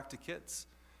go back to kids.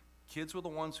 Kids were the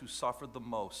ones who suffered the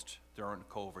most during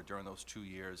COVID, during those 2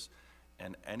 years,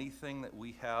 and anything that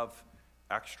we have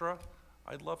extra,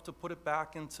 I'd love to put it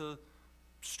back into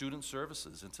student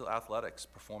services, into athletics,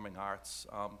 performing arts,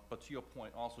 but to your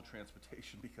point, also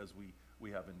transportation, because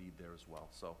we have a need there as well,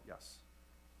 so yes.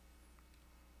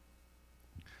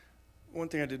 One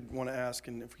thing I did want to ask,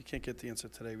 and if we can't get the answer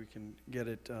today, we can get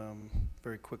it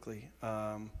very quickly.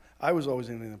 I was always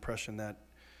under the impression that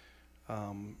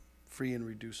free and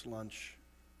reduced lunch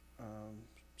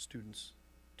students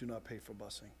do not pay for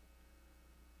busing.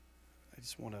 I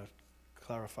just want to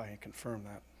clarify and confirm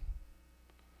that.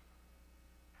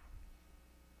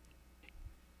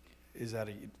 Is that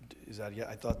yeah,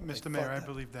 I thought. Mr. I Mayor, thought I that-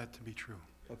 believe that to be true.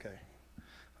 Okay.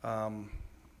 All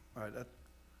right, I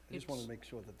just wanted to make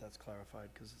sure that that's clarified,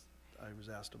 because I was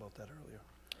asked about that earlier.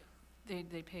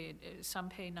 They pay, some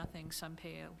pay nothing, some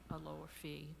pay a lower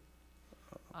fee,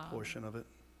 A portion of it.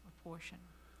 a portion.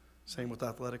 Same with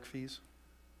athletic fees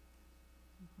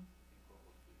Mhm.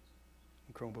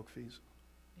 and Chromebook fees?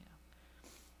 Yeah.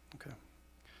 Okay.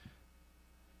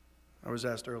 I was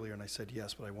asked earlier and I said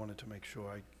yes, but I wanted to make sure.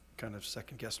 I kind of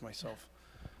second-guessed myself.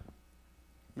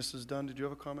 Mrs. Dunn, did you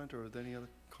have a comment, or are there any other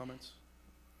comments?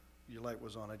 Your light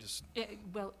was on, I just,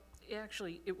 Well,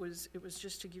 actually, it was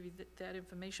just to give you that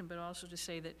information, but also to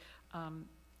say that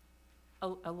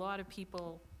a lot of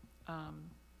people,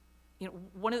 you know,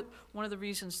 one of the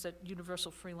reasons that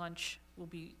universal free lunch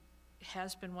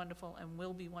has been wonderful and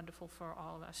will be wonderful for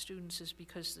all of our students is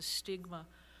because the stigma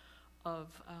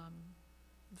of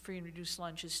free and reduced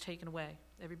lunch is taken away.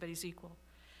 Everybody's equal.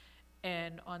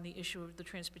 And on the issue of the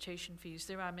transportation fees,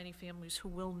 there are many families who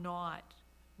will not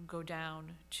go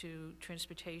down to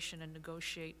transportation and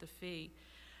negotiate the fee.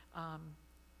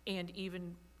 And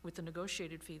even with the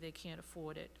negotiated fee, they can't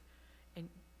afford it. And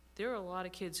there are a lot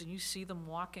of kids, and you see them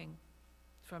walking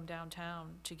from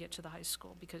downtown to get to the high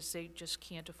school because they just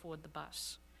can't afford the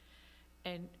bus.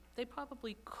 And they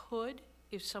probably could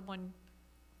if someone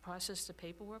processed the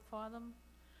paperwork for them.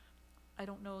 I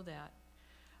don't know that.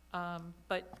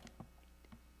 But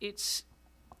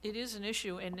it is an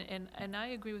issue, and I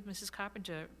agree with Mrs.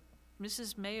 Carpenter.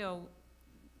 Mrs. Mayo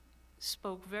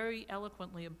spoke very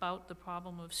eloquently about the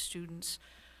problem of students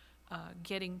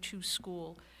getting to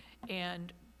school,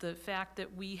 and the fact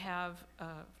that we have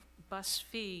a bus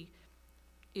fee.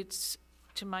 It's,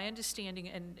 to my understanding,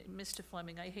 and Mr.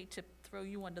 Fleming, I hate to throw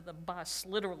you under the bus,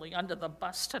 literally under the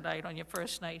bus tonight on your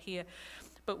first night here,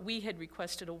 but we had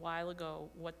requested a while ago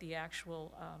what the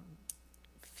actual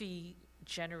fee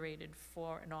generated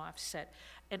for an offset.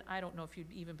 And I don't know if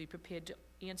you'd even be prepared to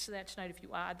answer that tonight. If you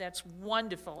are, that's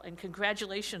wonderful, and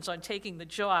congratulations on taking the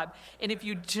job. And if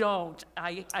you don't,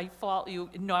 I fault you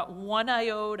not one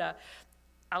iota.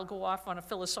 I'll go off on a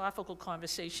philosophical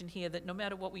conversation here that no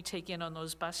matter what we take in on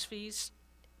those bus fees,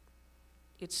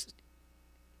 it's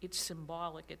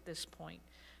symbolic at this point,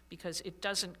 because it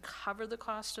doesn't cover the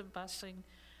cost of busing.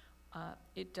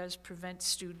 It does prevent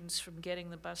students from getting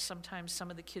the bus. Sometimes some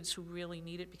of the kids who really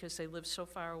need it because they live so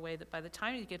far away that by the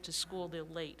time you get to school, they're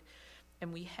late.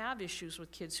 And we have issues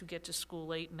with kids who get to school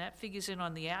late, and that figures in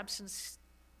on the absence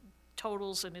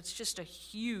totals, and it's just a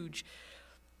huge,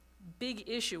 big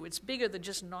issue. It's bigger than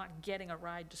just not getting a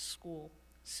ride to school.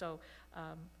 So,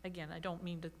 again, I don't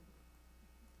mean to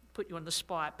put you on the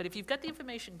spot, but if you've got the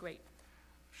information, great.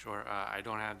 Sure, I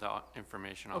don't have the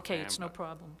information Okay, offhand, it's no but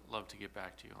problem. love to get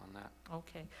back to you on that.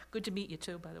 Okay, good to meet you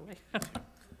too, by the way.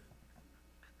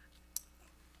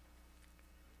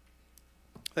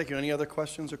 thank you. Any other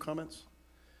questions or comments?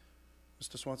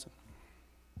 Mr. Swanson?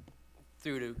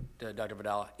 Through to Dr.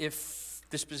 Vidala, if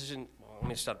this position, well, let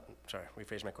me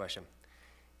rephrase my question.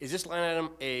 Is this line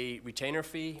item a retainer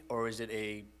fee, or is it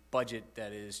a budget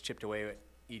that is chipped away at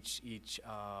each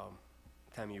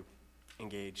time you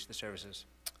engage the services?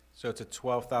 So it's a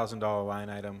 $12,000 line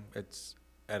item. It's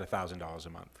at $1,000 a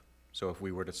month. So if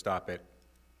we were to stop it,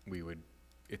 we would,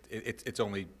 it's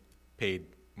only paid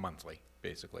monthly,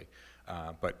 basically.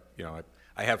 But, you know,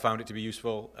 I have found it to be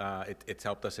useful. It's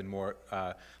helped us in more,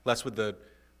 less with the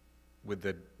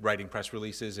writing press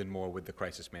releases and more with the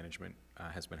crisis management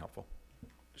has been helpful.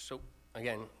 So,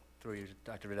 again, through you,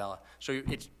 Dr. Vidala, so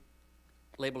it's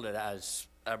labeled it as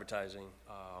advertising,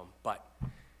 but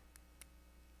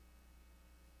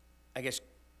I guess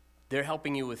they're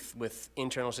helping you with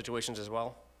internal situations as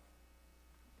well?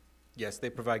 Yes, they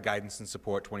provide guidance and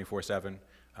support 24/7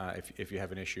 if you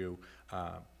have an issue.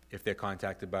 If we're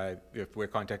contacted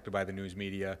by the news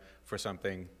media for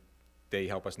something, they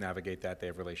help us navigate that. They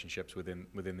have relationships within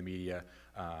the media.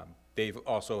 They've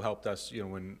also helped us,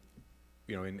 when,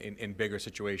 in bigger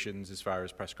situations as far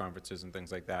as press conferences and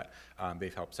things like that.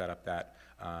 They've helped set up that.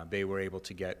 They were able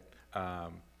to get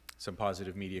some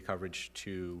positive media coverage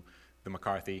to the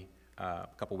McCarthy a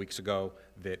couple weeks ago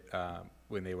that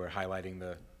when they were highlighting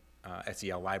the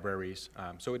SEL libraries.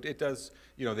 So it does,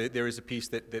 there is a piece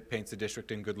that paints the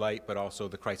district in good light, but also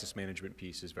the crisis management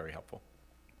piece is very helpful.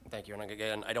 Thank you, and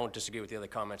again, I don't disagree with the other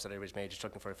comments that everybody's made, just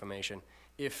looking for information.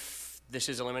 If this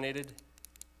is eliminated,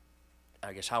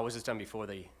 I guess, how was this done before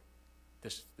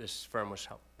this firm was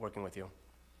working with you?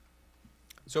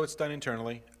 So it's done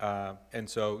internally, and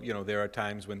so, there are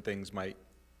times when things might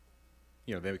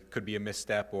you know, there could be a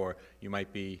misstep, or you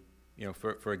might be, you know,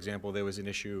 for example, there was an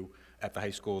issue at the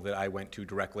high school that I went to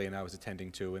directly and I was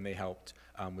attending to, and they helped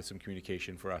with some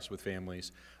communication for us with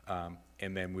families,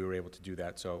 and then we were able to do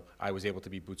that. So I was able to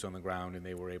be boots on the ground, and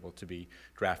they were able to be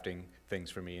drafting things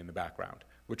for me in the background,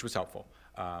 which was helpful.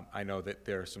 I know that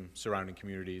there are some surrounding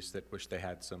communities that wish they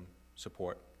had some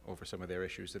support over some of their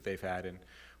issues that they've had, and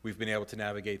we've been able to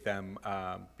navigate them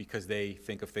because they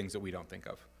think of things that we don't think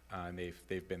of, and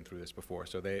they've been through this before.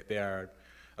 So they are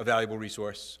a valuable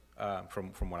resource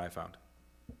from what I found.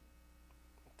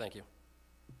 Thank you.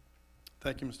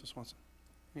 Thank you, Mr. Swanson.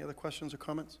 Any other questions or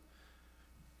comments?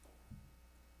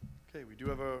 Okay, we do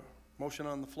have a motion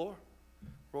on the floor.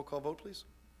 Roll call vote, please.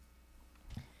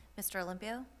 Mr.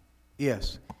 Olympio?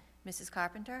 Yes. Mrs.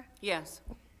 Carpenter? Yes.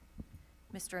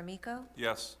 Mr. Amico?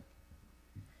 Yes.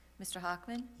 Mr.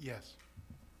 Hockman? Yes.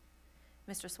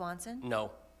 Mr. Swanson?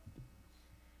 No.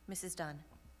 Mrs. Dunn?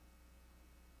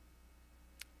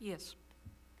 Yes.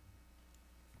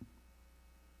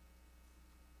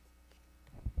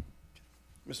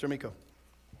 Mr. Amico.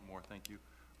 One more, thank you.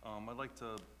 I'd like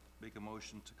to make a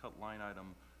motion to cut line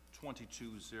item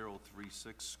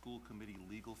 22036, school committee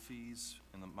legal fees,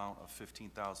 in the amount of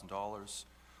 $15,000.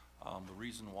 The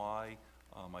reason why,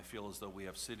 I feel as though we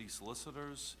have city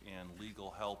solicitors and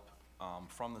legal help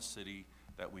from the city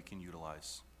that we can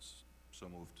utilize. So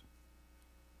moved.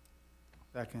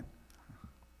 Second.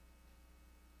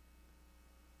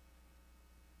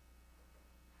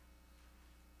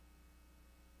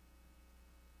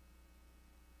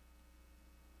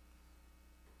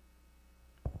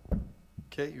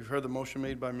 Okay, you've heard the motion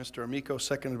made by Mr. Amico,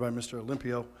 seconded by Mr.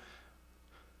 Olympio.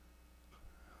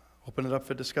 Open it up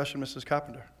for discussion, Mrs.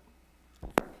 Carpenter.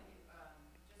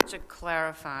 To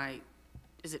clarify,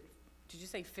 did you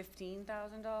say $15,000?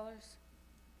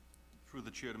 Through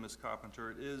the chair to Ms.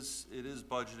 Carpenter, it is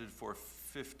budgeted for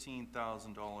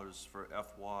 $15,000 for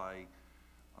FY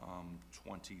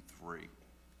 '23.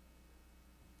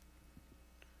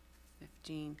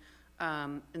 15.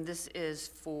 And this is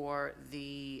for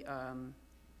the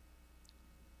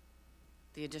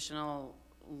additional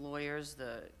lawyers,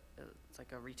 it's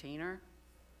like a retainer?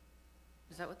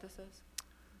 Is that what this is?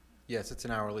 Yes, it's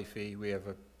an hourly fee. We have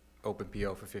an open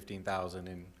PO for $15,000,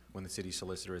 and when the city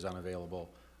solicitor is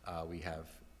unavailable, we have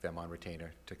them on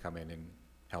retainer to come in and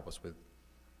help us with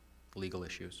legal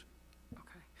issues.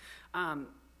 Okay.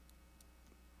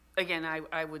 Again,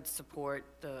 I would support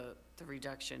the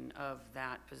reduction of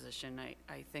that position.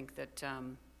 I think that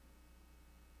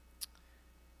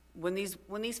when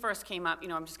these first came up, you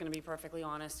know, I'm just going to be perfectly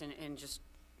honest and just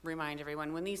remind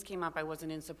everyone, when these came up, I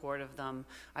wasn't in support of them.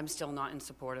 I'm still not in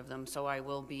support of them, so I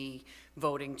will be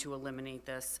voting to eliminate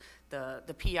this.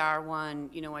 The PR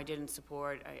one, you know, I didn't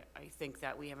support. I think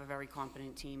that we have a very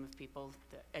competent team of people,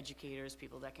 the educators,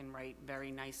 people that can write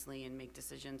very nicely and make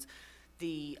decisions.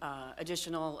 The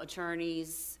additional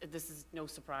attorneys, this is no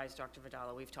surprise, Dr.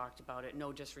 Vidala, we've talked about it,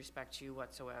 no disrespect to you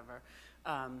whatsoever.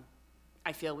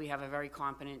 I feel we have a very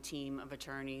competent team of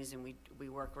attorneys, and we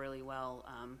work really well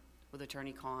with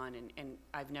Attorney Khan, and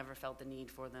I've never felt the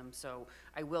need for them. So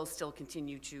I will still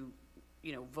continue to,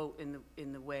 you know, vote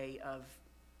in the way of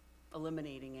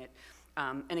eliminating it.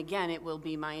 And again, it will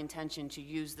be my intention to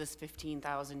use this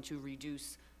 $15,000 to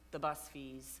reduce the bus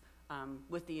fees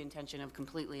with the intention of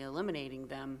completely eliminating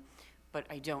them, but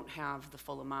I don't have the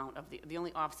full amount of the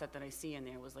only offset that I see in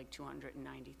there was like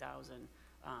 $290,000.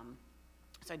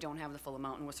 So I don't have the full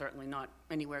amount, and we're certainly not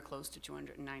anywhere close to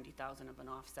 $290,000 of an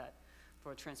offset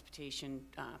for transportation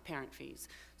parent fees.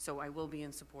 So I will be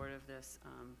in support of this.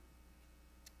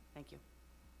 Thank you.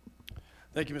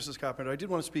 Thank you, Mrs. Carpenter. I did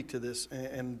want to speak to this,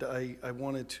 and I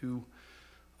wanted to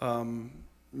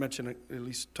mention, at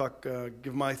least talk,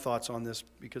 give my thoughts on this,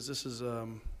 because this is,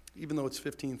 even though it's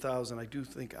 $15,000,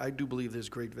 I do believe there's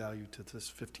great value to this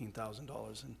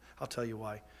 $15,000, and I'll tell you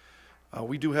why.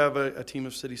 We do have a team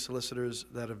of city solicitors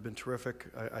that have been terrific.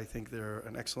 I think they're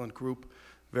an excellent group,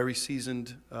 very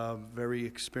seasoned, very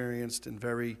experienced, and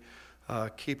very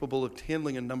capable of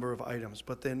handling a number of items,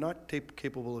 but they're not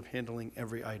capable of handling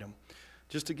every item.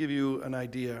 Just to give you an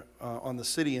idea, on the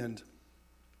city end,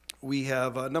 we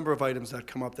have a number of items that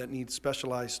come up that need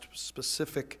specialized,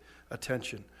 specific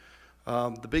attention.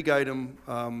 The big item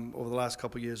over the last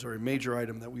couple of years, or a major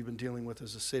item that we've been dealing with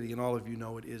as a city, and all of you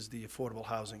know it, is the affordable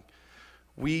housing.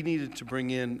 We needed to bring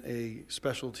in a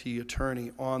specialty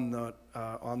attorney on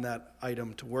that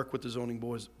item to work with the Zoning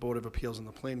Board of Appeals and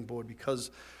the Planning Board,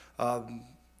 because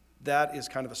that is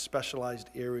kind of a specialized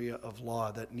area of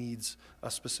law that needs a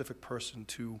specific person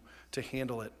to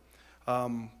handle it.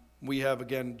 We have,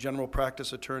 again, general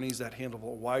practice attorneys that handle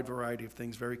a wide variety of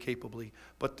things very capably,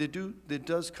 but there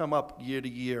does come up year to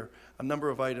year a number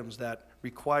of items that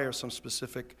require some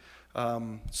specific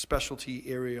specialty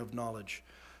area of knowledge.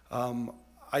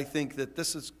 I think that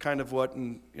this is kind of what,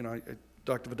 and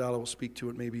Dr. Vidala will speak to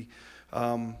it maybe.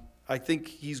 I think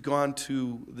he's gone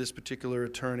to this particular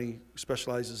attorney who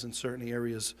specializes in certain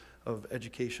areas of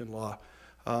education law.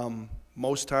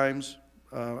 Most times,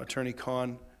 Attorney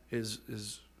Khan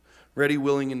is ready,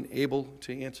 willing, and able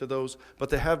to answer those, but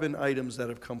there have been items that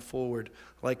have come forward,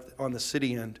 like on the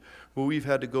city end, where we've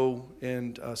had to go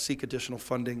and seek additional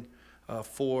funding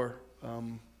for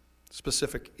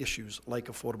specific issues like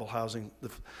affordable housing.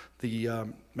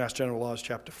 The Mass General Laws,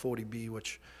 Chapter 40B,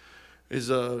 which is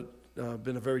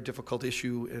been a very difficult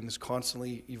issue and is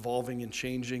constantly evolving and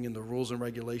changing, and the rules and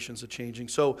regulations are changing.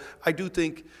 So I do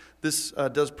think this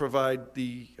does provide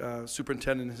the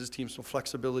superintendent and his team some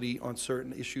flexibility on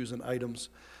certain issues and items.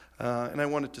 And I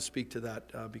wanted to speak to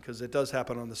that because it does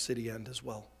happen on the city end as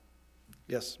well.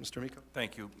 Yes, Mr. Amico?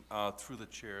 Thank you. Through the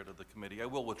chair to the committee, I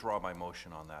will withdraw my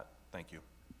motion on that. Thank you.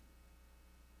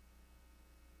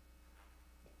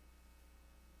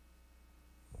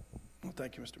 Well,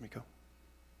 thank you, Mr. Amico.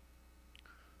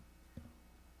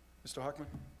 Mr. Hockman?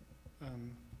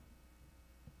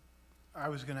 I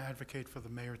was going to advocate for the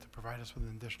mayor to provide us with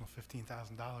an additional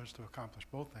 $15,000 to accomplish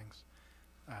both things,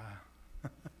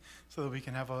 so that we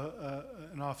can have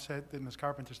an offset that Ms.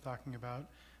 Carpenter's talking about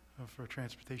for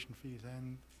transportation fees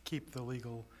and keep the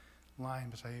legal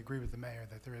line, because I agree with the mayor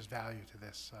that there is value to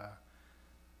this.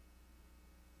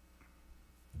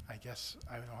 I guess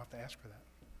I don't have to ask for that,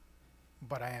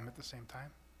 but I am at the same time.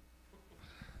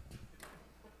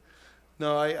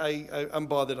 No, I'm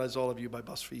bothered, as all of you, by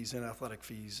bus fees and athletic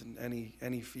fees and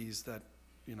any fees that,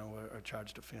 are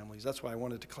charged to families. That's why I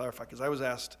wanted to clarify, because I was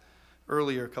asked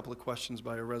earlier a couple of questions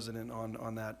by a resident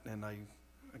on that, and I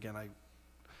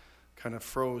kind of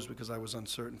froze because I was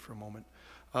uncertain for a moment.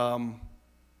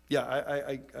 Yeah,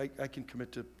 I can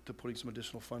commit to putting some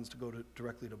additional funds to go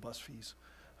directly to bus fees.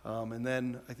 And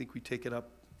then I think we take it up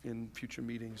in future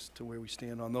meetings to where we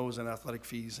stand on those and athletic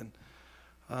fees, and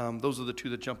those are the two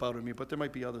that jump out at me, but there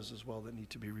might be others as well that need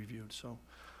to be reviewed. So,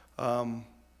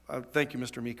 thank you,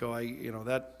 Mr. Amico.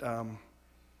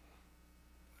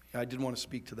 I did want to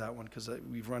speak to that one because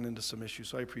we've run into some issues,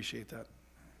 so I appreciate that.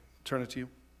 Turn it to you.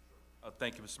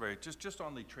 Thank you, Mr. Mayor. Just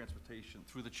on the transportation,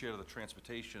 through the chair to the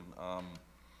transportation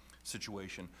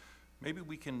situation, maybe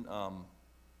we can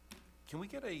we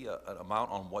get an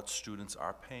amount on what students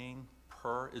are paying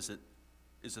per? Is it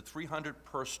 300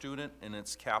 per student and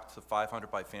it's capped to 500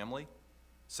 by family?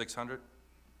 600?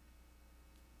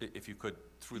 If you could,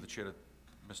 through the chair to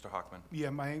Mr. Hockman. Yeah,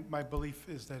 my belief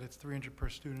is that it's 300 per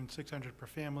student, 600 per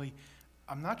family.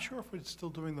 I'm not sure if we're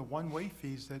still doing the one-way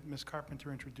fees that Ms.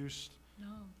 Carpenter introduced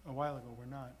a while ago. We're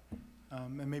not.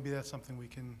 And maybe that's something we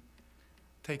can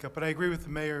take up. But I agree with the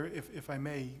mayor, if I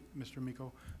may, Mr.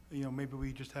 Amico, maybe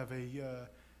we just have a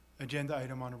agenda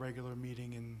item on a regular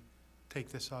meeting and take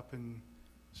this up and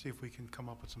see if we can come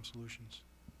up with some solutions.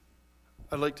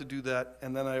 I'd like to do that,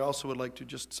 and then I also would like to,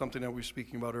 just something that we were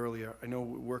speaking about earlier. I know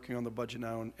we're working on the budget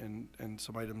now and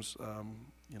some items,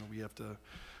 we have to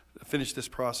finish this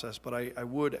process, but I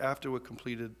would, after we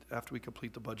complete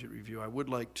the budget review, I would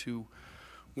like to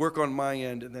work on my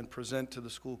end and then present to the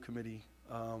school committee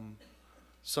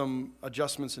some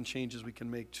adjustments and changes we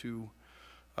can make to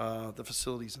the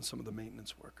facilities and some of the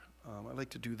maintenance work. I'd like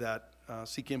to do that,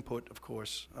 seek input, of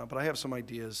course, but I have some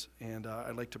ideas, and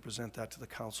I'd like to present that to the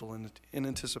council in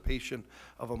anticipation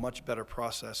of a much better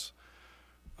process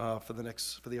for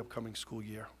the upcoming school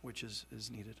year, which is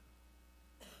needed.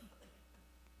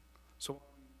 So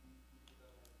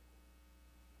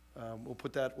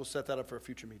we'll set that up for a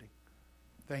future meeting.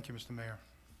 Thank you, Mr. Mayor.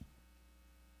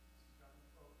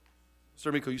 Mr.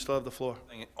 Amico, you still have the floor.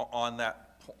 On the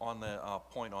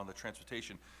point on the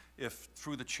transportation, if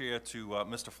through the chair to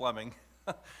Mr. Fleming,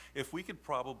 if we could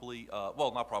probably,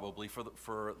 well, not probably,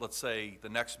 for let's say the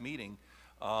next meeting,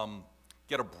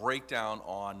 get a breakdown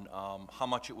on how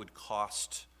much it would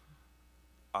cost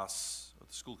us,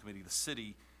 the school committee, the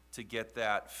city, to get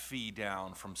that fee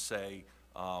down from, say,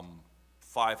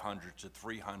 500 to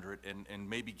 300, and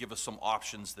maybe give us some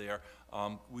options there.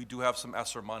 We do have some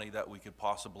ESSER money that we could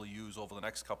possibly use over the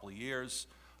next couple of years.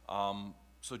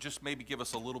 So just maybe give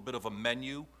us a little bit of a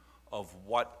menu of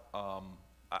what,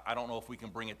 I don't know if we can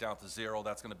bring it down to zero.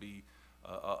 That's going to be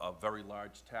a very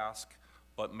large task.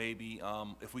 But maybe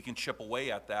if we can chip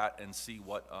away at that and see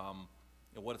what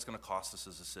it's going to cost us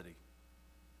as a city.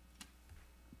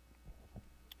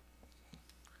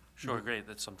 Sure, great.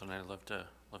 That's something I'd love to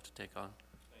take on.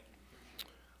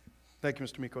 Thank you,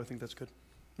 Mr. Miko. I think that's good.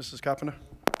 Mrs. Carpenter?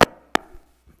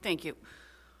 Thank you.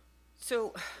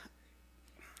 So,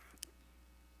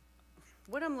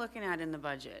 what I'm looking at in the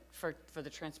budget for the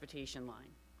transportation line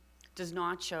does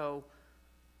not show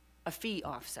a fee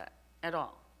offset at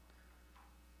all.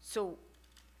 So,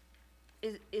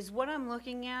 is what I'm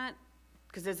looking at,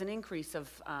 because there's an increase of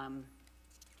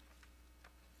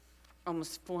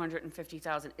almost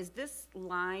 450,000, is this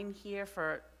line here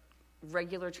for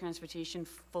regular transportation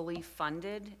fully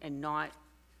funded and not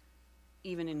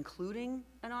even including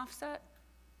an offset?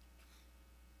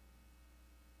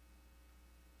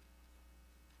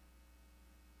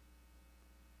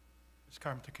 Ms.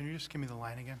 Carpenter, can you just give me the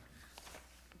line again?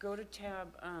 Go to tab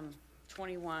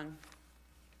 21.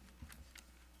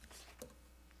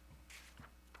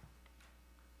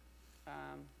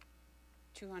 Um,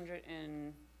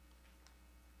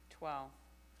 212.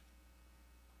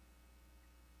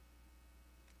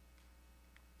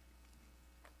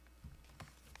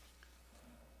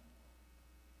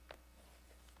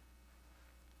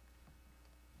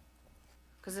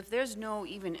 Because if there's no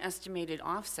even estimated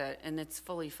offset and it's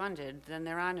fully funded, then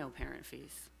there are no parent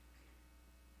fees.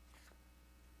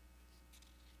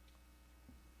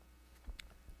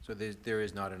 So there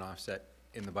is not an offset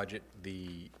in the budget.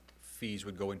 The fees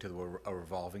would go into a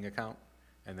revolving account,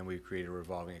 and then we create a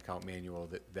revolving account manual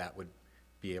that would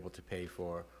be able to pay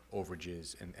for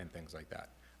overages and things like that.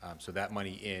 So that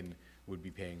money in would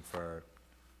be paying for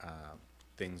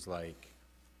things like,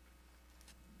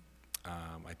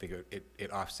 I think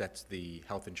it offsets the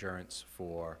health insurance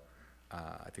for,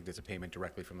 I think there's a payment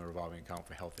directly from the revolving account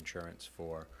for health insurance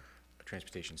for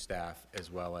transportation staff,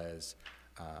 as well as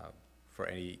for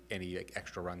any like,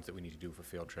 extra runs that we need to do for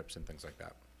field trips and things like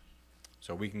that.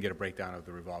 So we can get a breakdown of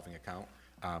the revolving account,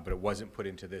 but it wasn't put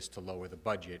into this to lower the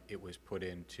budget. It was put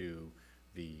into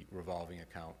the revolving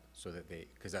account so that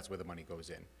because that's where the money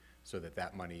goes in, so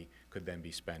that money could then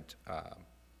be spent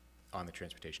on the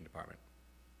transportation department.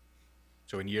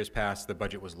 So in years past, the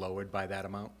budget was lowered by that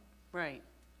amount, Right.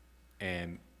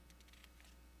 and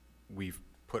we've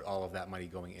put all of that money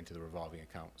going into the revolving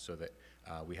account so that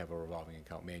we have a revolving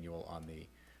account manual on the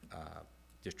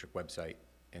district website,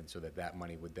 and so that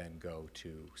money would then go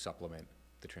to supplement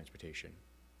the transportation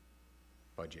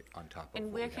budget on top of And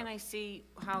what where we can have. I see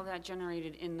how that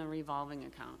generated in the revolving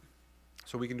account?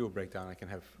 So we can do a breakdown.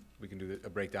 We can do a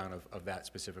breakdown of that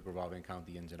specific revolving account,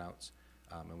 the ins and outs,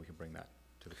 and we can bring that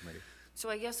to the committee. So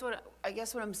I guess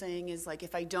what I'm saying is, like,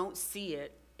 if I don't see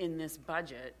it in this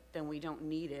budget, then we don't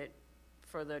need it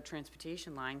for the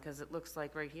transportation line, because it looks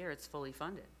like right here it's fully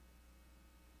funded.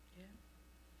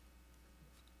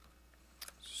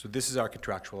 So this is our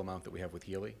contractual amount that we have with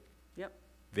Healy. Yep.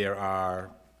 There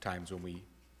are times when we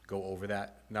go over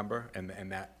that number, and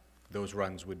those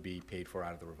runs would be paid for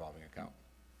out of the revolving account.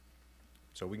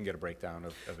 So we can get a breakdown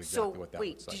of exactly what that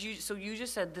looks like. So you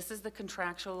just said this is the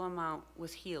contractual amount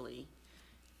with Healy,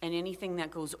 and anything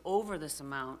that goes over this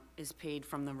amount is paid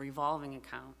from the revolving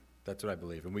account? That's what I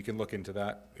believe, and we can look into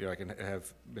that. You know, I can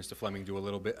have Mr. Fleming do a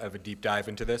little bit of a deep dive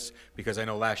into this, because I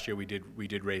know last year we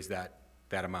did raise that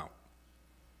amount.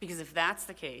 Because if that's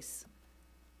the case,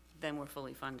 then we're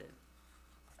fully funded.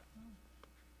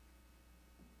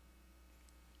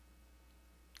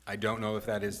 I don't know if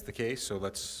that is the case, so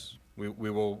we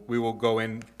will go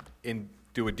in and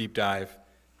do a deep dive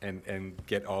and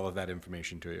get all of that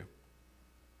information to you.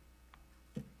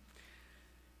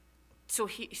 So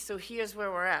here's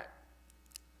where we're at.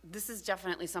 This is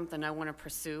definitely something I want to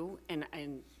pursue, and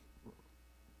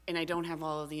I don't have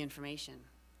all of the information.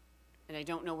 And I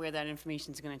don't know where that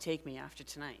information is going to take me after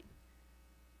tonight.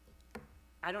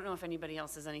 I don't know if anybody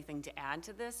else has anything to add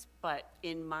to this, but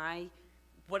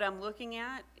what I'm looking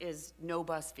at is no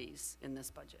bus fees in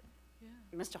this budget.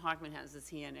 Yeah. Mr. Hockman has his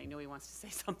hand. I know he wants to say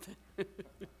something.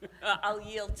 I'll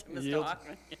yield to Mr.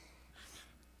 Hockman.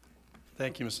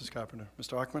 Thank you, Mrs. Carpenter.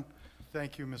 Mr. Hockman?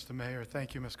 Thank you, Mr. Mayor.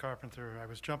 Thank you, Ms. Carpenter. I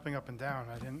was jumping up and down.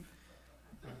 I didn't,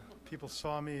 people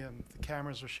saw me and the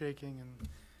cameras were shaking,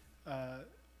 and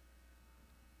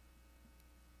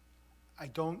I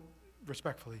don't,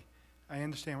 respectfully, I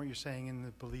understand what you're saying in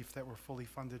the belief that we're fully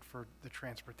funded for the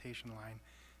transportation line.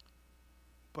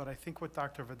 But I think what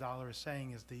Dr. Vidala is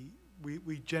saying is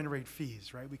we generate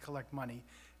fees, right? We collect money,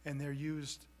 and they're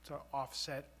used to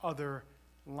offset other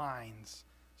lines.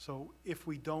 So if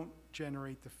we don't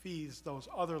generate the fees, those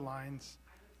other lines,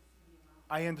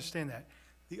 I understand that.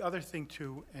 The other thing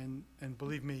too, and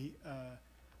believe me,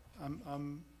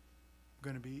 I'm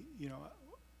gonna be,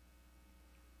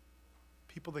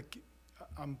 people that,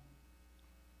 I'm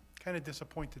kind of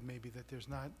disappointed maybe that there's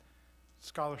not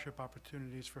scholarship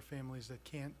opportunities for families that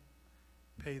can't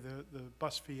pay the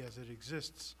bus fee as it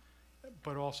exists,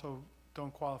 but also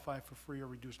don't qualify for free or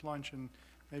reduced lunch, and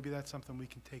maybe that's something we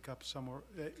can take up somewhere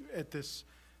at this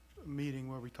meeting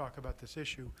where we talk about this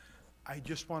issue. I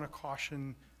just want to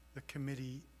caution the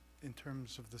committee in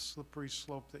terms of the slippery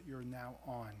slope that you're now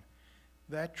on.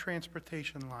 That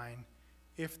transportation line,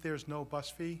 if there's no bus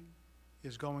fee,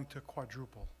 is going to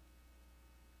quadruple.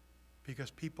 Because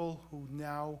people who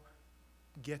now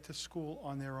get to school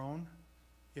on their own,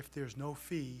 if there's no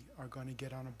fee, are going to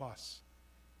get on a bus.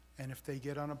 And if they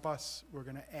get on a bus, we're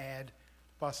going to add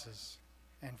buses.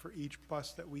 And for each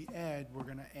bus that we add, we're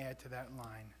going to add to that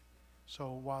line.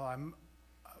 So while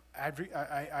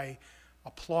I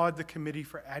applaud the committee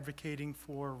for advocating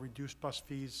for reduced bus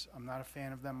fees, I'm not a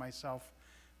fan of them myself,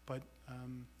 but,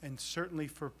 and certainly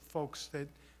for folks that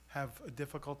have a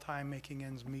difficult time making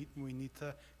ends meet, and we need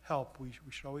to help. We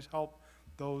should always help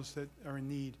those that are in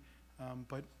need,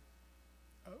 but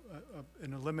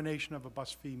an elimination of a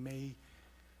bus fee may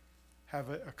have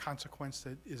a consequence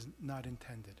that is not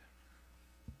intended.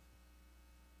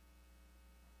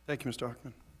 Thank you, Mr.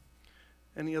 Hockman.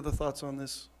 Any other thoughts on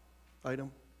this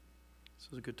item? This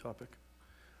is a good topic.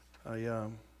 I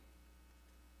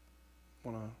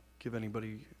want to give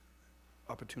anybody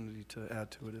opportunity to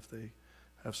add to it if they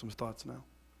have some thoughts now.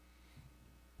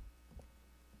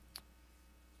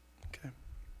 Okay.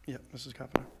 Yeah, Mrs.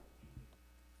 Carpenter.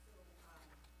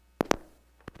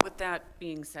 With that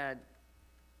being said,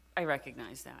 I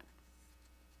recognize that.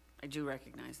 I do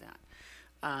recognize that.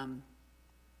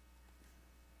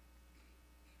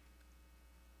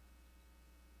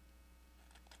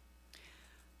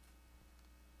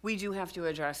 We do have to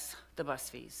address the bus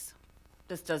fees.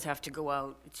 This does have to go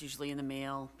out. It's usually in the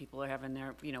mail. People are having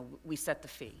their, we set the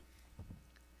fee.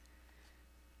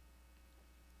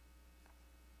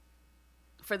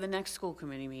 For the next school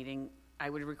committee meeting, I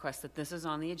would request that this is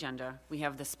on the agenda. We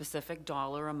have the specific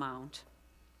dollar amount.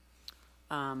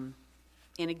 And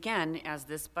again, as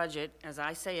this budget, as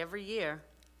I say every year,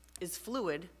 is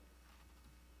fluid,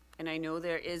 and I know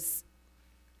there is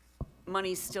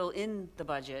money still in the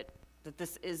budget, that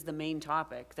this is the main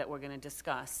topic that we're going to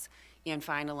discuss and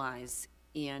finalize.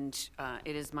 And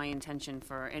it is my intention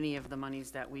for any of the monies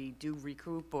that we do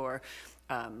recoup or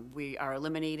we are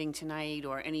eliminating tonight,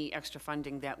 or any extra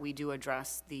funding, that we do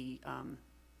address the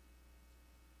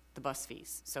bus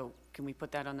fees. So can we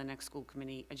put that on the next school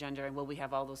committee agenda, and will we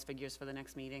have all those figures for the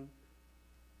next meeting?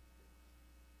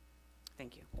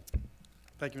 Thank you.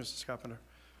 Thank you, Mrs. Carpenter.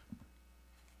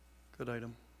 Good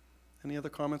item. Any other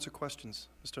comments or questions?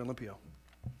 Mr. Olympio.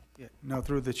 Yeah, no,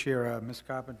 through the chair, Ms.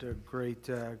 Carpenter, great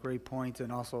point,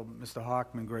 and also Mr.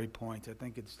 Hockman, great point. I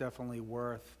think it's definitely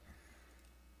worth,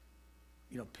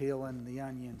 peeling the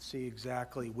onion, see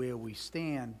exactly where we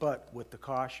stand, but with the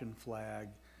caution flag,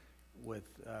 with,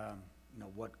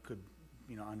 what could,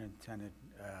 unintended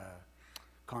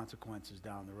consequences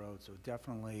down the road. So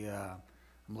definitely, I'm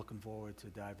looking forward to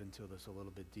dive into this a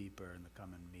little bit deeper in the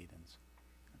coming meetings.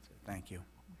 That's it. Thank you.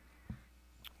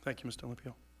 Thank you, Mr.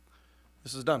 Olympio.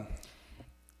 Mrs. Dunn.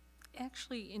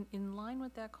 Actually, in line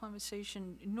with that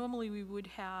conversation, normally we would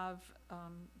have,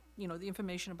 the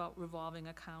information about revolving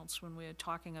accounts when we're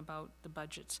talking about the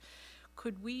budgets.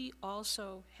 Could we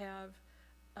also have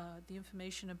the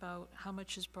information about how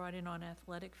much is brought in on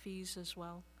athletic fees as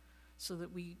well, so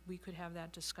that we could have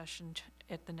that discussion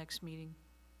at the next meeting?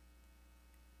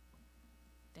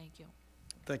 Thank you.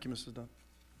 Thank you, Mrs. Dunn.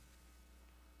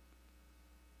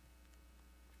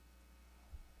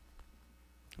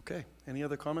 Okay, any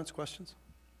other comments, questions?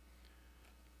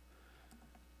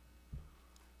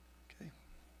 Okay.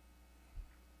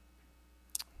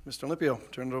 Mr. Olympio,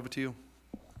 turn it over to you.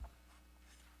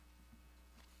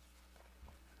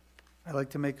 I'd like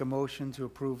to make a motion to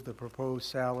approve the proposed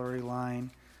salary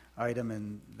line item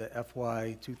in the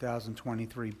FY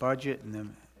 2023 budget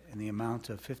in the amount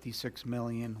of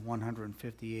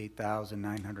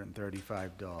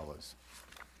 $56,158,935.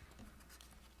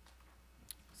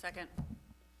 Second.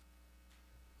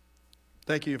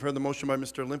 Thank you. You've heard the motion by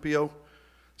Mr. Olympio,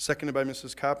 seconded by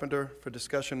Mrs. Carpenter. For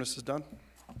discussion, Mrs. Dunn?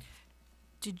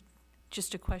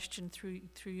 Just a question through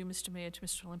you, Mr. Mayor, to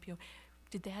Mr. Olympio.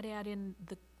 Did that add in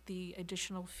the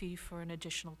additional fee for an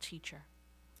additional teacher?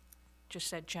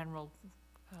 Just that general,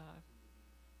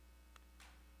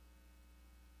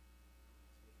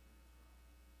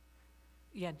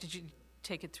 yeah, did you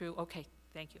take it through? Okay,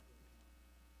 thank you.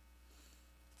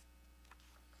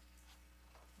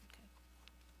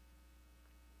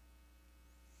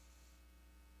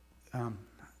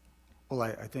 Well,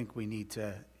 I think we need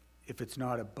to, if it's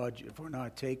not a budget, if we're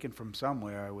not taken from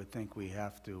somewhere, I would think we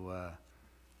have to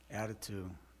add it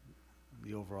to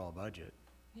the overall budget.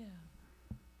 Yeah.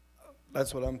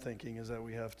 That's what I'm thinking, is that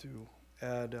we have to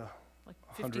add Like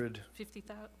 100.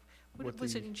 50,000, What what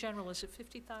was the- it in general? Is it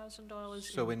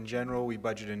 $50,000? So in general, we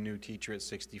budget a new teacher at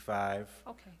 65.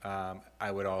 Okay,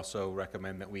 I would also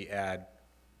recommend that we add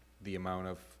the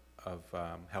amount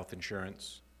of health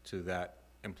insurance to that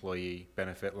employee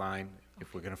benefit line,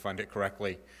 if we're gonna fund it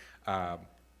correctly.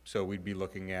 So we'd be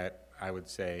looking at, I would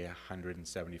say,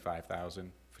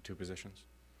 175,000 for 2 positions.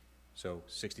 So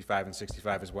 65 and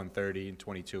 65 is 130, and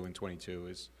 22 and 22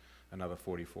 is another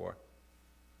 44.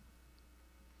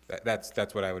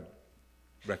 That's what I would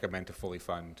recommend to fully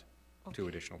fund 2 Okay.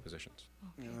 additional positions.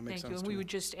 Yeah, that okay, makes thank you. sense And to we me. would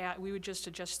just add, we would just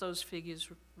adjust those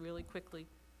figures really quickly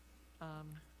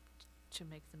to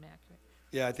make them accurate.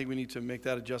 Yeah, I think we need to make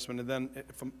that adjustment, and then,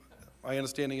 from, my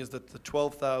understanding is that the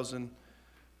 12,000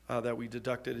 that we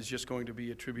deducted is just going to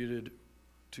be attributed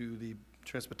to the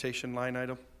transportation line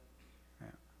item?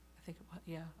 I think,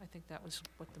 yeah, I think that was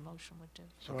what the motion would do.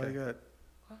 So Okay. I got,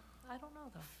 Well, I don't know,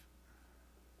 though.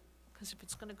 Because if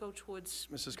it's going to go towards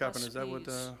Mrs. Carpenter, is that what,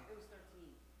 fees-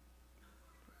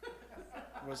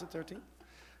 was it 13?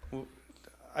 Well,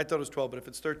 I thought it was 12, but if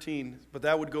it's 13, but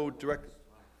that would go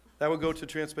that would go to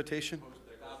transportation?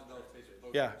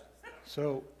 Yeah,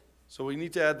 so so we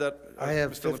need to add that. I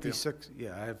have Mr. Olympio. 56,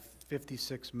 yeah, I have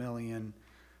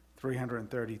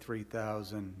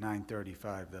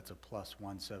 56,333,935, that's a plus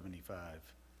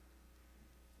 175.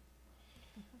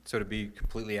 So to be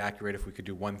completely accurate, if we could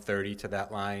do 130 to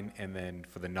that line, and then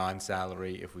for the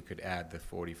non-salary, if we could add the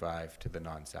 45 to the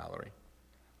non-salary.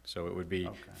 So it would be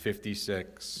Okay.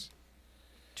 56,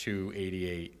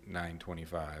 288,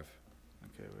 925.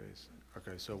 Okay, wait,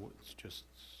 okay, so it's just,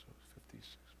 so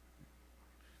 56.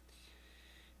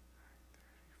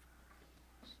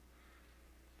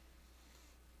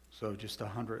 So just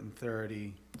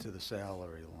 130 to the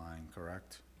salary line,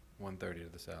 correct? 130 to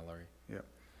the salary. Yep.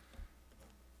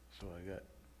 So I got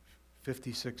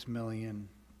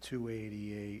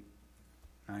 56,288,935,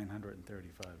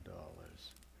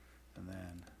 and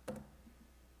then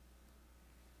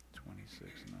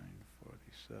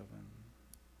 26,947.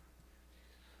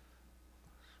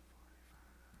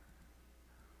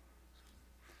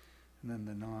 And then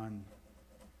the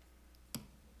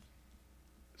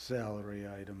non-salary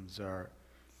items are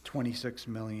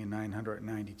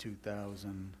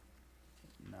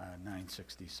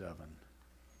 26,992,967.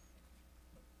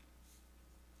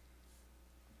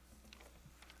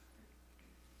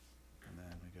 And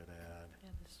then we gotta add Yeah,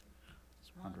 there's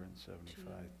one, 175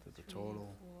 to the three,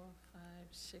 total. 4, 5,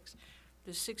 6.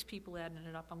 There's 6 people adding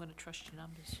it up. I'm going to trust your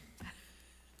numbers.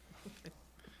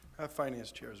 Our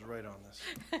finance chair is right on this.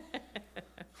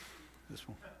 This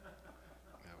one?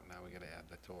 Now we gotta add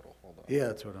the total, hold on. Yeah,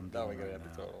 that's what I'm Now we doing gotta right add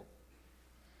the now. total.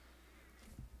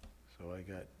 So I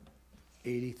got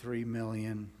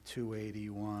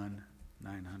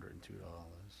 $83,281,902.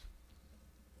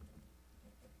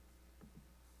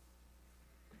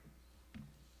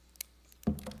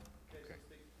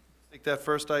 Take that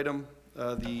first item,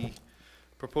 the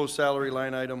proposed salary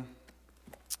line item,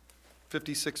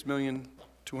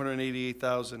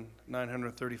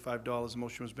 $56,288,935.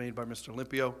 Motion was made by Mr.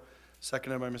 Olympio,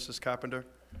 seconded by Mrs. Carpenter.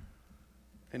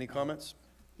 Any comments?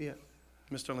 Yeah,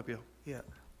 Mr. Olympio? yeah.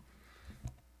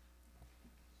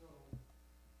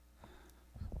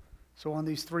 So on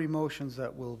these 3 motions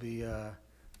that we'll be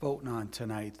voting on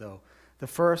tonight, though, the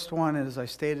first one, as I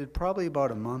stated probably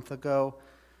about a month ago,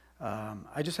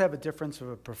 I just have a difference of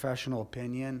a professional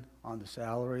opinion on the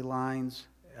salary lines,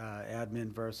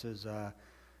 admin versus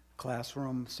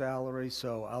classroom salary,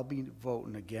 so I'll be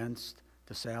voting against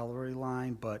the salary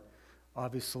line, but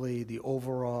obviously the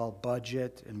overall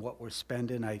budget and what we're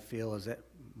spending, I feel is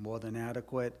more than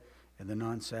adequate, and the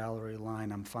non-salary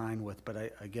line I'm fine with, but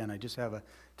I just have a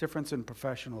difference in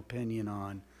professional opinion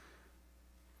on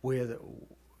where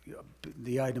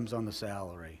the items on the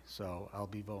salary, so I'll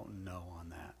be voting no on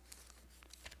that.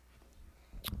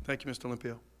 Thank you, Mr.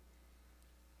 Olympio.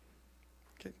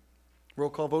 Okay. Roll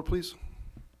call vote, please.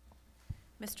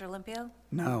 Mr. Olympio?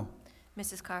 No.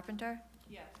 Mrs. Carpenter?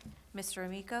 Yes. Mr.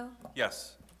 Amico?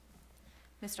 Yes.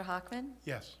 Mr. Hockman?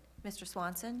 Yes. Mr.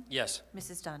 Swanson? Yes.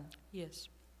 Mrs. Dunn? Yes.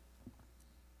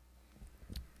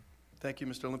 Thank you,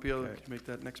 Mr. Olympio. Okay. Can you make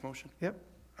that next motion? Yep.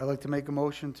 I'd like to make a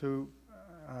motion to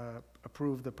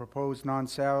approve the proposed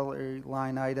non-salary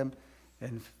line item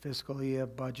in fiscal year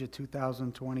budget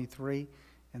 2023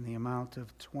 in the amount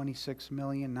of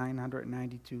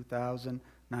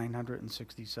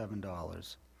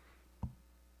 $26,992,967.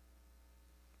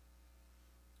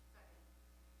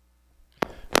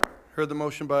 Heard the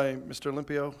motion by Mr.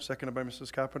 Olympio, seconded by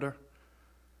Mrs. Carpenter.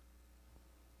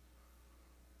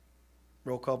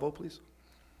 Roll call vote, please.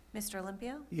 Mr.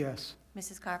 Olympio? Yes.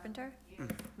 Mrs. Carpenter?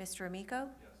 Mr. Amico?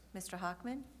 Mr.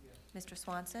 Hockman? Mr.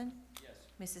 Swanson?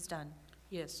 Mrs. Dunn?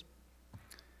 Yes.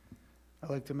 I'd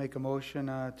like to make a motion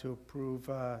to approve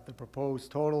the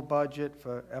proposed total budget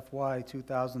for FY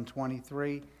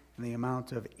 2023 in the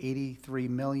amount of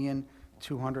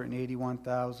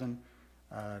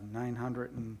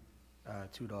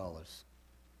 $83,281,902.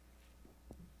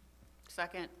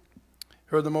 Second.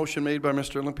 Heard the motion made by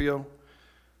Mr. Olympio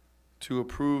to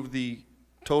approve the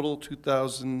total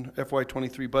FY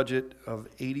 '23 budget of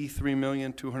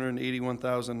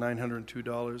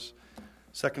 $83,281,902.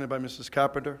 Seconded by Mrs.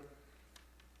 Carpenter.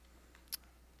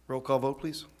 Roll call vote,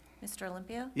 please. Mr.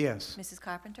 Olympio? Yes. Mrs.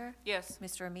 Carpenter? Yes.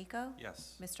 Mr. Amico?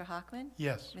 Yes. Mr. Hockman?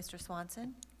 Yes. Mr.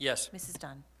 Swanson? Yes. Mrs.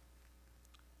 Dunn?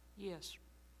 Yes.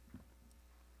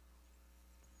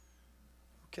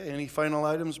 Okay, any final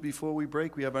items before we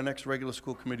break? We have our next regular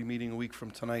school committee meeting a week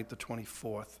from tonight, the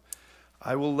 24th.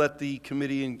 I will let the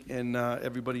committee and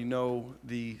everybody know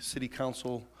the city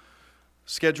council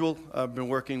schedule. I've been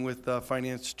working with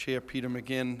Finance Chair Peter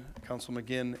McGinn, Council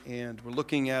McGinn, and we're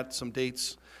looking at some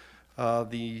dates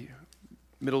the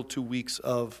middle 2 weeks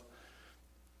of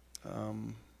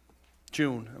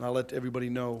June, and I'll let everybody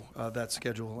know that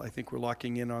schedule. I think we're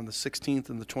locking in on the 16th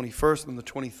and the 21st and the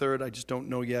 23rd. I just don't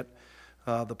know yet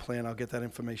the plan. I'll get that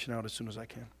information out as soon as I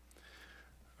can.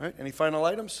 All right, any final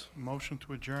items? Motion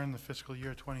to adjourn the fiscal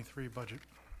year '23 budget.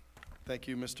 Thank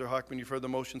you, Mr. Hockman. You've heard the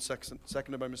motion,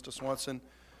 seconded by Mr. Swanson.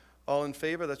 All in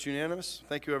favor? That's unanimous.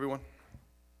 Thank you, everyone.